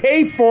fucking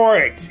pay for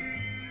it.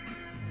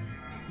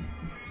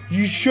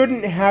 You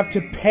shouldn't have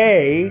to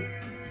pay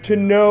to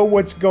know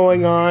what's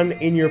going on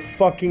in your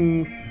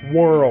fucking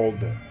world.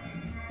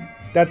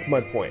 That's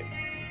my point.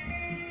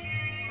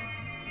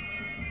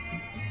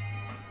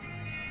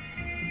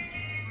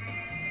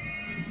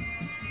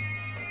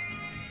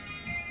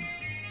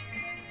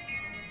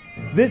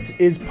 This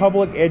is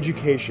public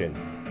education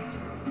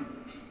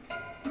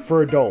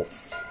for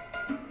adults.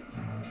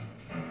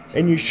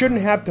 And you shouldn't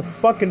have to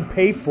fucking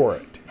pay for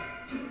it.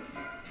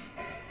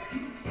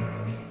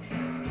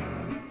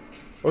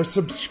 Or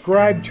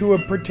subscribe to a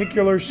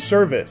particular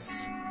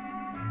service.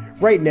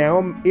 Right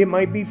now, it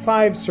might be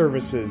 5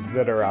 services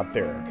that are out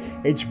there.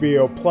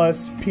 HBO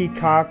Plus,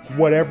 Peacock,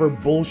 whatever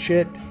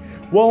bullshit.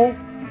 Well,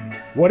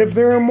 what if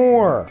there are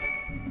more?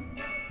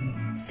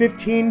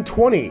 15,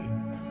 20.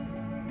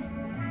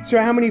 So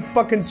how many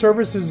fucking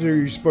services are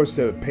you supposed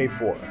to pay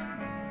for?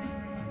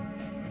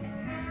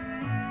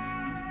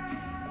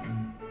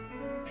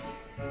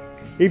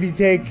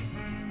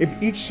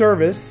 If each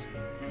service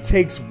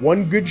takes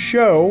one good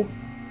show,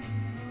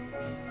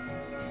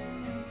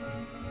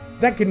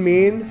 that could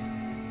mean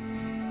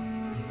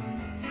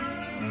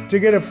to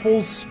get a full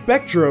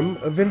spectrum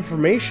of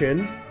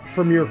information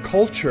from your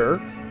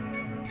culture,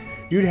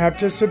 you'd have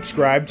to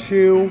subscribe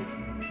to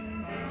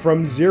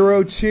from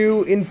 0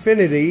 to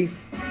infinity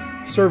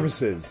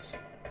services.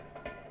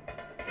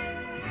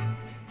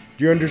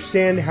 Do you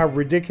understand how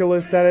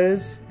ridiculous that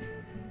is?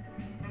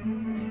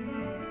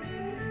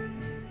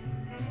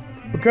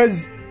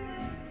 Because,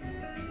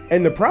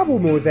 and the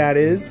problem with that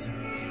is,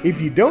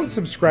 if you don't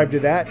subscribe to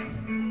that,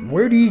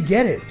 where do you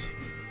get it?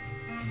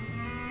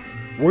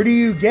 Where do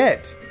you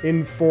get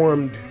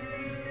informed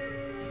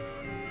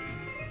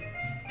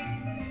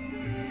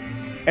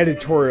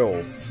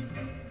editorials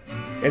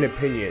and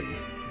opinion,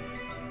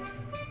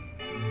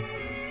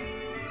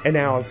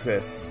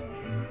 analysis,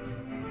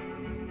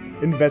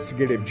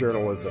 investigative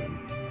journalism?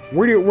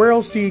 Where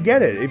else do you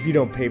get it if you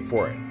don't pay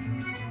for it?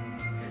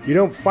 You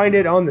don't find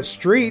it on the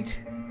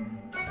street,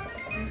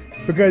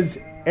 because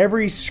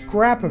every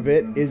scrap of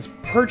it is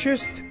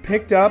purchased,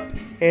 picked up,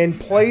 and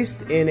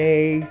placed in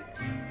a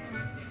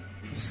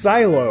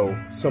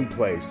silo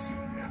someplace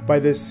by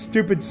this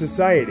stupid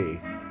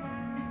society.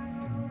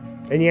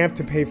 And you have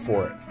to pay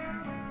for it.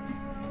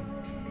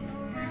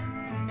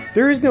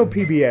 There is no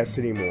PBS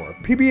anymore.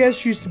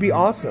 PBS used to be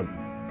awesome.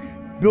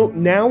 Built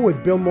now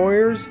with Bill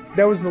Moyers,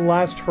 that was the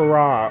last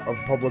hurrah of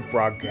public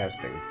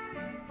broadcasting.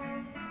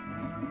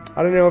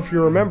 I don't know if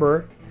you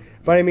remember,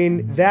 but I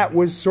mean, that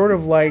was sort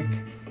of like,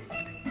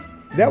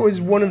 that was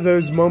one of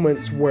those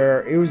moments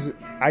where it was,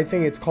 I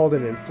think it's called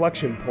an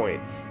inflection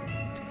point,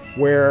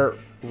 where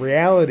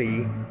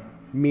reality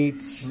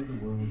meets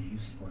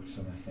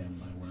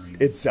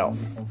itself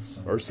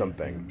or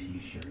something.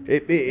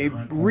 It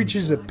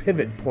reaches a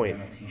pivot point.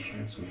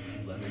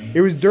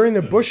 It was during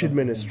the Bush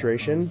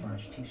administration,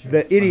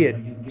 the idiot,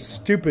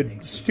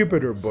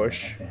 stupider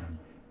Bush,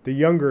 the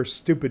younger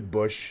stupid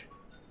Bush,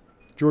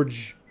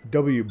 George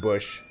W.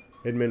 Bush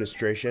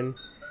administration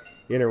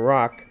in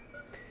Iraq,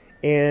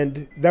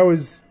 and that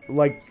was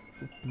like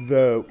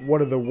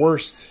one of the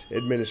worst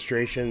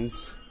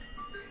administrations,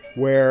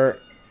 where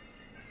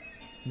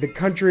the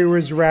country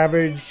was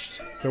ravaged,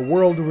 the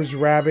world was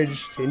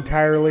ravaged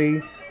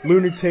entirely,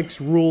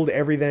 lunatics ruled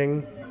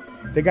everything.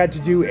 They got to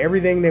do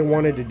everything they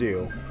wanted to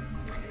do.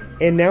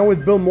 And now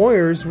with Bill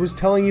Moyers was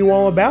telling you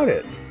all about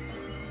it.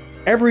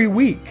 Every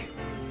week.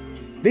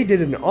 They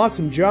did an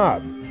awesome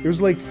job. There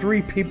was like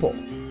 3 people.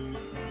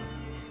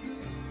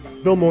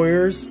 Bill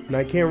Moyers, and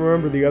I can't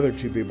remember the other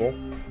 2 people.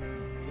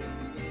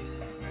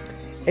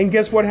 And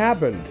guess what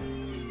happened?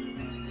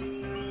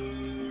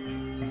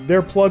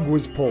 Their plug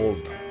was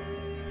pulled.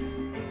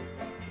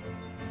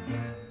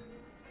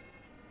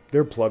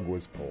 Their plug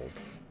was pulled.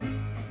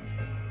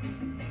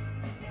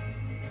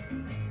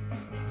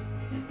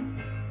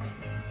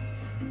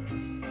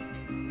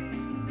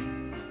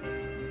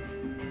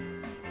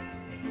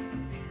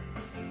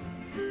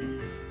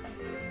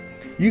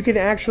 You can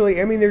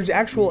actually, I mean, there's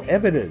actual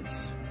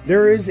evidence.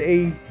 There is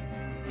a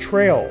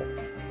trail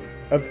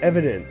of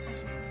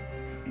evidence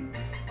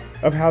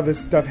of how this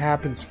stuff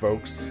happens,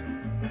 folks.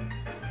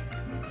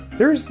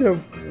 There's no,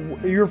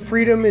 your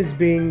freedom is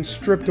being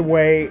stripped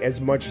away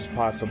as much as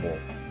possible.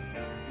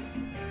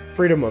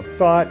 Freedom of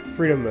thought,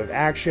 freedom of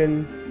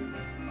action,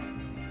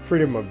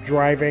 freedom of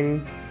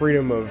driving,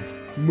 freedom of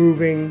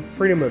moving,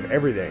 freedom of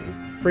everything.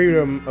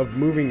 Freedom of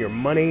moving your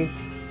money.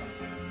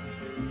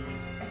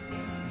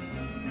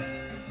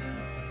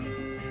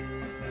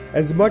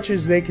 As much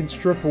as they can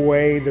strip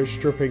away, they're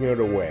stripping it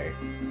away.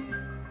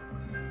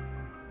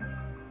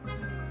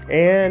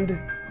 And,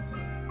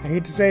 I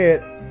hate to say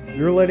it,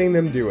 you're letting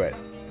them do it.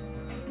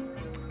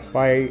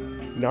 By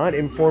not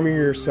informing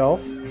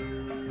yourself,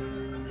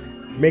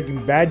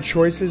 making bad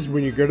choices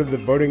when you go to the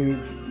voting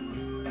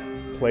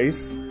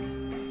place,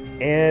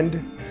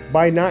 and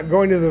by not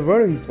going to the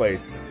voting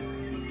place.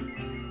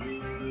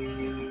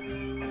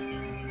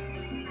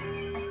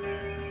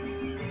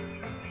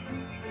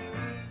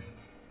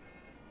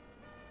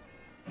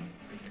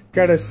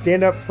 Gotta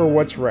stand up for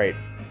what's right.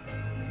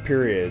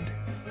 Period.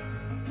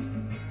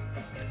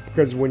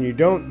 Because when you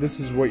don't, this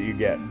is what you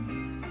get.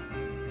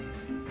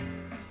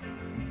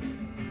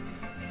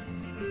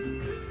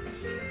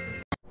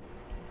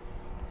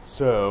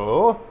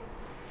 So,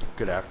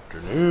 good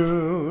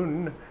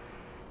afternoon.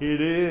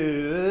 It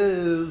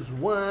is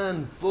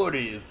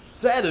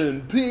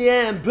 1:47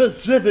 p.m.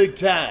 Pacific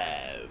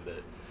time.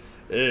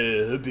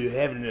 Hope you're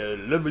having a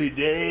lovely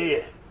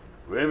day,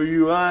 wherever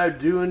you are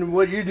doing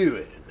what you're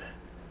doing.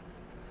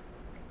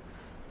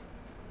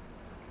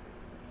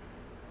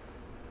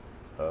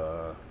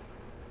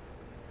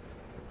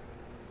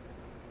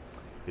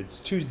 It's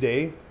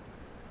Tuesday,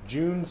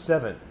 June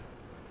 7th.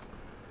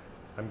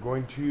 I'm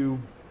going to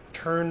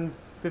turn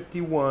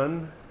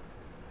 51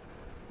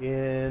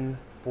 in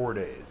 4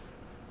 days.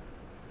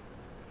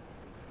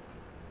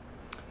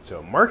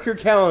 So mark your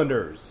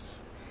calendars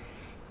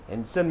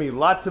and send me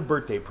lots of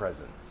birthday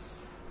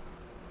presents.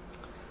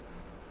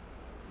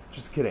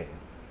 Just kidding.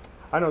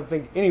 I don't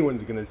think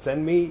anyone's going to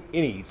send me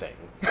anything.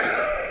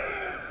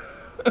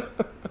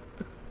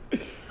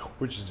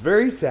 Which is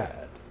very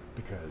sad,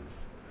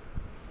 because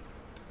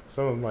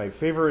some of my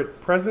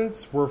favorite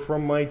presents were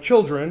from my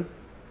children,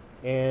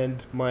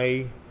 and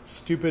my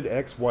stupid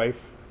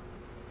ex-wife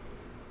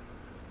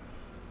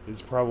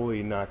is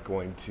probably not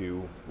going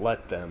to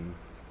let them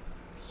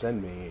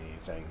send me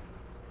anything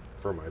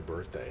for my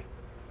birthday.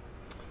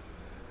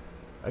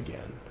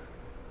 again,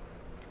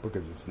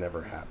 because it's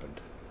never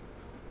happened.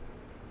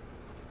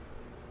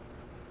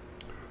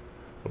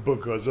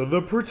 Because of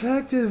the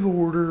protective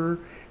order.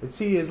 And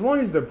see, as long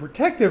as the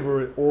protective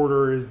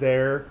order is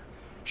there,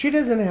 she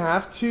doesn't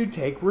have to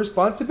take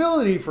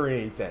responsibility for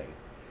anything.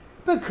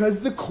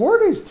 Because the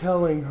court is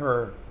telling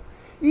her.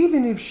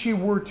 Even if she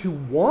were to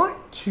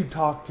want to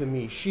talk to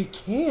me, she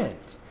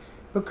can't.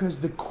 Because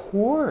the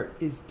court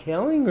is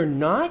telling her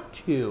not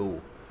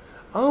to.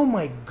 Oh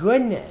my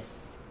goodness.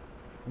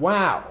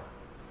 Wow.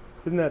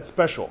 Isn't that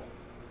special?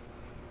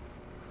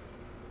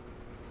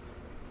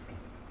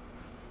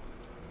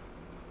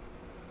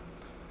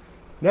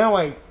 Now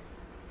I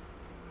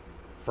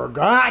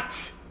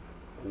forgot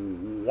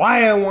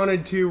why I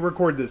wanted to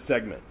record this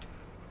segment.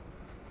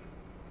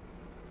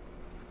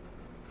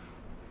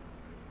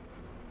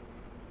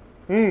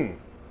 I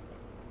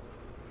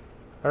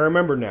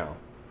remember now.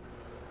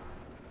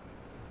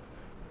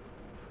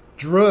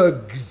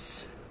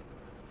 Drugs.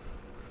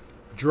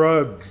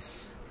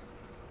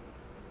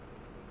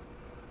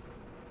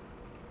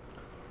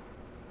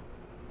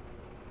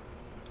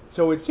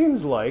 So it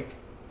seems like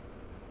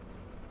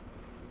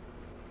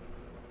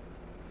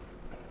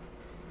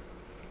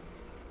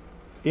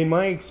in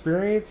my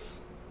experience,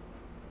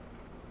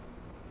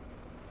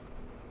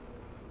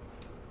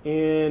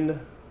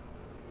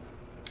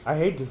 I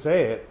hate to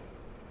say it,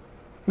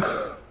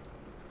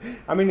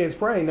 I mean, it's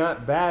probably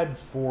not bad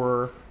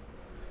for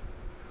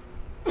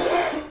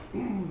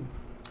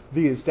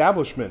the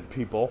establishment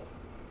people,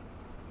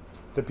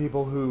 the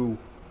people who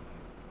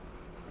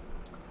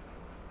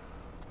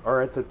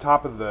are at the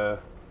top of the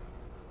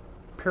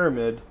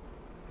pyramid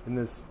in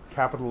this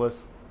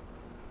capitalist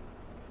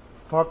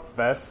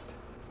fuckfest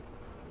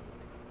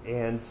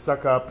and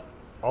suck up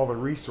all the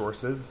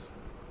resources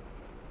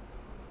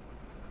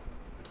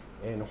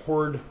and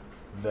hoard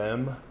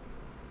them.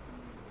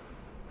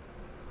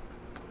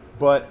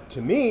 But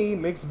to me, it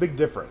makes a big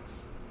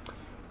difference.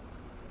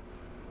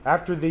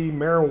 After the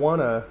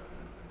marijuana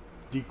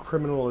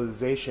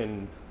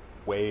decriminalization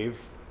wave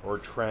or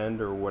trend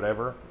or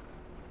whatever,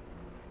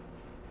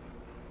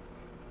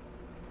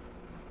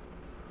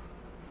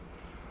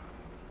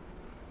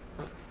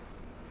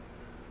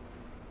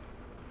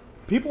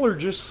 people are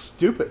just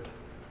stupid.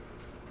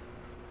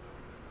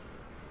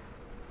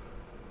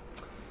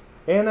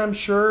 And I'm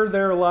sure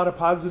there are a lot of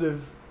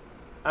positive,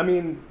 I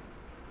mean,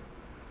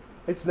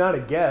 it's not a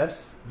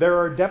guess. There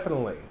are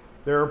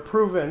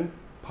proven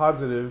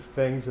positive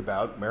things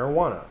about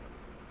marijuana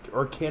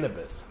or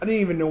cannabis. I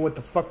didn't even know what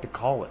the fuck to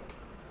call it.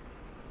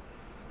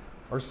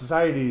 Our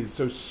society is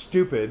so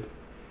stupid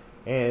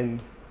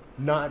and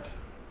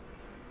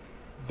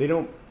they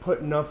don't put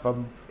enough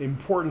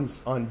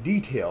importance on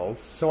details,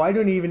 so I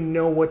don't even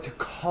know what to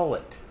call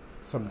it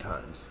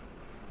sometimes.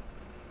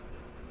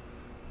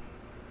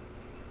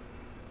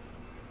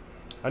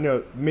 I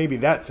know maybe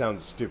that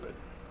sounds stupid,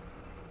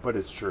 but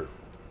it's true.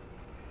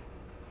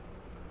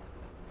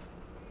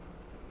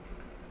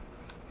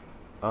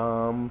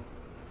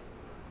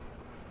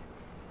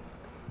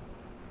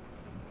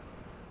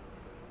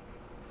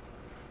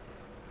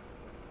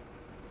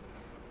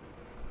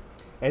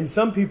 And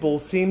some people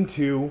seem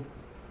to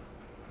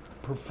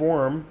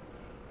perform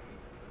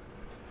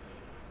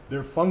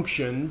their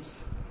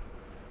functions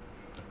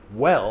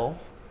well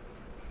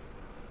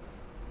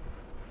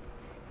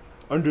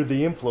under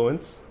the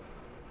influence.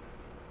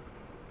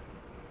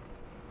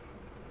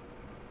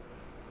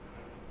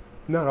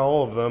 Not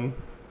all of them,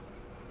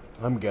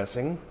 I'm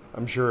guessing.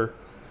 I'm sure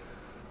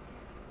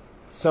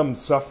some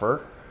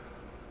suffer.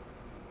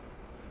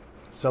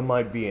 Some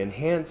might be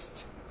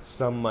enhanced.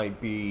 Some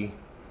might be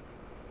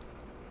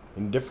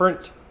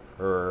indifferent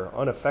or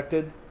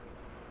unaffected.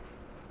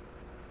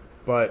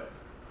 But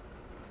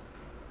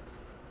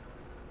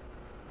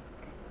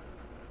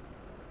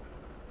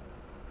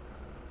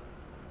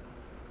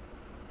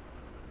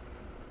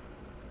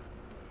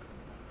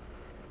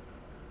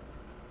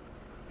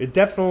it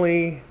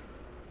definitely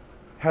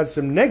has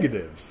some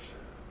negatives.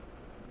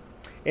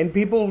 And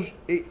people,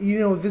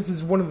 this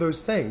is one of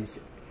those things.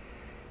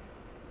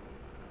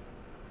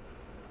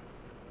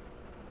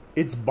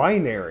 It's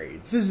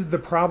binary. This is the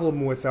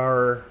problem with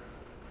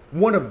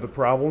one of the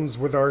problems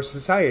with our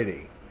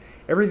society.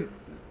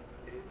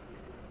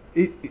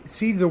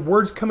 See the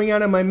words coming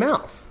out of my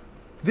mouth.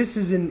 This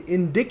is an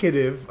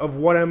indicative of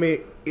what I'm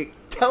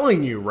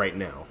telling you right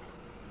now.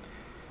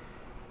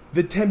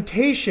 The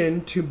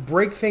temptation to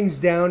break things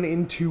down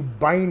into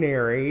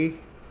binary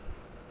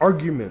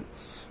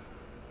arguments,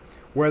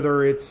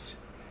 whether it's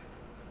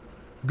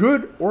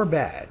good or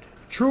bad,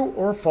 true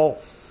or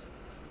false.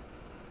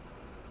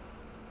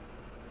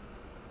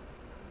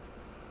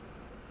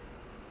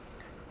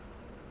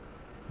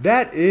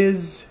 That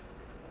is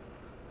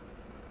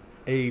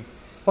a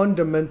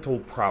fundamental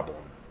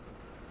problem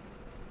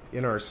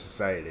in our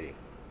society.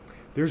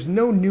 There's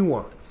no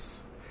nuance,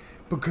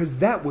 because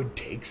that would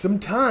take some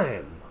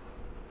time.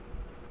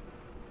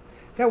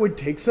 That would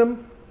take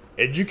some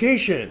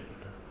education.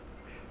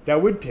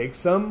 That would take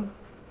some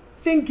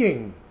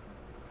thinking,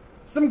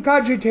 some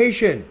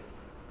cogitation.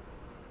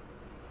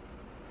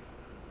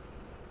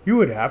 You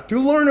would have to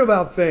learn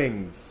about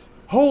things.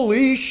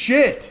 Holy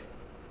shit!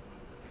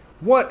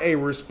 What a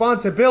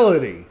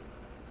responsibility!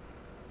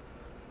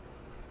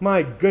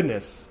 My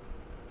goodness.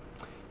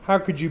 How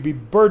could you be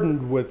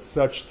burdened with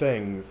such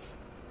things?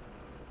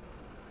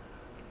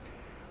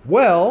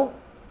 Well,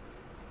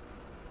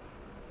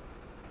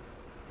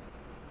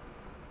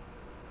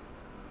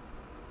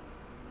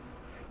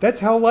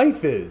 that's how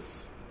life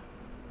is,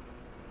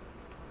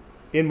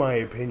 in my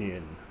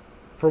opinion,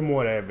 from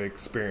what I've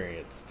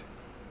experienced.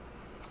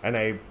 And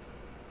I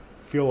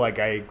feel like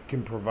I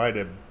can provide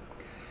a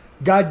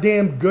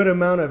goddamn good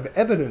amount of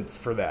evidence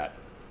for that.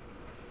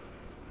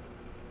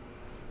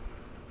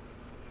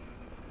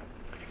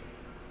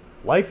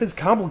 Life is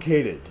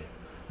complicated.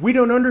 We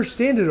don't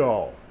understand it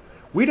all.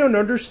 We don't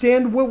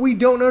understand what we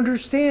don't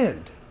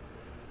understand.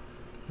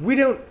 We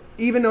don't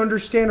even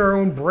understand our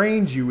own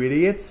brains, you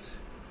idiots.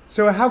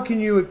 So how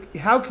can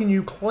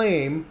you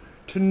claim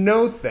to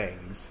know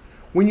things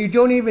when you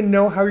don't even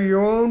know how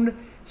your own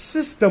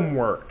system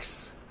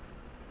works?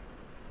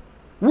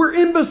 We're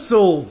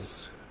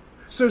imbeciles.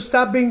 So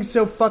stop being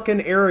so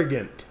fucking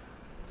arrogant.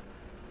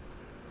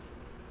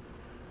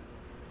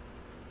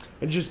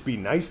 And just be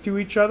nice to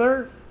each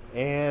other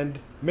and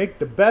make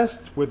the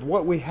best with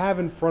what we have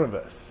in front of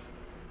us.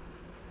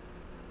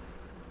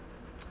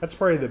 That's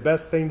probably the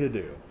best thing to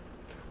do.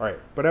 Alright,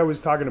 but I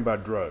was talking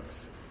about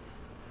drugs.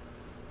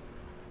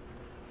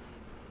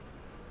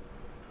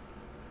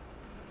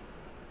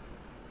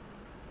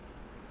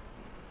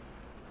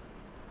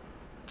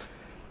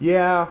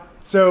 Yeah,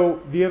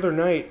 so the other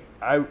night,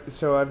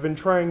 I've been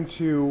trying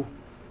to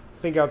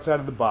think outside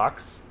of the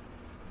box.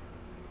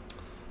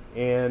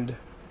 And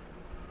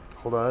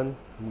hold on,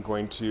 I'm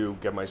going to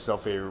get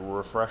myself a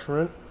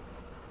refreshment.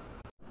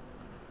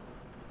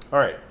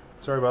 Alright,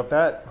 sorry about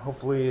that.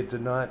 Hopefully it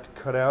did not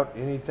cut out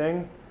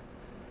anything.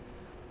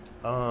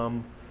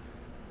 So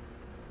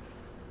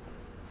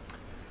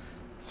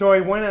I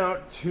went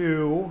out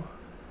to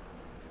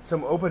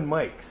some open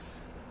mics.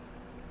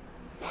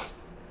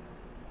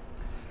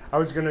 I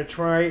was going to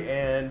try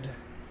and,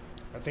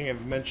 I think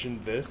I've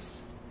mentioned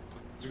this, I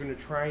was going to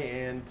try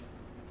and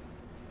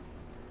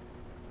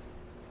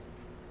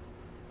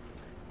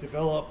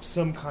develop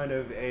some kind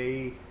of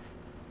a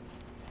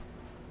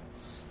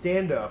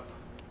stand-up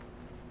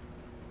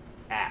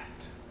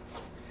act.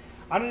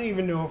 I don't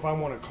even know if I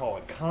want to call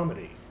it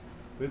comedy.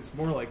 It's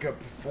more like a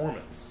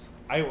performance.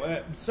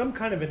 Some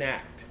kind of an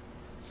act.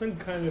 Some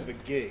kind of a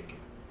gig.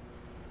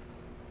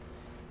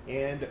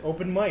 And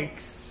open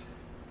mics,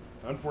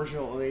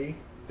 unfortunately,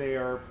 they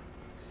are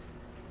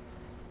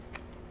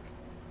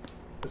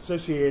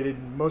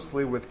associated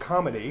mostly with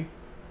comedy.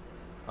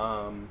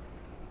 Are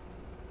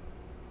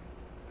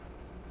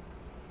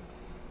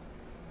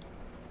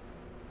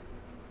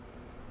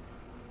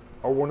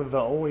one of the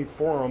only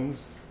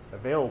forums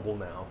available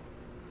now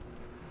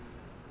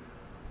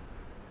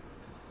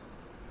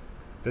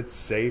that's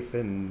safe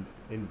and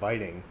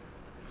inviting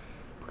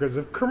because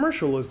of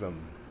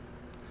commercialism.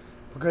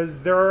 Because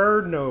there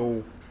are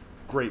no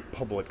great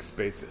public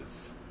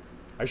spaces.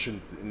 I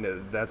shouldn't.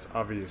 No, that's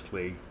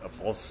obviously a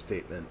false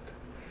statement.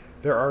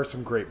 There are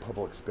some great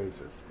public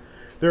spaces.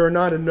 There are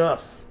not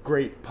enough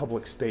great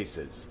public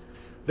spaces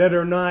that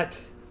are not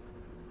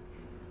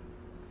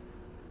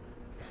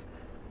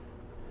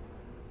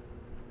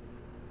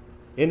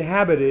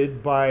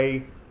inhabited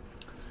by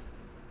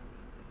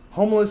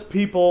homeless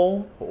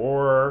people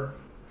or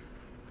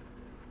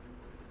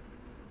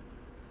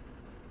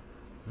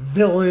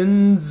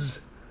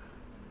villains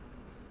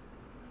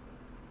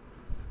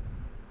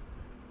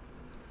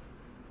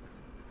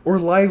or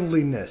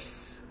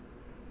liveliness.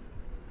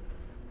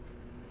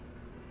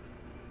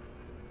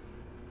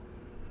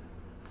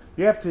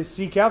 You have to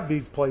seek out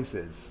these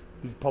places,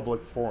 these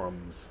public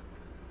forums.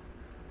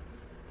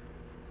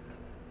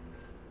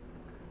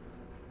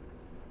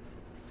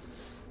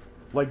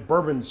 Like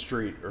Bourbon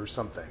Street or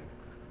something.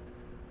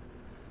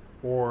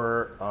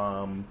 Or,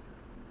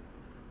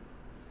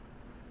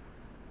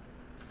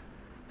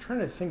 trying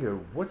to think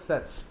of what's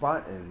that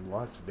spot in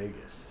Las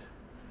Vegas.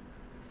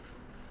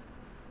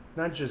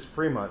 Not just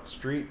Fremont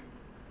Street,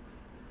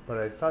 but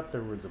I thought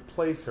there was a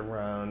place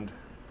around.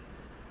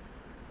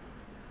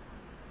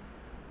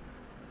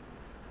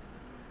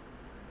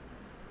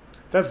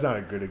 That's not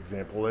a good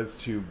example. That's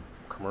too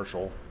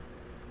commercial.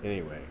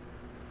 Anyway.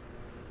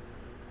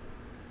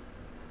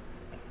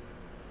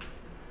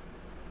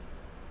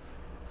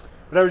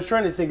 But I was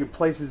trying to think of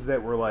places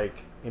that were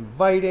like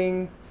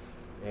inviting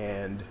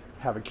and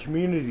have a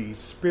community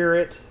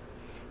spirit,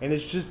 and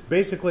it's just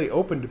basically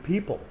open to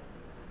people.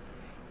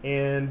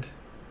 And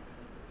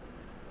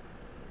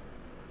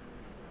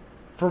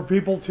for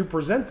people to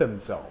present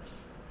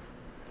themselves.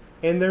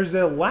 And there's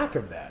a lack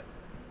of that.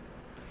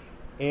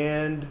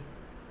 And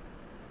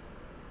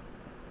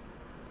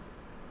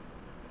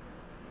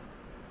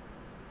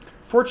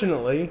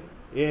fortunately,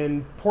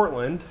 in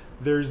Portland,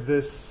 there's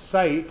this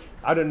site.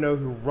 I don't know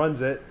who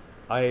runs it.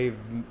 I've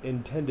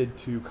intended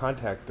to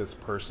contact this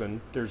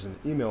person. There's an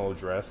email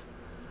address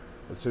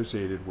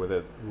associated with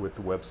it, with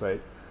the website.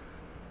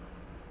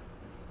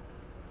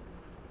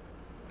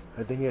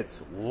 I think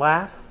it's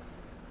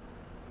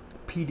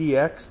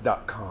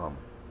laughpdx.com.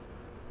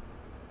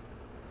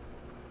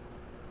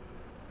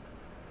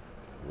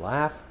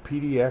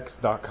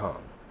 Laughpdx.com.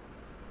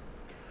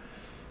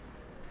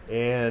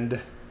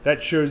 And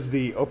that shows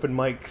the open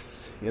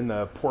mics in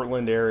the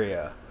Portland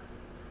area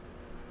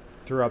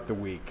throughout the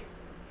week.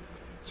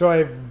 So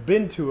I've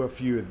been to a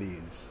few of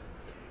these,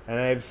 and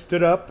I've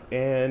stood up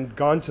and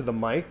gone to the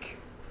mic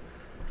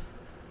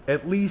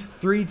at least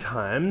 3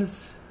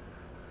 times.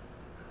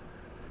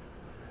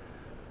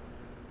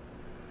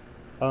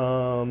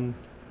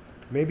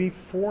 Maybe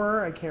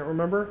 4, I can't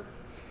remember.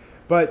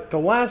 But the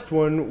last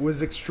one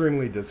was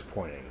extremely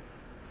disappointing.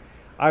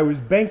 I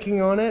was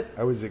banking on it.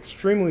 I was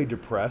extremely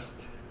depressed.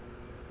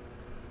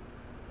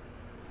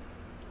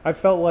 I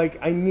felt like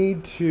I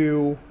need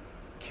to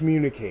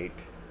communicate.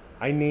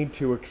 I need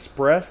to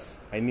express.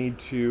 I need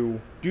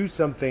to do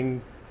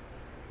something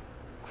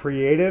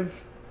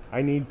creative.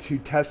 I need to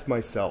test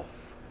myself.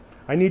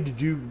 I need to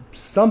do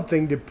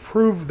something to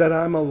prove that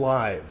I'm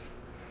alive.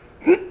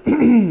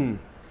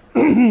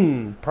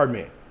 Pardon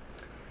me.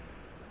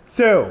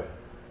 So,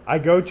 I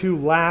go to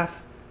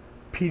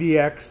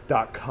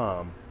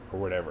laughpdx.com or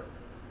whatever.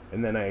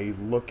 And then I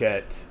look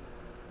at,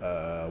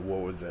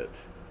 what was it?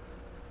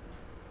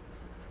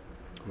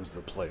 What was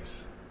the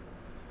place?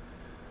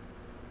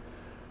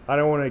 I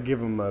don't want to give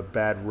them a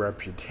bad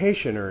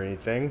reputation or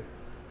anything.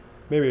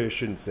 Maybe I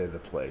shouldn't say the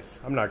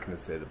place. I'm not going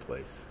to say the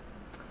place.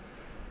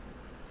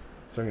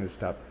 So I'm going to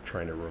stop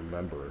trying to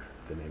remember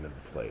the name of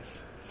the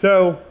place.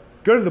 So,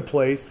 go to the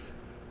place.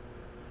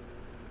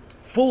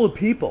 Full of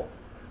people.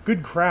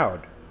 Good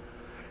crowd.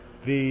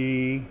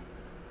 There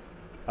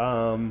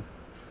were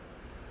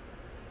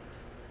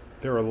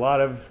a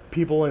lot of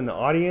people in the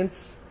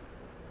audience.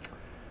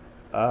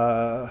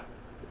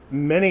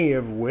 Many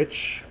of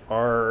which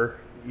are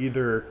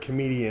either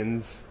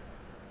comedians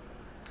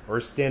or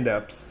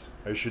stand-ups,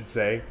 I should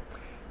say.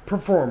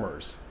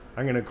 Performers.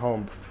 I'm going to call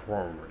them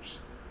performers.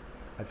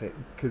 I think,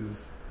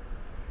 because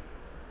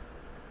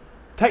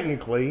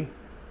technically,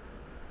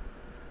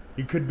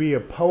 you could be a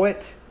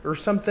poet or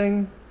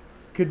something.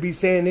 Could be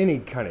saying any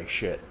kind of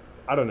shit.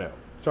 I don't know.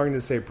 So I'm going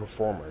to say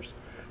performers.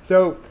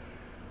 So,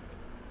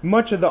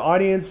 much of the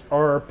audience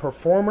are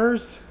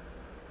performers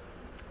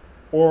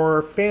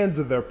or fans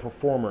of the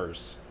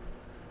performers.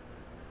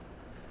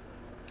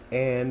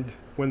 And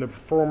when the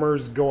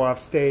performers go off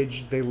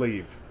stage, they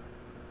leave.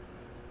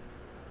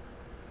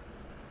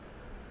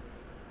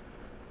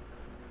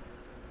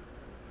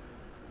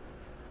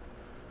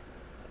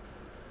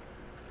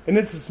 And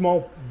it's a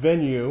small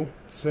venue,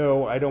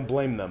 so I don't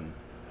blame them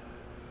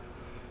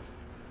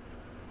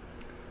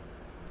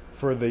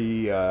for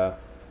the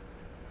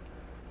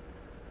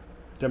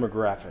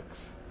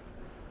demographics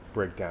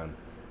breakdown.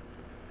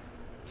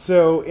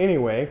 So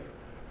anyway,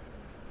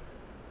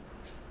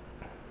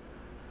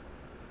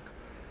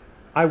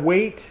 I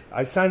wait.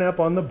 I sign up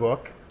on the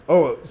book.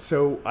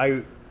 So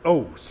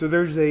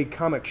there's a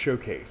comic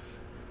showcase.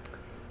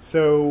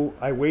 So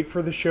I wait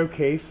for the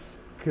showcase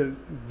because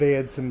they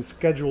had some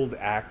scheduled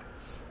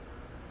acts,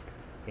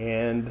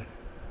 and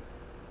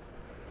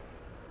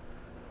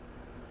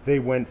they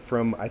went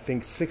from, I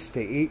think, 6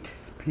 to 8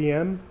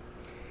 p.m.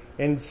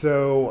 And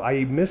so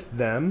I missed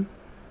them.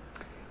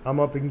 I'm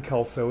up in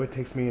Kelso. It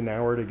takes me an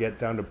hour to get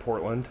down to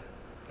Portland.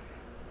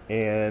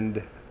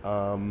 And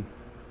I'm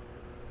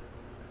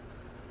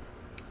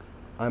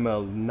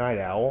a night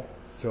owl,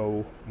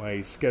 so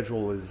my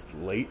schedule is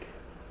late.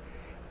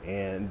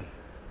 And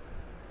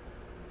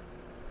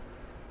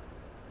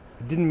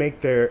I didn't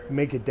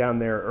make it down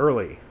there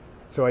early.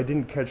 So I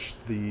didn't catch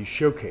the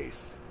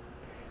showcase.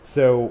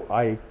 So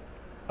I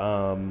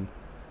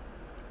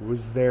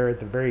was there at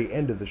the very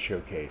end of the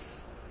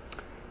showcase.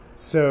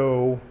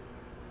 So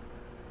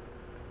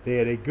they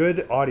had a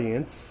good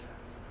audience.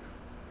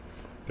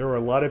 There were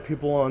a lot of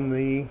people on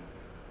the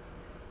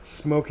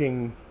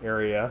smoking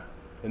area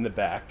in the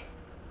back.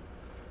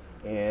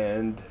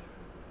 And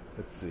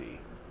let's see.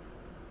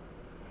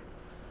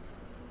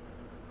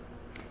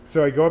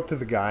 So I go up to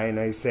the guy and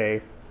I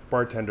say,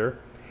 bartender,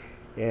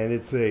 and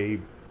it's a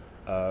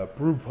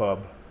brew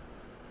pub.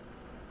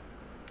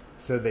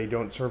 So they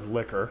don't serve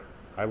liquor.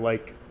 I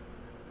like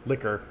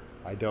liquor.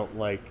 I don't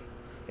like,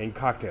 and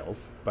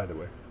cocktails, by the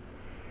way.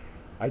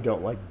 I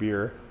don't like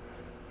beer.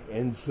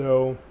 And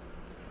so,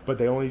 but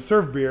they only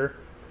serve beer.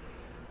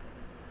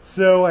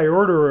 So I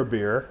order a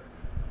beer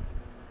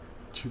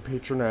to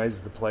patronize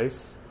the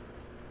place.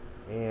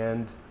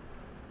 And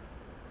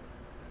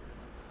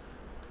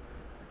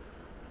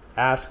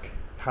ask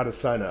how to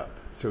sign up.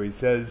 So he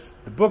says,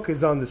 the book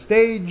is on the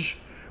stage,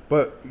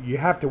 but you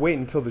have to wait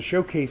until the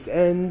showcase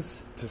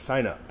ends to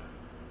sign up.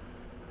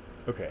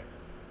 Okay.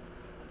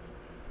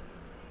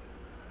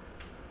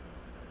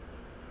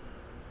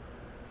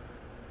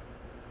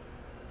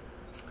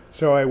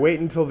 So I wait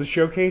until the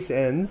showcase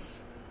ends.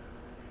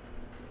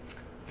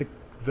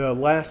 The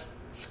last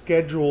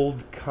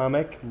scheduled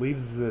comic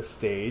leaves the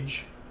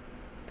stage.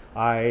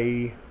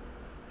 I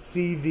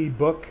see the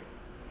book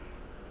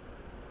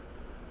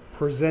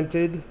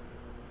presented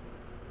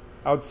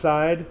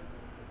outside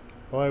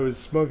while I was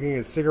smoking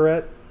a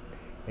cigarette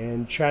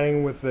and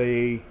chatting with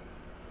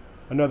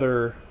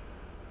another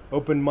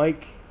open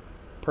mic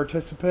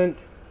participant,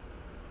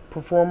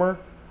 performer,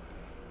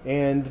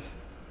 and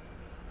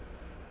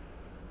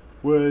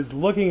was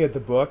looking at the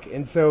book,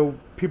 and so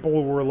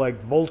people were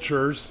like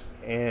vultures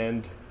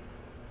and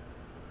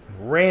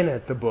ran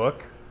at the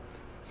book.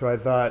 So I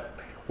thought,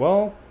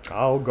 well,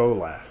 I'll go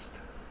last.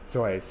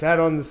 So I sat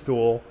on the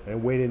stool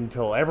and waited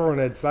until everyone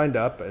had signed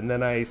up, and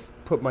then I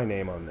put my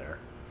name on there.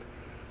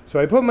 So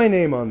I put my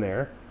name on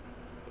there.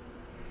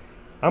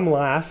 I'm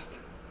last,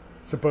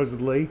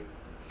 supposedly,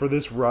 for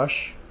this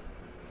rush.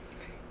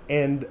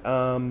 And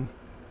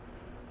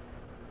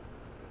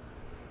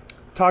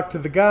talk to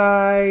the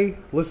guy,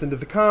 listen to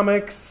the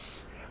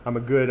comics. I'm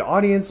a good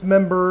audience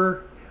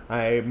member.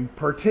 I'm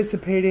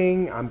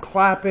participating, I'm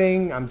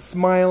clapping, I'm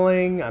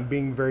smiling, I'm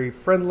being very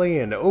friendly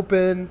and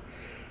open,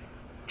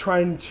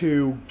 trying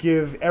to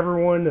give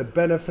everyone the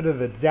benefit of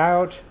the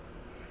doubt.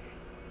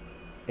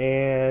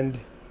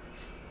 And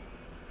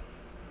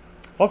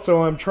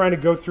also I'm trying to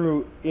go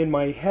through in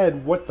my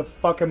head, what the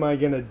fuck am I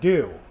going to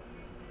do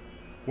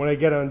when I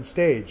get on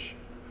stage?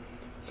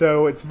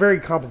 So it's very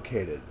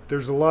complicated. There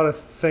are a lot of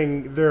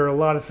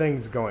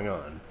things going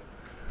on.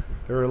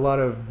 There are a lot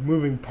of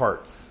moving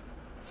parts.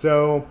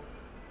 So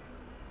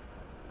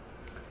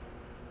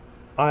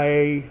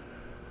I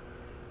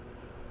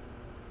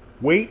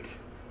wait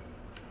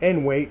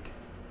and wait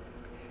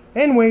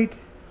and wait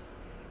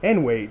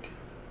and wait.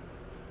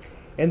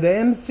 And the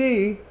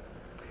MC,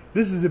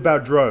 this is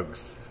about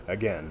drugs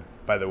again,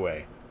 by the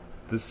way,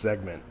 this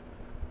segment.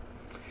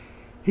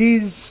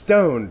 He's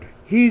stoned.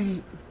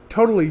 He's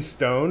totally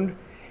stoned.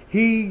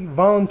 He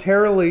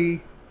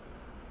voluntarily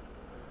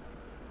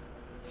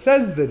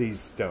says that he's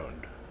stoned.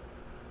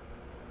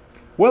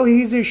 Well,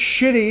 he's a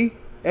shitty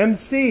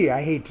MC,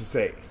 I hate to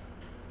say.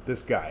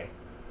 This guy.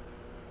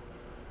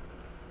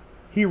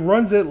 He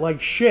runs it like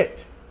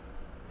shit.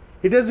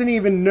 He doesn't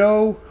even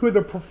know who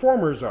the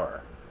performers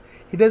are.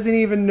 He doesn't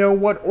even know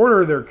what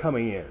order they're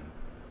coming in.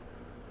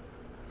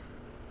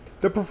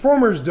 The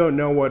performers don't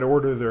know what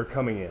order they're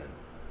coming in.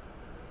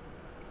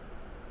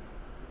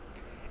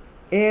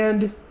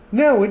 And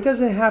no, it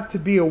doesn't have to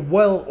be a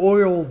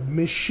well-oiled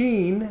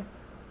machine.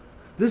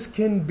 This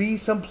can be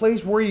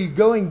someplace where you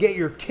go and get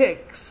your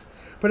kicks,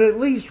 but at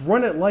least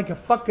run it like a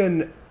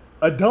fucking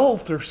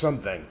adult or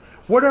something.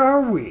 What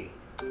are we?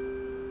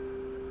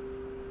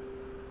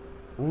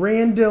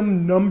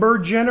 Random number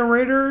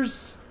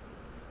generators?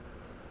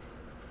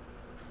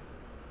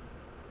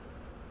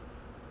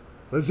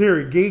 Let's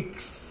hear it,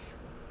 geeks.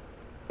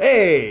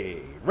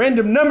 Hey,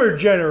 random number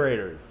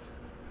generators.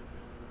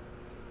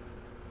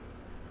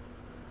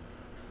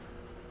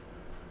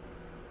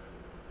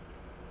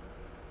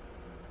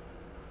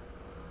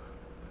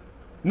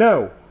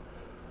 No.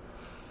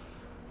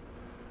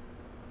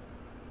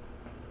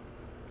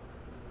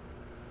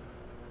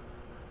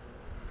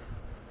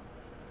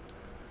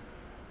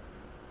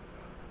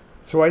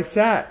 So I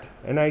sat,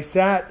 and I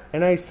sat,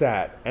 and I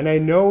sat, and I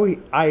know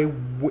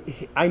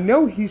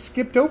he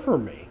skipped over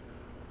me.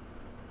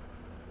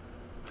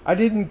 I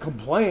didn't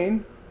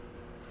complain.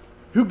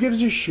 Who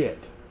gives a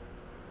shit?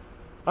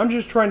 I'm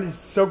just trying to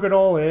soak it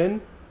all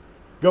in,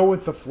 go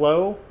with the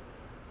flow.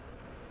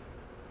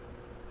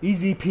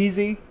 Easy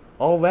peasy,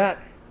 all that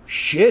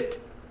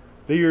shit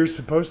that you're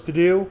supposed to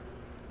do.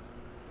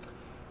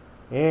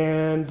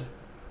 And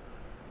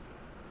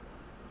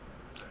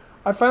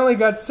I finally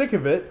got sick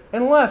of it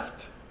and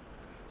left.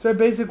 So I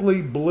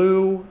basically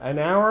blew an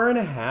hour and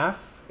a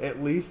half,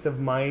 at least, of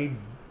my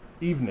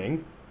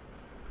evening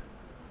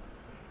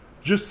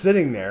just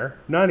sitting there,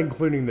 not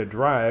including the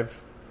drive,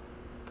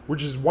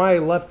 which is why I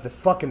left the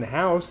fucking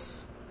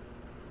house.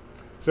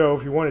 So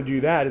if you want to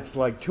do that, it's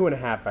like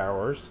 2.5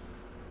 hours.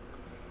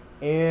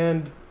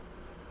 And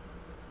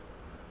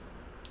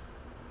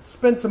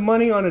spent some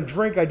money on a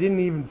drink I didn't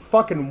even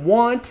fucking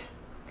want,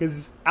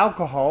 because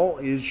alcohol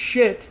is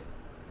shit.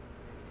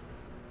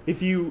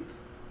 If you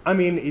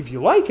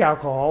like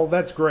alcohol,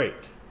 that's great.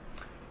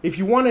 If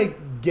you want to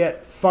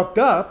get fucked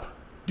up,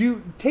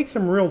 take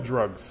some real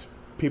drugs,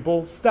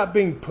 people. Stop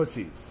being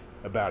pussies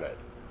about it.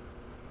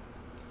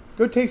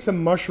 Go take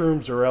some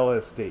mushrooms or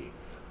LSD.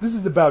 This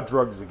is about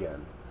drugs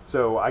again,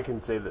 so I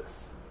can say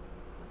this.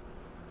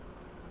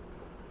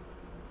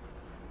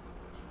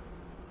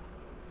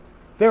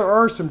 There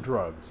are some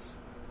drugs.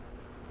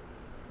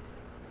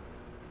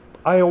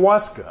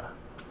 Ayahuasca.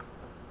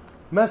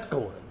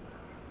 Mescaline.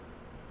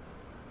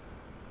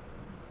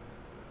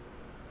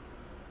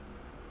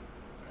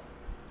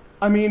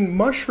 I mean,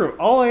 mushroom.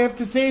 All I have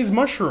to say is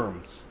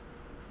mushrooms.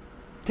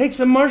 Take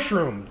some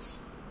mushrooms.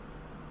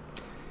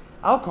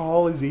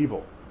 Alcohol is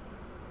evil.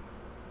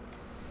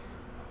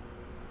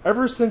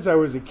 Ever since I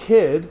was a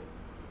kid,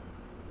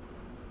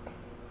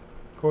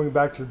 going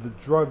back to the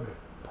drug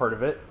part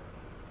of it,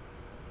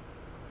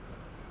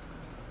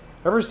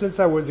 ever since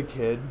I was a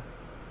kid,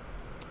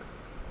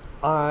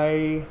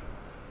 when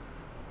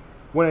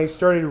I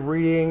started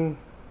reading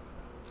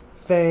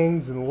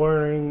things and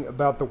learning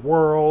about the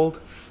world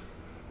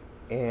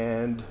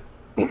and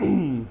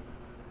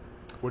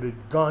what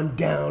had gone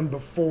down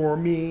before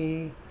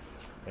me.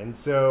 And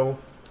so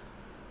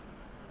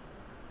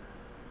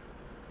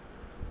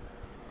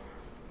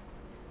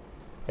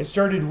I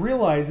started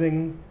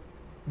realizing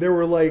there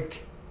were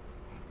like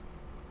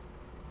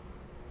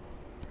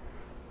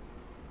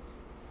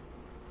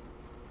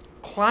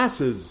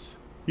classes.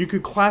 You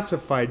could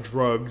classify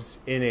drugs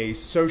in a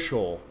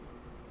social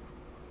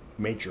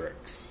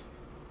matrix.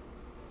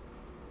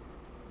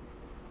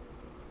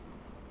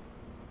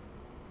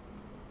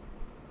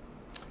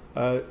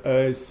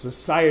 A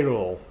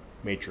societal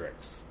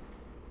matrix.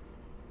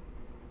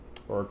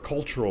 Or a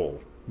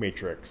cultural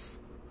matrix.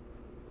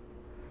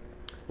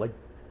 Like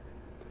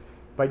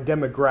by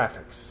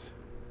demographics,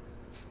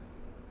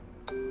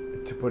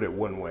 to put it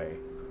one way.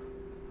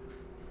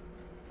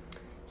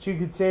 So you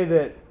could say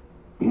that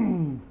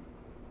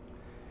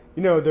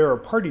there are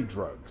party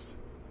drugs.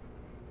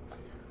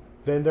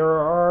 Then there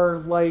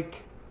are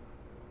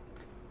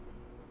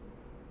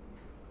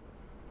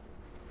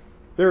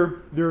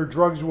there are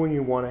drugs when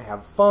you want to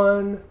have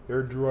fun. There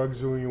are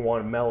drugs when you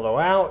want to mellow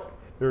out.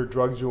 There are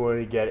drugs when you want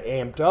to get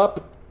amped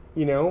up.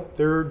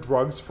 There are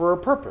drugs for a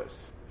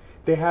purpose.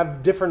 They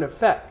have different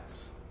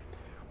effects.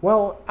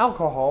 Well,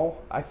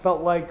 alcohol, I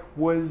felt like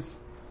was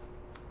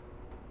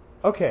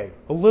okay.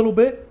 A little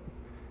bit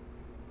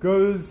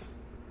goes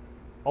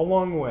a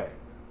long way.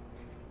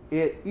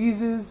 It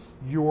eases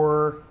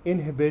your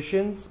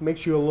inhibitions,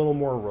 makes you a little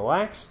more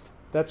relaxed.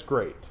 That's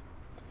great.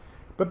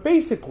 But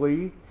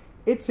basically,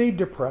 it's a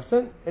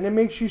depressant and it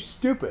makes you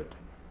stupid.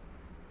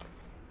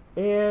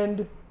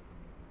 And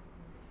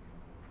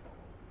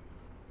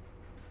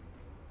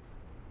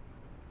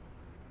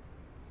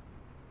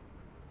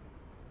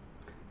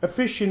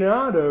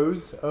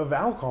aficionados of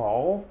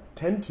alcohol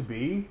tend to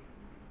be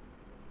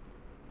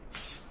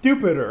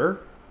stupider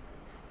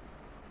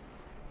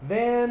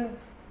than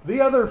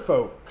the other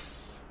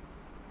folks.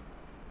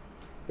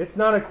 It's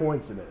not a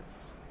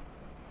coincidence.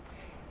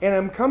 And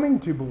I'm coming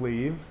to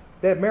believe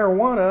that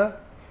marijuana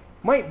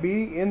might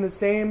be in the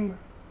same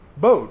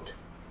boat.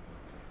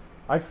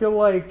 I feel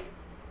like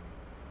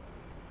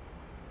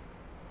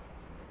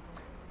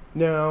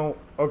now,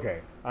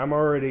 okay, I'm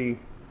already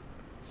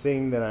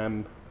seeing that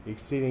I'm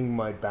exceeding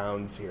my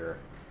bounds here.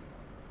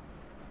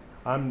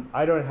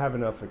 I don't have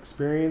enough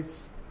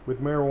experience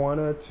with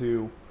marijuana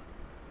to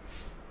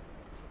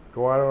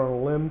go out on a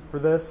limb for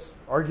this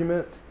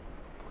argument,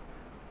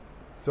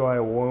 so I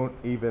won't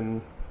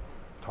even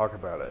talk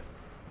about it.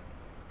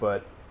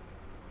 But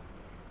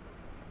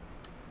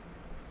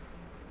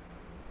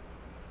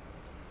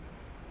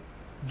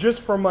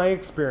just from my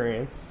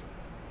experience,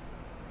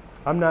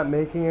 I'm not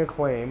making a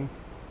claim.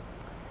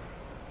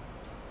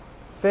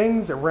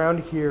 Things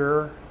around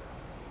here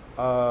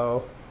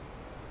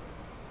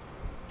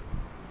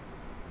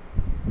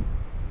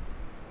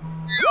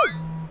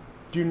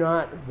do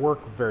not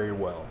work very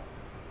well.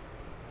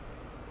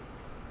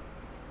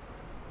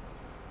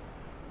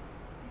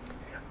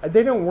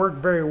 They don't work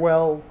very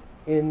well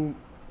in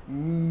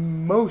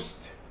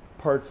most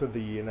parts of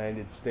the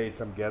United States,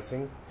 I'm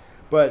guessing.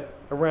 But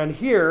around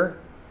here,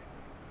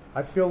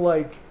 I feel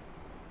like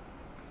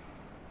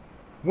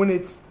when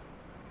it's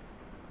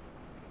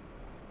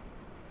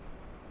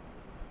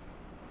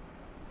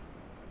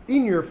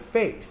in your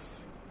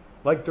face,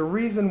 like the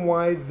reason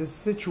why this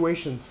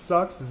situation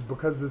sucks is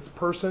because this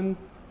person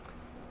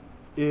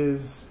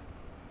is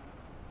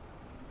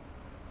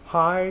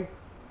high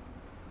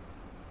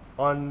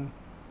on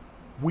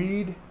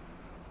weed.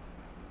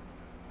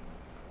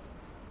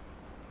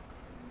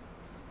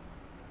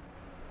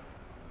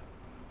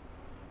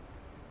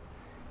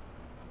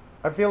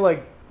 I feel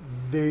like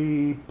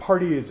the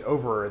party is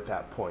over at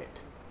that point.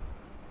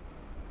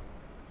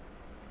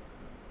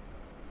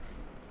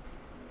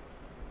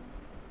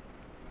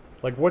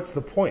 Like, what's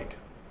the point?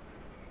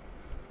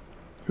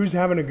 Who's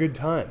having a good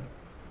time?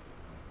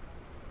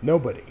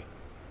 Nobody.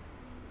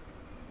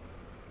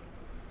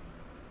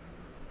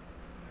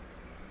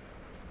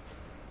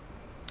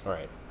 All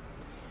right.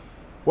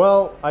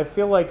 Well, I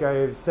feel like I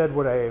have said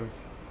what I have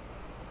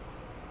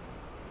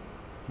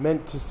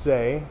meant to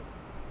say.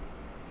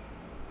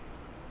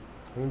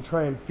 I'm going to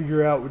try and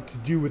figure out what to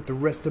do with the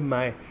rest of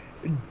my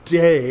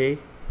day.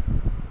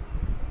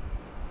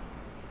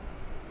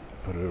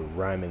 Put a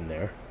rhyme in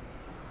there.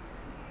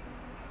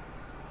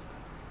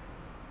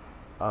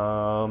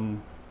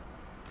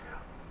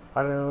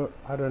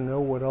 I don't know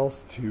what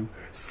else to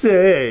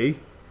say.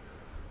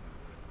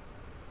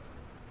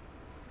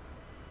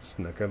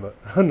 Snuck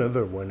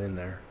another one in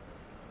there.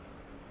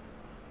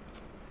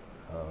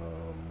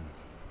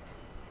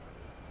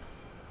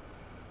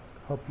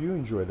 Hope you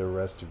enjoy the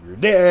rest of your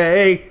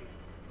day.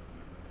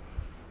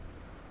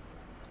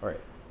 All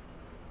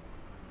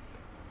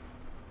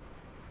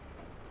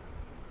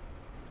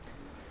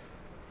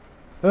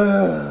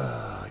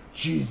right.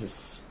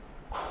 Jesus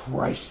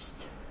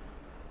Christ.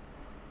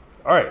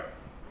 All right.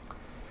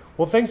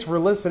 Well, thanks for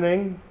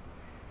listening.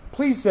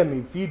 Please send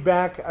me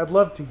feedback. I'd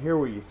love to hear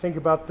what you think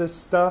about this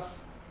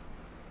stuff.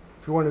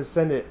 If you want to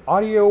send it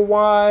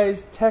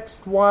audio-wise,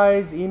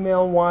 text-wise,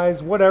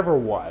 email-wise,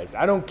 whatever-wise,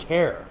 I don't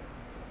care.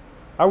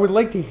 I would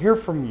like to hear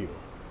from you.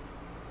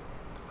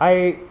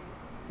 I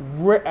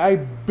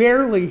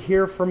barely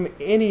hear from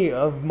any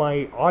of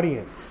my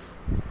audience.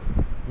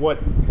 What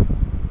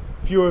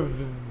few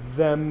of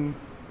them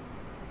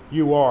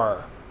you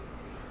are.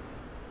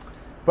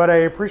 But I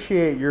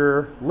appreciate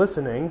your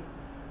listening.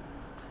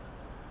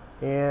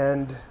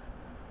 And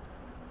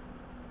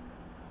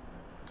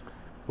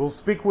we'll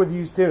speak with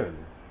you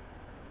soon.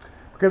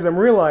 Because I'm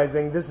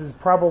realizing this is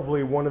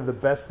probably one of the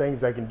best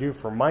things I can do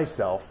for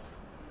myself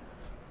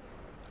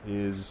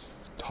is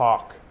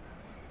talk.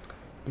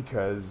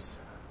 Because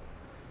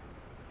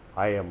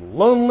I am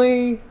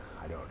lonely,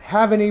 I don't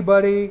have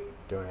anybody,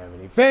 don't have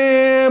any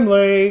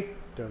family,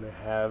 don't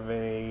have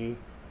any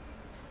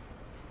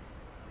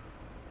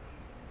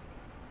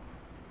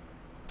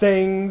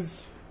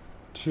things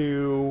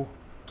to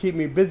keep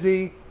me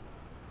busy.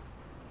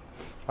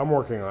 I'm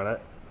working on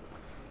it.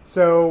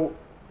 So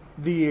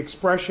the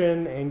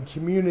expression and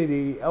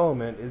community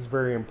element is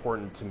very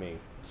important to me.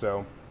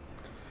 So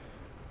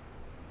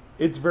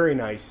it's very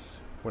nice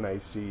when I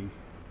see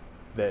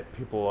that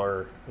people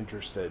are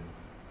interested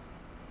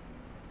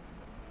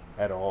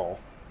at all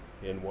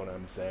in what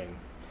I'm saying,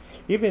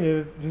 even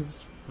if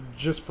it's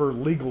just for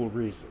legal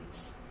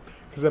reasons,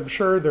 because I'm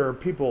sure there are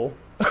people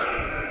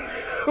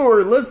who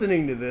are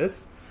listening to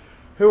this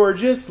who are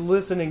just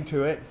listening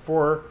to it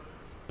for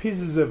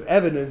pieces of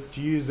evidence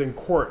to use in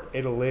court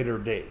at a later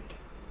date,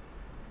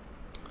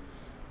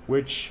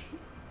 which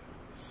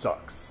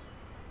sucks,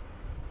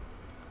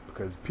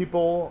 because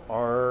people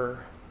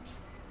are,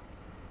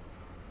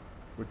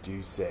 what do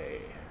you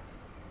say,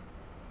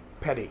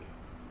 petty.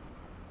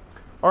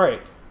 All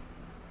right,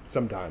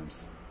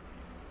 sometimes.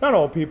 Not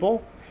all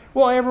people.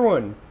 Well,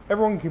 everyone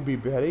can be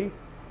petty.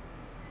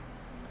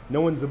 No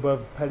one's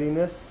above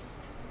pettiness,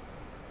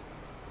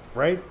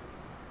 right?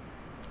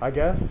 I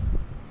guess.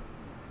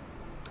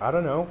 I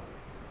don't know.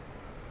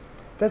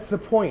 That's the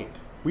point.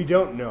 We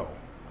don't know.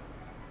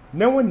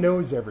 No one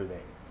knows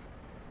everything.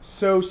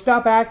 So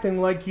stop acting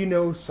like you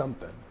know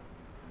something.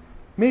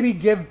 Maybe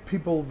give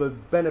people the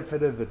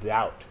benefit of the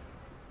doubt.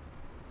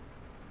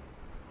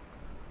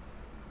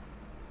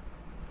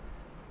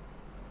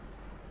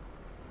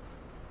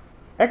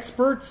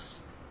 Experts?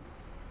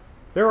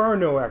 There are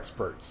no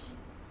experts.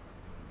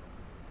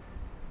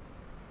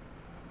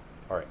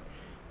 All right.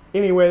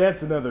 Anyway,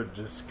 that's another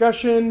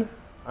discussion.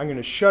 I'm going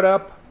to shut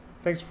up.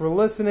 Thanks for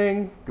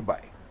listening.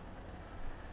 Goodbye.